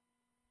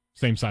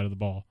 same side of the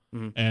ball,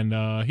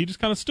 and he just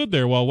kind of stood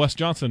there while Wes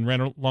Johnson ran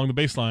along the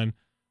baseline,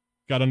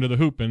 got under the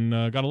hoop, and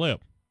got a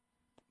layup.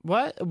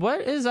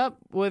 What is up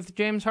with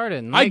James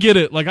Harden? I get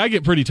it. Like, I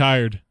get pretty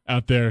tired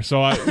out there,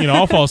 so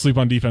I'll fall asleep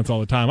on defense all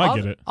the time. I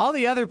get it. All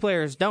the other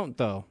players don't,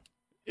 though.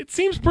 It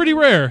seems pretty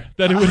rare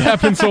that it would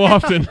happen so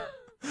often.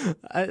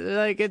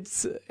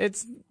 It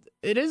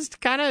is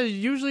kind of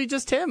usually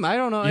just him. I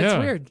don't know. It's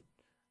weird.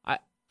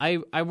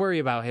 I worry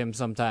about him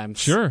sometimes.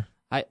 Sure.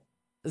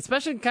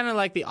 Especially kind of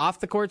like the off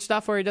the court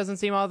stuff where he doesn't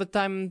seem all the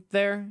time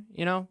there.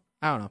 You know,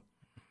 I don't know.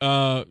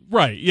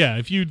 Right.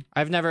 Yeah.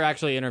 I've never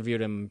actually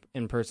interviewed him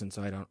in person,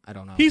 so I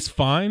don't know. He's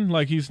fine.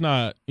 Like, he's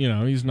not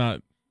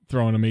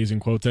throwing amazing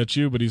quotes at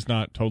you, but he's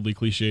not totally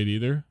cliched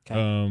either.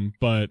 Okay.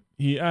 But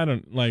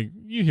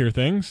you hear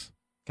things.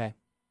 Okay.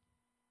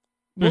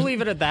 We'll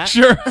leave it at that.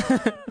 Sure.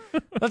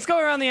 Let's go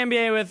around the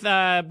NBA with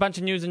a bunch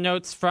of news and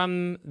notes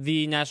from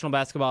the National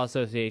Basketball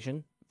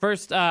Association.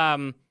 First,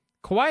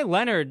 Kawhi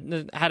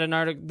Leonard had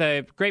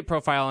the great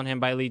profile on him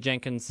by Lee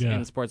Jenkins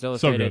in Sports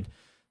Illustrated. So good.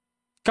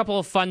 Couple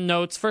of fun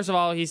notes. First of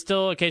all, he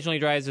still occasionally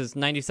drives his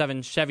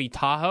 97 Chevy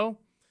Tahoe.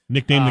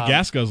 Nicknamed the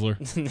Gas Guzzler.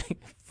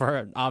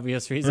 For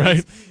obvious reasons.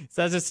 Right.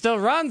 Says it still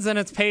runs and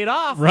it's paid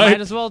off. Right.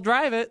 Might as well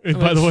drive it. And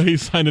by the way, he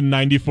signed a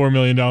 $94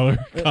 million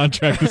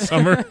contract this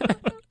summer.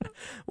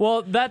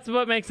 Well, that's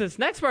what makes this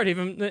next part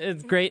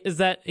even great, is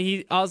that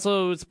he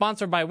also is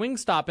sponsored by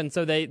Wingstop, and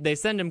so they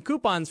send him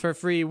coupons for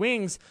free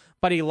wings,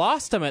 but he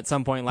lost them at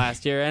some point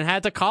last year and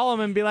had to call him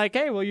and be like,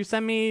 hey, will you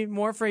send me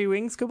more free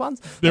wings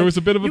coupons? There was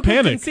a bit of a panic.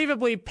 You could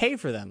conceivably pay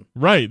for them.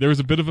 Right. There was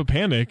a bit of a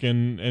panic,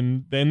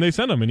 and they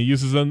sent him, and he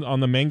uses them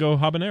on the Mango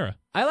Habanera.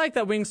 I like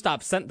that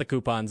Wingstop sent the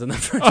coupons in the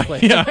first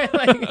place. Yeah.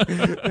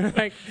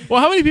 like, well,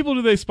 how many people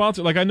do they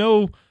sponsor? Like, I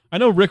know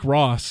Rick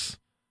Ross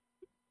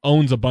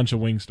owns a bunch of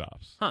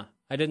Wingstops. Huh.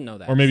 I didn't know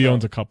that. Or maybe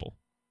owns a couple.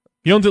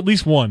 He owns at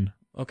least one.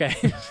 Okay.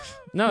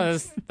 No,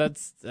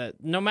 that's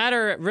no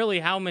matter really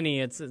how many,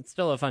 it's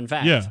still a fun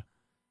fact. Yeah.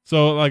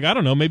 So, like, I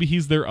don't know. Maybe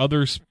he's their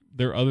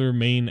other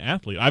main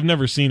athlete. I've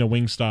never seen a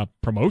Wingstop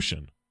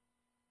promotion.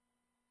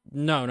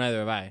 No, neither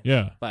have I.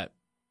 Yeah. But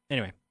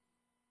anyway,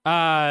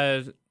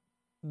 the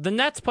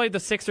Nets played the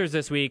Sixers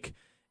this week,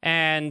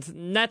 and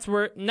Nets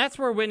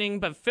were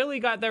winning, but Philly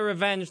got their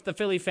revenge. The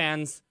Philly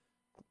fans.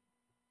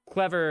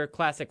 Clever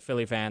classic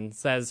Philly fan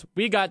says,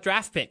 we got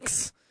draft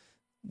picks.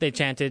 They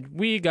chanted,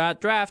 we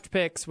got draft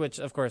picks, which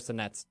of course the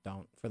Nets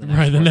don't for the next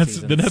right.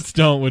 seasons. The Nets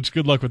don't. Which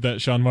good luck with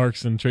that. Sean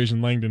Marks and Trajan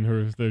Langdon, who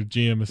are their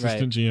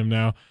assistant GM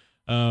now.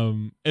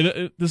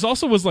 This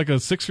also was like a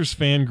Sixers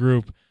fan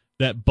group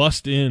that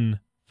bust in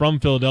from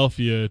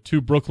Philadelphia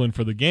to Brooklyn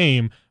for the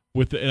game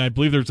and I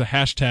believe there's a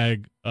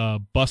hashtag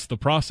bust the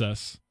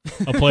process,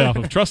 a playoff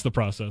of trust the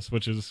process,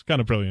 which is kind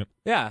of brilliant.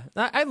 Yeah,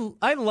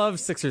 I love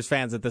Sixers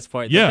fans at this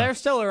point. Yeah. They're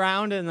still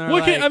around, and they're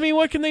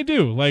What can they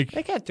do? Like,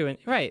 they can't do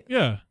it right.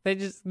 yeah,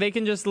 They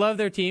can just love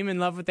their team and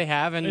love what they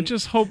have, and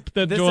just hope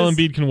that Joel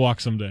Embiid can walk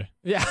someday.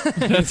 Yeah,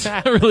 That's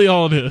really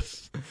all it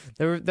is.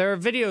 There are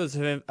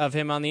videos of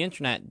him on the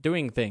internet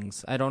doing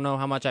things. I don't know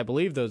how much I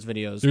believe those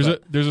videos.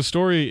 There's a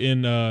story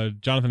in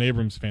Jonathan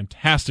Abrams'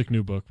 fantastic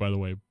new book, by the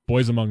way,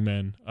 Boys Among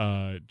Men,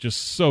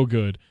 just so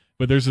good.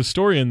 But there's a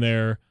story in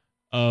there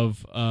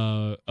of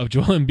Joel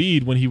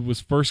Embiid when he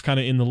was first kind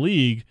of in the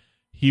league.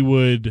 He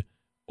would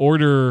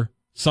order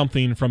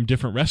something from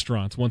different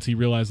restaurants once he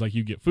realized like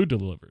you get food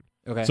delivered.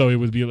 Okay. So it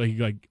would be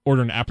like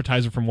order an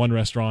appetizer from one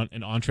restaurant,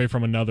 an entree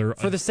from another,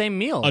 for the same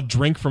meal, a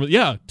drink from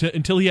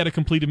until he had a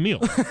completed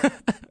meal.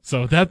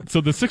 so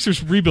the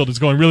Sixers rebuild is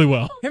going really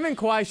well. Him and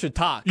Kawhi should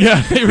talk.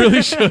 Yeah, they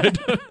really should.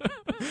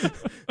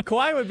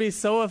 Kawhi would be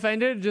so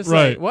offended. Just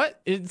right. Like,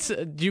 what?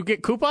 Do you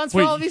get coupons for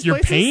Wait, all these you're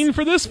places? paying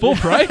for this full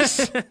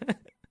price?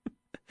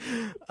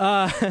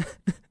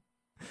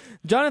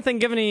 Jonathan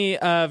Givney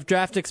of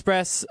Draft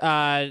Express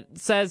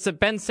says that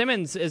Ben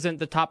Simmons isn't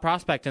the top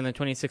prospect in the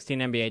 2016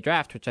 NBA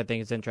draft, which I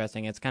think is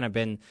interesting. It's kind of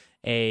been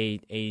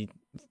a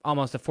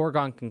almost a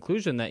foregone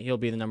conclusion that he'll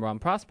be the number one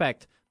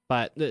prospect,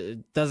 but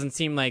it doesn't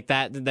seem like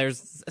that.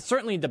 There's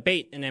certainly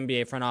debate in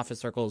NBA front office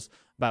circles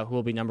about who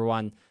will be number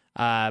one.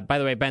 By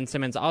the way, Ben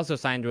Simmons also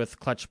signed with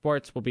Clutch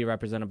Sports, will be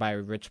represented by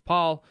Rich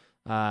Paul.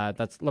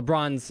 That's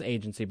LeBron's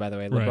agency, by the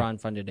way,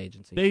 LeBron-funded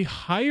agency. They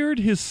hired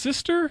his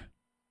sister,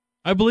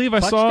 I believe.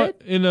 Clutch I saw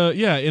did? in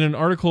an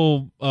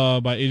article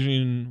by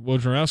Adrian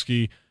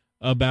Wojnarowski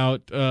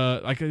about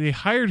they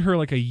hired her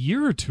like a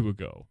year or two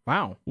ago.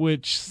 Wow,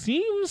 which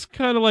seems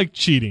kind of like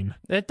cheating.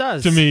 It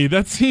does to me.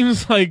 That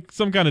seems like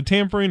some kind of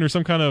tampering or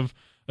some kind of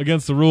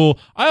against the rule.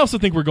 I also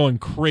think we're going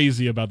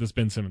crazy about this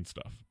Ben Simmons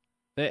stuff.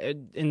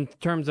 In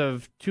terms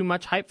of too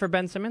much hype for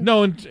Ben Simmons?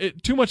 No,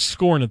 too much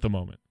scoring at the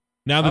moment.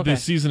 Now that the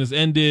season has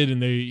ended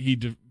and he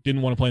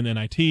didn't want to play in the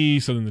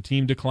NIT, so then the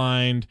team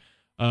declined,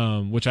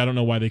 which I don't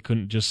know why they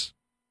couldn't just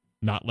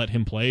not let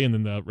him play and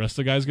then the rest of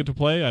the guys get to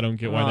play. I don't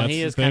get why that's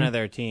he is the thing. kind of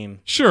their team.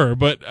 Sure,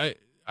 but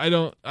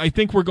I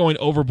think we're going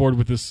overboard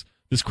with this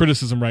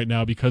criticism right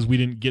now because we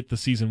didn't get the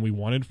season we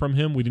wanted from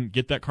him. We didn't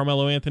get that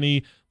Carmelo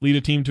Anthony lead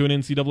a team to an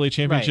NCAA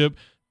championship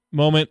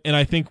moment, and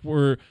I think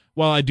while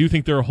I do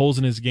think there are holes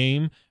in his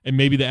game and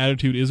maybe the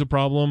attitude is a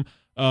problem,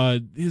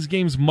 his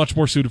game's much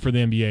more suited for the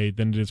NBA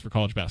than it is for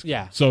college basketball.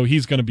 Yeah. So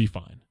he's going to be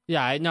fine.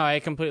 Yeah, I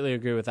completely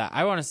agree with that.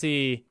 I want to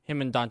see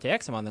him and Dante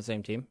Exum on the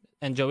same team.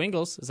 And Joe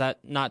Ingles, is that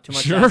not too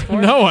much to ask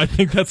for? No, I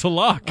think that's a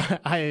lock.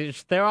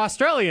 They're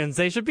Australians.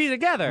 They should be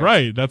together.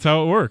 Right, that's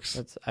how it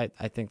works.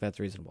 I think that's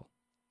reasonable.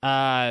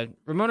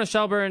 Ramona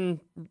Shelburne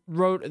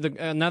wrote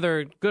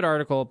another good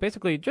article.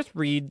 Basically, just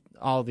read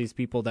all these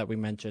people that we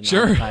mentioned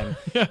all the time.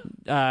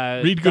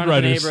 Yeah. Read good Jonathan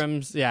writers.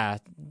 Abrams,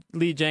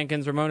 Lee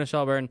Jenkins, Ramona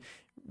Shelburne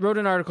wrote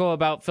an article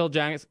about Phil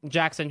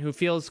Jackson, who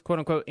feels,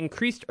 quote-unquote,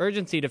 increased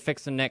urgency to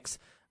fix the Knicks,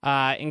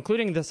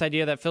 including this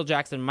idea that Phil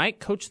Jackson might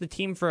coach the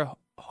team for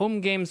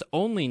home games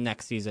only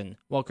next season,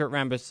 while Kurt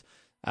Rambis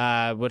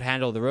would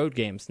handle the road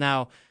games.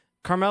 Now,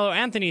 Carmelo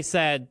Anthony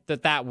said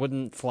that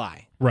wouldn't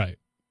fly. Right.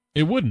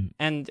 It wouldn't.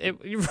 And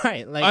you're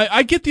right. Like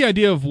I get the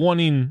idea of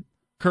wanting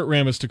Kurt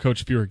Rambis to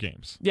coach fewer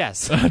games.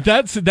 Yes.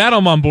 That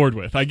I'm on board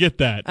with. I get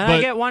that. And but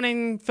I get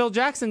wanting Phil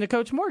Jackson to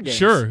coach more games.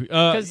 Sure.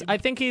 Because I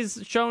think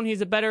he's shown he's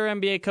a better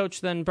NBA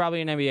coach than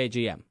probably an NBA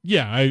GM.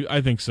 Yeah,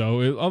 I think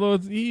so. Although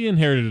he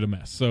inherited a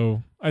mess.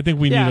 So I think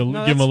we need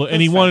to give him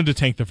and he fair. wanted to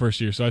tank the first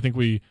year. So I think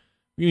we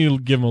need to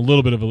give him a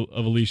little bit of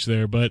a leash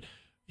there. But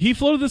he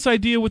floated this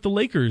idea with the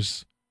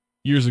Lakers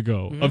years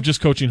ago of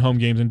just coaching home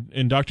games.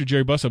 And Dr.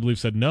 Jerry Buss, I believe,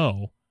 said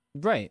no.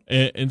 Right.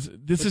 And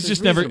this Which is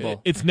just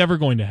reasonable. it's never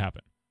going to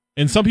happen.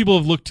 And some people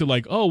have looked to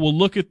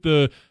look at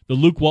the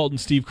Luke Walton,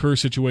 Steve Kerr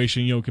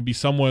situation. It could be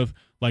somewhat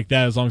like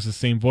that as long as it's the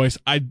same voice.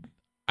 I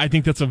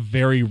think that's a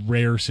very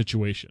rare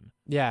situation.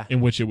 Yeah.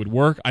 In which it would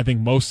work. I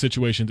think most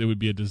situations it would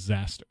be a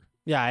disaster.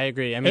 Yeah, I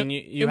agree. I mean,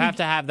 you have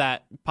to have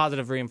that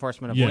positive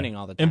reinforcement of winning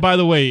all the time. And by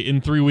the way,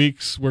 in 3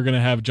 weeks, we're going to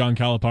have John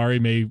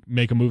Calipari may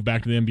make a move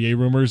back to the NBA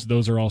rumors.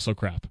 Those are also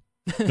crap.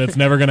 That's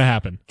never going to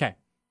happen. Okay.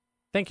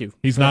 Thank you.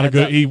 He's not a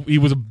good. He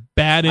was a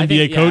bad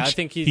NBA coach. I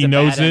think he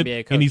knows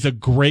it, and he's a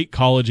great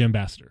college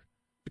ambassador.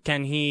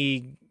 Can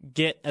he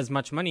get as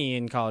much money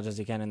in college as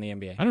he can in the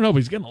NBA? I don't know, but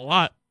he's getting a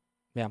lot.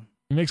 Yeah,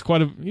 he makes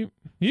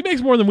he makes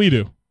more than we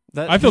do.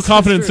 I feel that's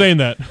confident true. saying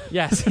that.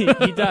 Yes, he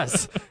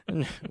does.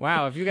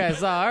 Wow, if you guys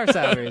saw our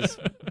salaries,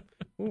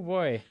 oh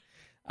boy.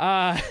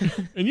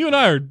 And you and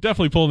I are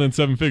definitely pulling in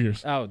 7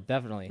 figures. Oh,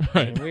 definitely.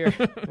 Right. I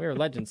mean, we're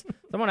legends.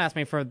 Someone asked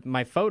me for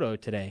my photo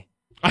today.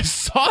 I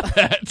saw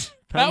that.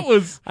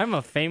 I'm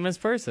a famous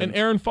person. And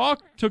Aaron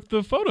Falk took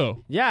the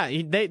photo. Yeah,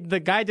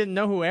 the guy didn't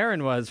know who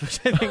Aaron was, which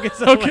I think is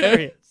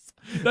hilarious.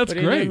 That's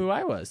but great. He knew who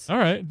I was. All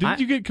right. Didn't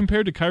you get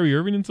compared to Kyrie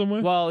Irving in some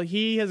way? Well,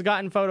 he has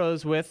gotten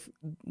photos with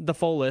the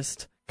full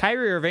list: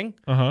 Kyrie Irving,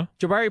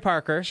 Jabari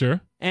Parker,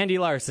 sure, Andy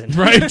Larsen.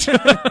 Right.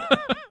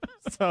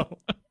 So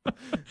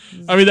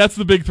I mean, that's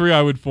the big three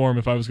I would form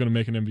if I was going to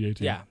make an NBA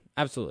team. Yeah,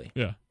 absolutely.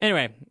 Yeah.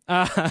 Anyway,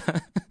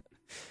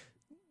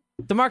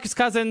 DeMarcus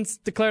Cousins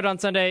declared on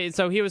Sunday,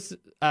 so he was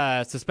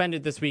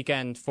suspended this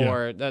weekend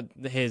for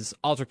his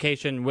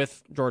altercation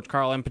with George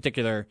Karl, in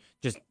particular,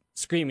 just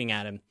screaming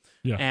at him.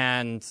 Yeah.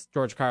 And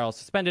George Karl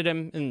suspended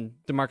him, and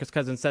DeMarcus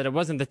Cousins said it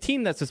wasn't the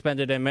team that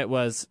suspended him, it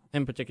was,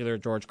 in particular,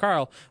 George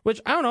Karl, which,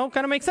 I don't know,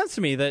 kind of makes sense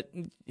to me that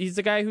he's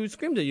the guy who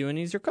screamed at you and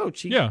he's your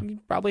coach. He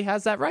probably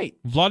has that right.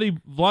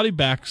 Vlade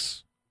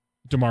backs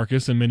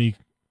DeMarcus in many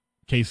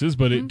cases,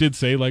 but it did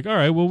say, like, all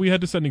right, well, we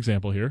had to set an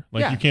example here.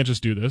 Like, you can't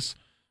just do this.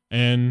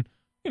 And,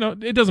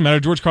 it doesn't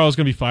matter. George Karl is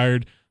going to be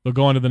fired. They'll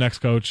go on to the next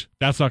coach.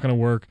 That's not going to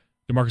work.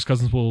 DeMarcus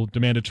Cousins will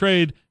demand a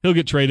trade. He'll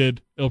get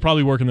traded. It'll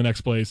probably work in the next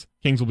place.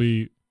 Kings will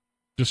be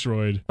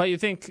destroyed. But you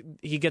think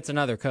he gets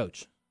another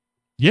coach?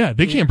 Yeah,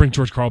 they can't bring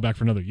George Karl back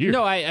for another year.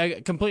 No,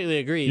 I completely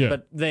agree. Yeah.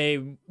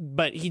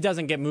 But he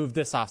doesn't get moved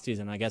this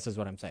offseason, I guess is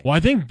what I'm saying. Well, I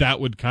think that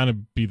would kind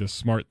of be the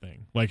smart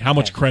thing. Like, how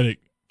much credit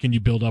can you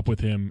build up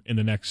with him in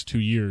the next 2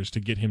 years to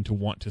get him to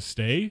want to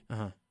stay?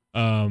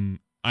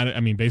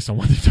 I mean, based on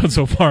what they've done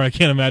so far, I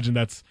can't imagine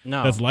that's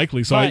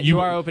likely. So but you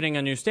are opening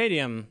a new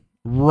stadium.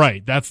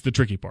 Right, that's the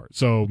tricky part.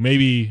 So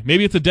maybe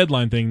it's a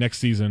deadline thing next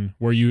season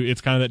where it's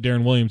kind of that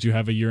Darren Williams. You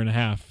have a year and a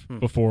half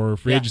before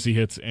free agency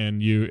hits,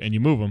 and you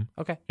move him.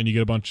 Okay, and you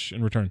get a bunch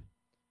in return.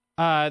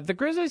 The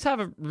Grizzlies have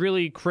a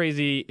really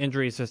crazy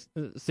injury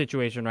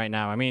situation right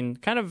now. I mean,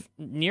 kind of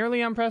nearly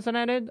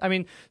unprecedented. I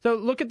mean, so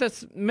look at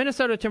this: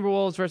 Minnesota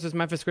Timberwolves versus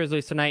Memphis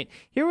Grizzlies tonight.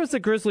 Here was the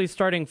Grizzlies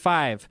starting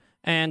five,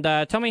 and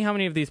tell me how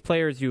many of these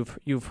players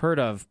you've heard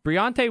of: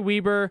 Briante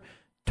Weber,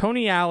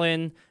 Tony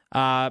Allen,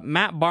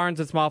 Matt Barnes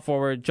at small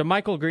forward,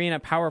 JaMychal Green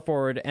at power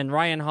forward, and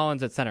Ryan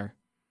Hollins at center.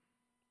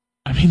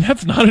 I mean,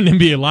 that's not an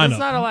NBA lineup. It's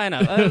not a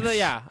lineup.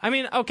 Yeah. I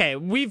mean, okay,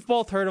 we've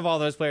both heard of all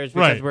those players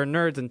because we're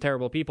nerds and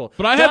terrible people.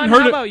 But I John, haven't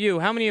heard how about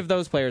you? How many of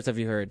those players have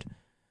you heard?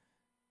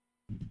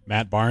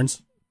 Matt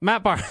Barnes.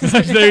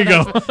 There you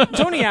go.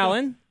 Tony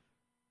Allen.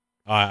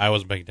 I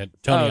wasn't paying attention.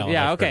 Tony Allen.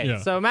 Yeah, okay. Yeah.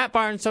 So Matt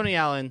Barnes, Tony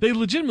Allen. They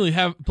legitimately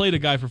have played a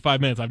guy for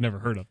 5 minutes I've never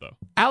heard of, though.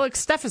 Alex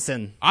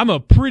Stephenson. I'm a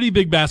pretty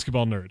big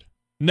basketball nerd.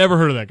 Never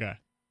heard of that guy.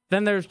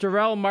 Then there's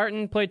Jarrell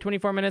Martin, played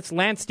 24 minutes.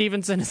 Lance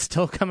Stevenson is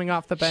still coming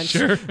off the bench,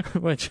 Sure.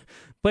 which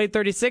played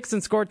 36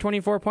 and scored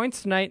 24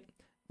 points tonight.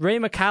 Ray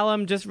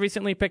McCallum just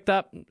recently picked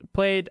up,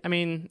 played. I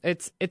mean,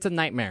 it's a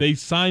nightmare. They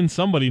signed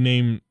somebody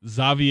named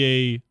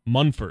Xavier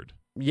Munford.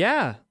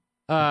 Yeah.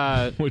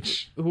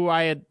 Who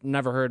I had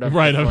never heard of.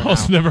 Right, I've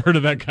also never heard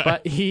of that guy.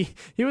 But he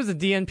was a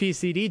DNP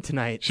CD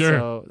tonight. Sure.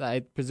 So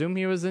I presume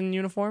he was in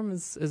uniform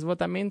is what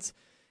that means.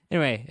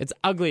 Anyway, it's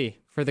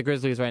ugly for the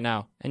Grizzlies right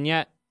now. And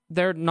yet,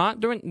 they're not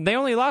doing. They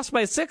only lost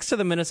by 6 to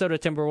the Minnesota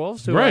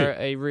Timberwolves, who are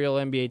a real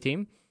NBA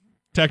team.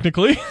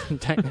 Technically.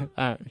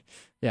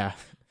 Yeah.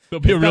 They'll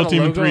be a real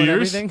team in 3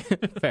 years.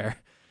 Fair.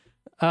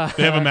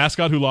 They have a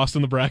mascot who lost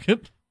in the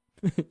bracket.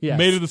 Yes.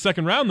 Made it to the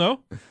second round,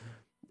 though.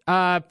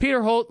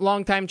 Peter Holt,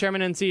 longtime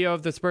chairman and CEO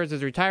of the Spurs,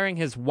 is retiring.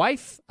 His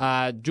wife,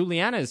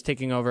 Juliana, is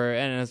taking over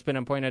and has been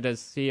appointed as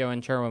CEO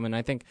and chairwoman.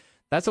 I think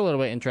that's a little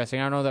bit interesting.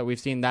 I don't know that we've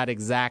seen that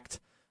exact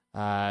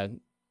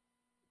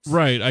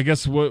right. I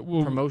guess what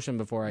promotion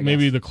before. I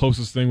maybe guess. the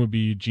closest thing would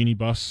be Jeannie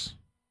Buss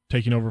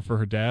taking over for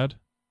her dad.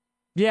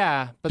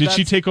 Yeah, but did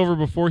she take over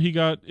before he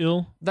got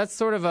ill? That's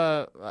sort of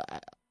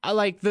I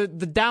like the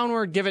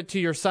downward give it to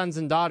your sons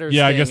and daughters.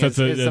 Yeah, thing I guess that's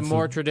a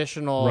more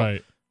traditional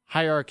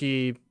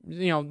hierarchy.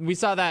 We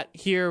saw that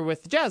here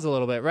with the Jazz a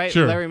little bit, right?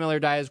 Sure. Larry Miller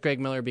dies, Greg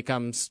Miller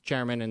becomes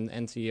chairman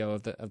and CEO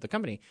of the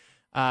company.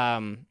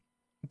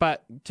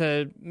 But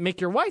to make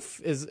your wife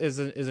is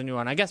a new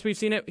one. I guess we've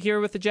seen it here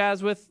with the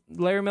Jazz with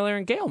Larry Miller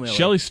and Gail Miller.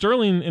 Shelley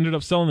Sterling ended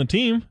up selling the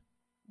team.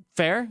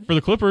 Fair. For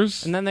the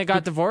Clippers. And then they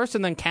got divorced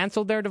and then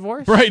canceled their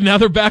divorce. Right, now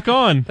they're back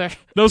on.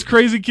 Those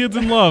crazy kids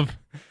in love.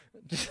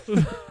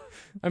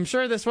 I'm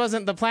sure this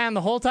wasn't the plan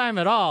the whole time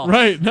at all.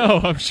 Right, no,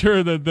 I'm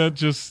sure that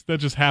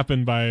just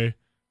happened by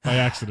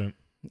accident.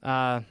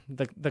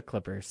 The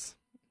Clippers.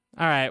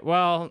 All right,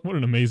 well. What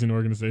an amazing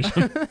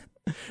organization.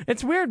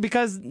 It's weird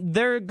because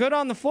they're good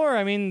on the floor.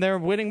 I mean, they're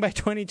winning by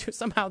 22.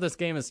 Somehow this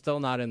game is still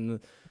not in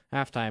the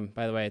halftime,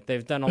 by the way.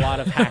 They've done a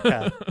lot of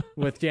hacka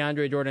with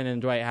DeAndre Jordan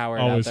and Dwight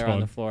Howard Always out there fun. on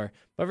the floor.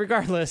 But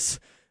regardless,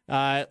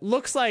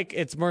 looks like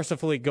it's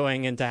mercifully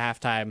going into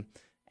halftime.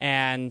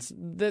 And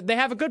they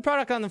have a good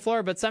product on the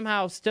floor, but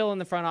somehow still in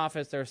the front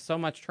office, there's so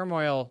much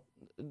turmoil,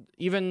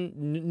 even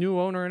new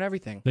owner and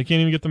everything. They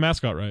can't even get the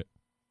mascot right.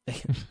 They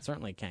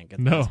certainly can't get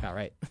the mascot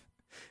right.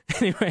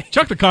 Anyway.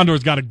 Chuck the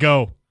Condor's got to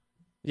go.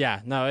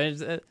 Yeah,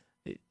 no,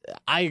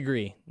 I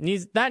agree.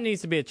 That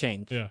needs to be a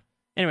change. Yeah.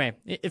 Anyway,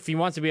 if he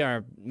wants to be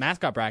our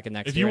mascot bracket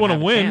next year, if year, you want to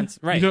win, chance,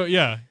 right?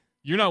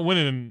 You're not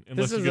winning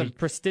unless this is you a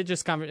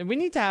prestigious conference. We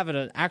need to have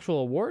an actual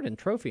award and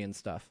trophy and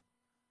stuff.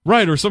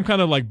 Right, or some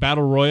kind of like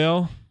battle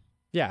royale.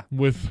 Yeah,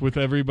 with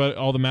everybody,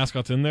 all the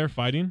mascots in there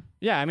fighting.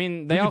 Yeah, I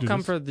mean they all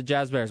come for the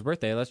Jazz Bears'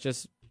 birthday. Let's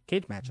just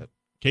cage match it.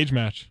 Cage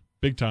match,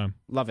 big time.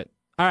 Love it.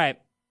 All right,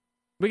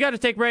 we got to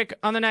take a break.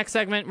 On the next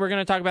segment, we're going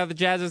to talk about the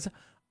Jazz's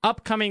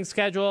upcoming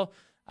schedule.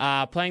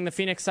 playing the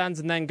Phoenix Suns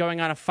and then going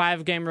on a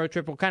 5-game road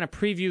trip. We'll kind of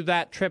preview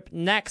that trip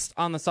next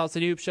on the Salt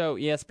City Hoops Show,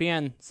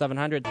 ESPN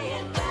 700.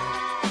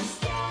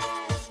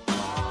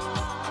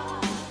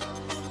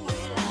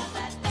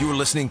 You're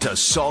listening to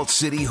Salt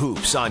City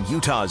Hoops on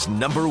Utah's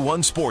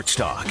 #1 sports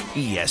talk,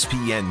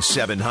 ESPN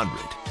 700.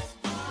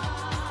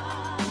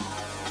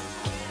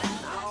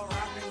 Now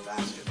rapping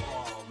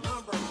basketball,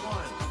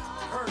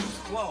 #1,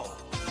 Curtis Blow.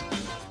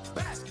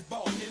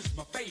 Basketball is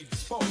my favorite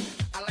sport.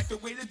 I like the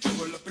way they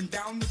dribble up and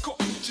down the court,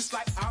 just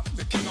like I'm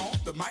the king on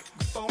the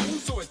microphone.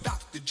 So it's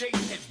Dr. J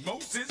and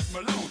Moses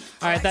Malone.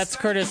 All right, that's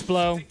Curtis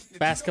Blow,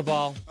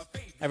 basketball.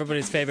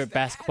 Everybody's favorite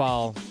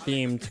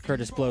basketball-themed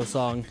Curtis Blow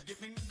song.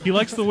 He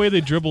likes the way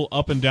they dribble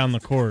up and down the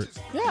court.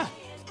 Yeah.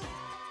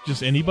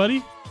 Just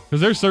anybody?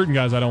 Because there's certain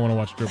guys I don't want to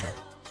watch dribble.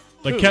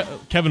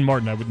 Like Kevin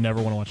Martin, I would never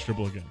want to watch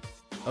dribble again.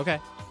 Okay.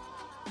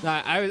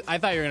 No, I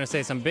thought you were going to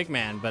say some big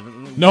man, but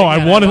no,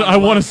 I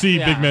want to see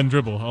big men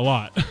dribble a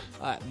lot.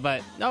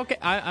 But okay,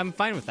 I'm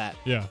fine with that.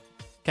 Yeah.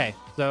 Okay,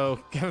 so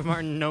Kevin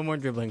Martin, no more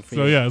dribbling for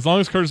you. So yeah, as long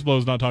as Curtis Blow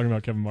is not talking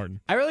about Kevin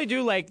Martin. I really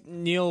do like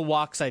Neil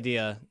Walk's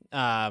idea,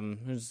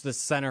 who's the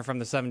center from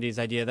the 70s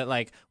idea, that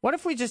like, what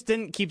if we just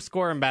didn't keep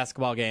score in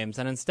basketball games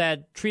and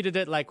instead treated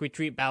it like we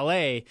treat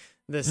ballet,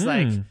 this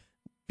like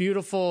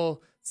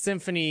beautiful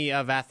symphony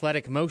of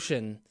athletic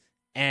motion,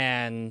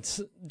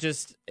 and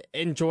just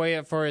enjoy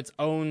it for its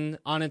own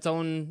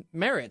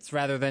merits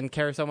rather than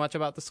care so much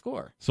about the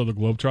score. So the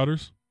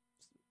Globetrotters?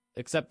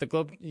 Except the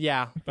Globe,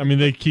 yeah. I mean,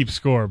 they keep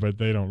score, but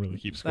they don't really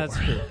keep score. That's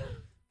true.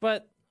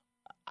 But,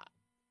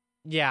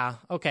 yeah,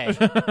 okay.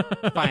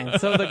 Fine.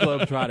 So the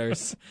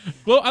Globetrotters.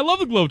 I love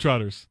the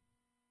Globetrotters.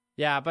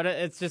 Yeah, but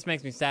it just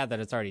makes me sad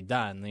that it's already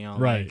done, you know?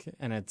 Right. Like,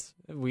 and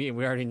we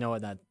already know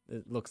what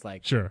it looks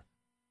like. Sure.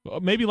 Well,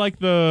 maybe like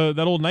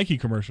that old Nike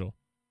commercial.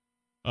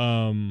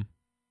 With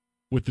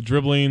the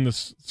dribbling, the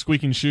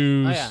squeaking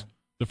shoes,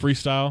 the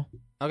freestyle.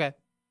 Okay.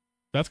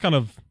 That's kind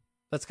of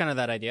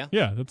that idea.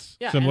 Yeah, that's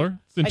similar.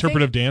 It's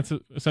interpretive dance,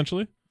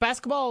 essentially.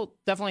 Basketball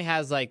definitely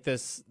has like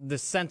this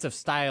sense of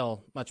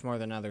style much more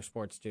than other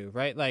sports do,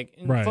 right? Like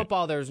in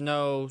football, there's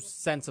no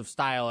sense of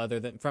style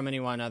from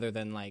anyone other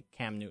than like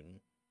Cam Newton.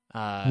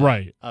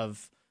 Right.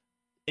 Of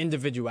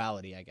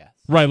individuality, I guess.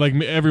 Right. Like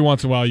every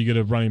once in a while, you get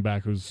a running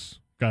back who's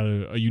got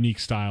a unique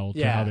style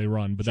to how they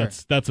run, but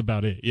that's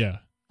about it. Yeah.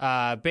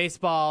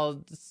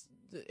 Baseball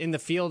in the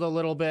field a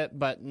little bit,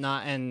 but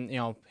not, and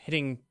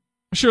hitting.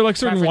 Sure, like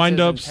certain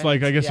windups,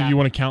 like I guess if you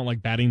want to count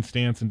like batting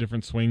stance and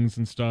different swings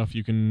and stuff,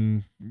 you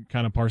can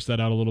kind of parse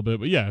that out a little bit.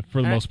 But yeah,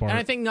 for the most part. And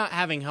I think not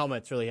having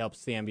helmets really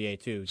helps the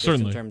NBA too, just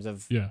certainly in terms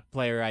of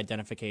player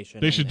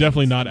identification. They should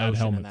definitely not add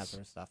helmets. And that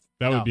sort of stuff.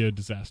 That would be a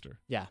disaster.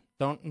 Yeah,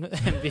 don't.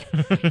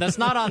 That's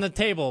not on the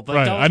table. But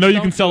right, I know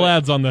you can sell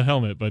ads on the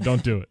helmet, but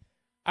don't do it.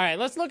 All right,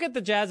 let's look at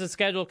the Jazz's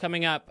schedule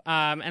coming up,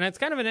 and it's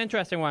kind of an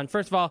interesting one.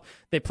 First of all,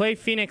 they play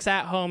Phoenix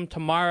at home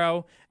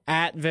tomorrow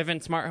at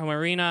Vivint Smart Home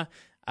Arena.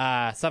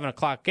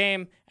 7:00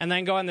 game, and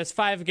then go on this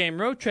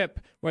 5-game road trip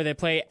where they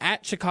play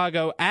at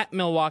Chicago, at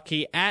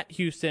Milwaukee, at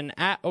Houston,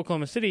 at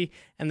Oklahoma City,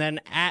 and then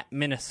at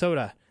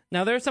Minnesota.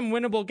 Now, there are some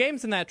winnable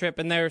games in that trip,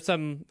 and there are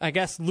some, I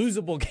guess,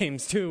 losable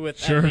games too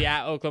with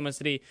at Oklahoma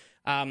City.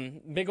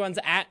 Big ones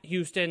at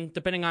Houston,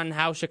 depending on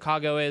how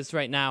Chicago is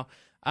right now.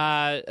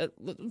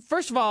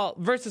 First of all,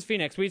 versus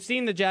Phoenix, we've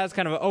seen the Jazz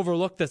kind of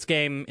overlook this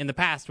game in the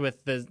past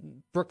with the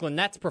Brooklyn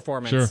Nets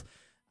performance. Sure.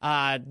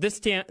 This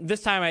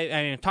time,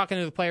 I talking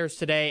to the players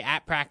today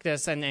at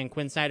practice and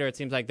Quinn Snyder, it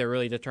seems like they're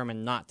really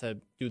determined not to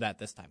do that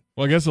this time.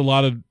 Well, I guess a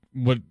lot of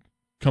what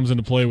comes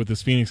into play with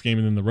this Phoenix game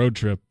and then the road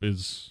trip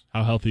is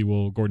how healthy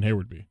will Gordon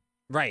Hayward be.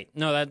 Right.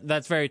 No,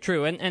 that's very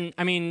true. And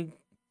I mean,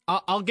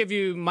 I'll give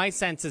you my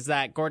sense is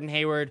that Gordon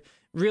Hayward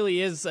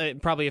really is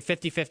probably a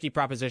 50-50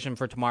 proposition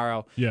for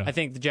tomorrow. Yeah. I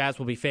think the Jazz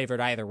will be favored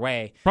either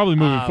way. Probably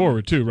moving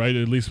forward too, right?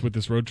 At least with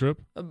this road trip.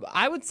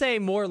 I would say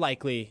more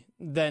likely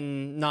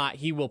than not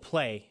he will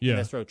play in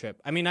this road trip.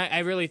 I mean, I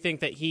really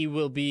think that he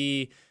will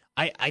be.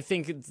 I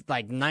think it's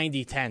like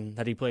 90-10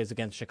 that he plays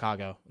against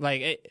Chicago.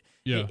 Like,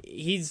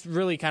 he's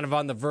really kind of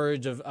on the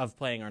verge of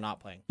playing or not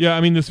playing. Yeah,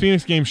 I mean, this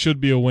Phoenix game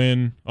should be a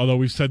win. Although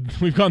we've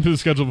gone through the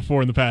schedule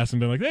before in the past and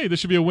been like, hey, this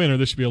should be a win or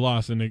this should be a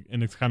loss, and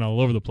it's kind of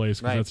all over the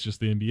place because that's just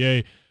the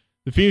NBA.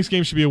 The Phoenix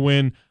game should be a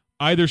win.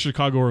 Either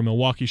Chicago or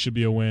Milwaukee should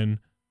be a win.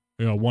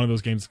 One of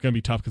those games is going to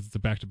be tough because it's a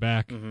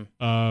back-to-back.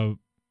 The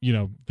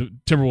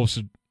Timberwolves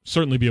should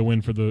certainly be a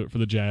win for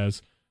the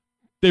Jazz.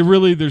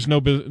 There's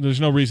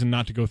no reason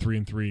not to go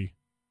 3-3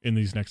 in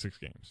these next 6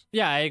 games.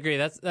 Yeah, I agree.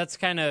 That's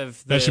kind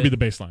of that should be the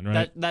baseline,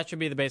 right? That should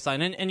be the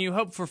baseline, and you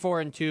hope for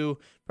 4-2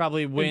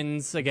 probably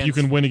wins against. You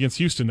can win against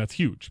Houston. That's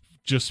huge,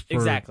 just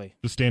for the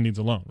standings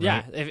alone.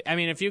 Right? Yeah,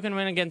 if you can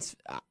win against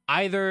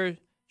either.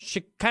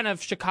 Kind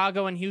of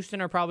Chicago and Houston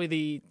are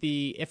probably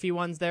the iffy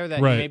ones there that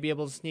you may be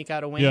able to sneak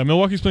out a win. Yeah,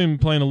 Milwaukee's playing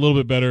a little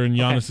bit better, and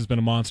Giannis has been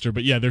a monster.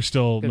 But yeah, they're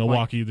still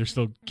Milwaukee. They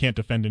still can't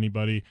defend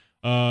anybody.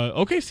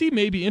 OKC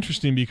may be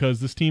interesting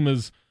because this team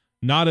is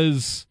not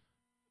as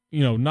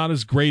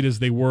great as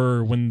they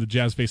were when the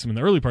Jazz faced them in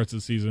the early parts of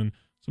the season.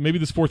 So maybe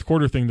this fourth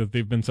quarter thing that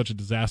they've been such a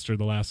disaster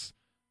the last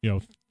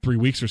 3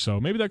 weeks or so.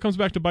 Maybe that comes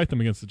back to bite them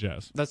against the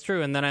Jazz. That's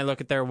true. And then I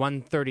look at their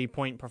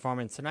 130-point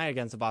performance tonight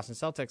against the Boston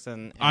Celtics,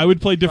 and I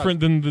would play different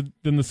than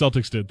the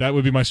Celtics did. That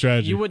would be my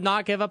strategy. You would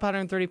not give up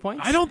 130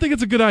 points? I don't think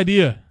it's a good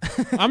idea.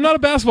 I'm not a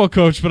basketball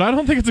coach, but I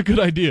don't think it's a good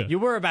idea. You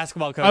were a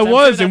basketball coach. I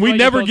was, and we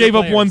never gave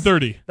up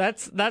 130.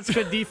 That's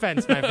good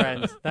defense, my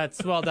friend.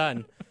 That's well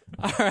done.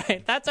 All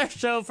right, that's our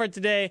show for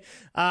today.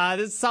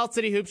 This is Salt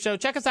City Hoops Show.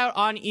 Check us out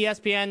on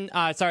ESPN.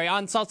 On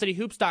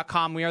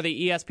saltcityhoops.com. We are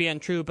the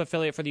ESPN True Hoop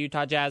affiliate for the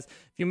Utah Jazz.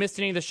 If you missed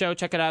any of the show,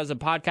 check it out as a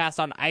podcast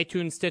on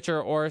iTunes,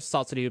 Stitcher, or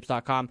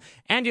saltcityhoops.com.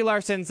 Andy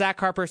Larsen, Zach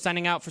Harper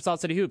signing out for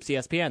Salt City Hoops,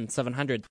 ESPN 700.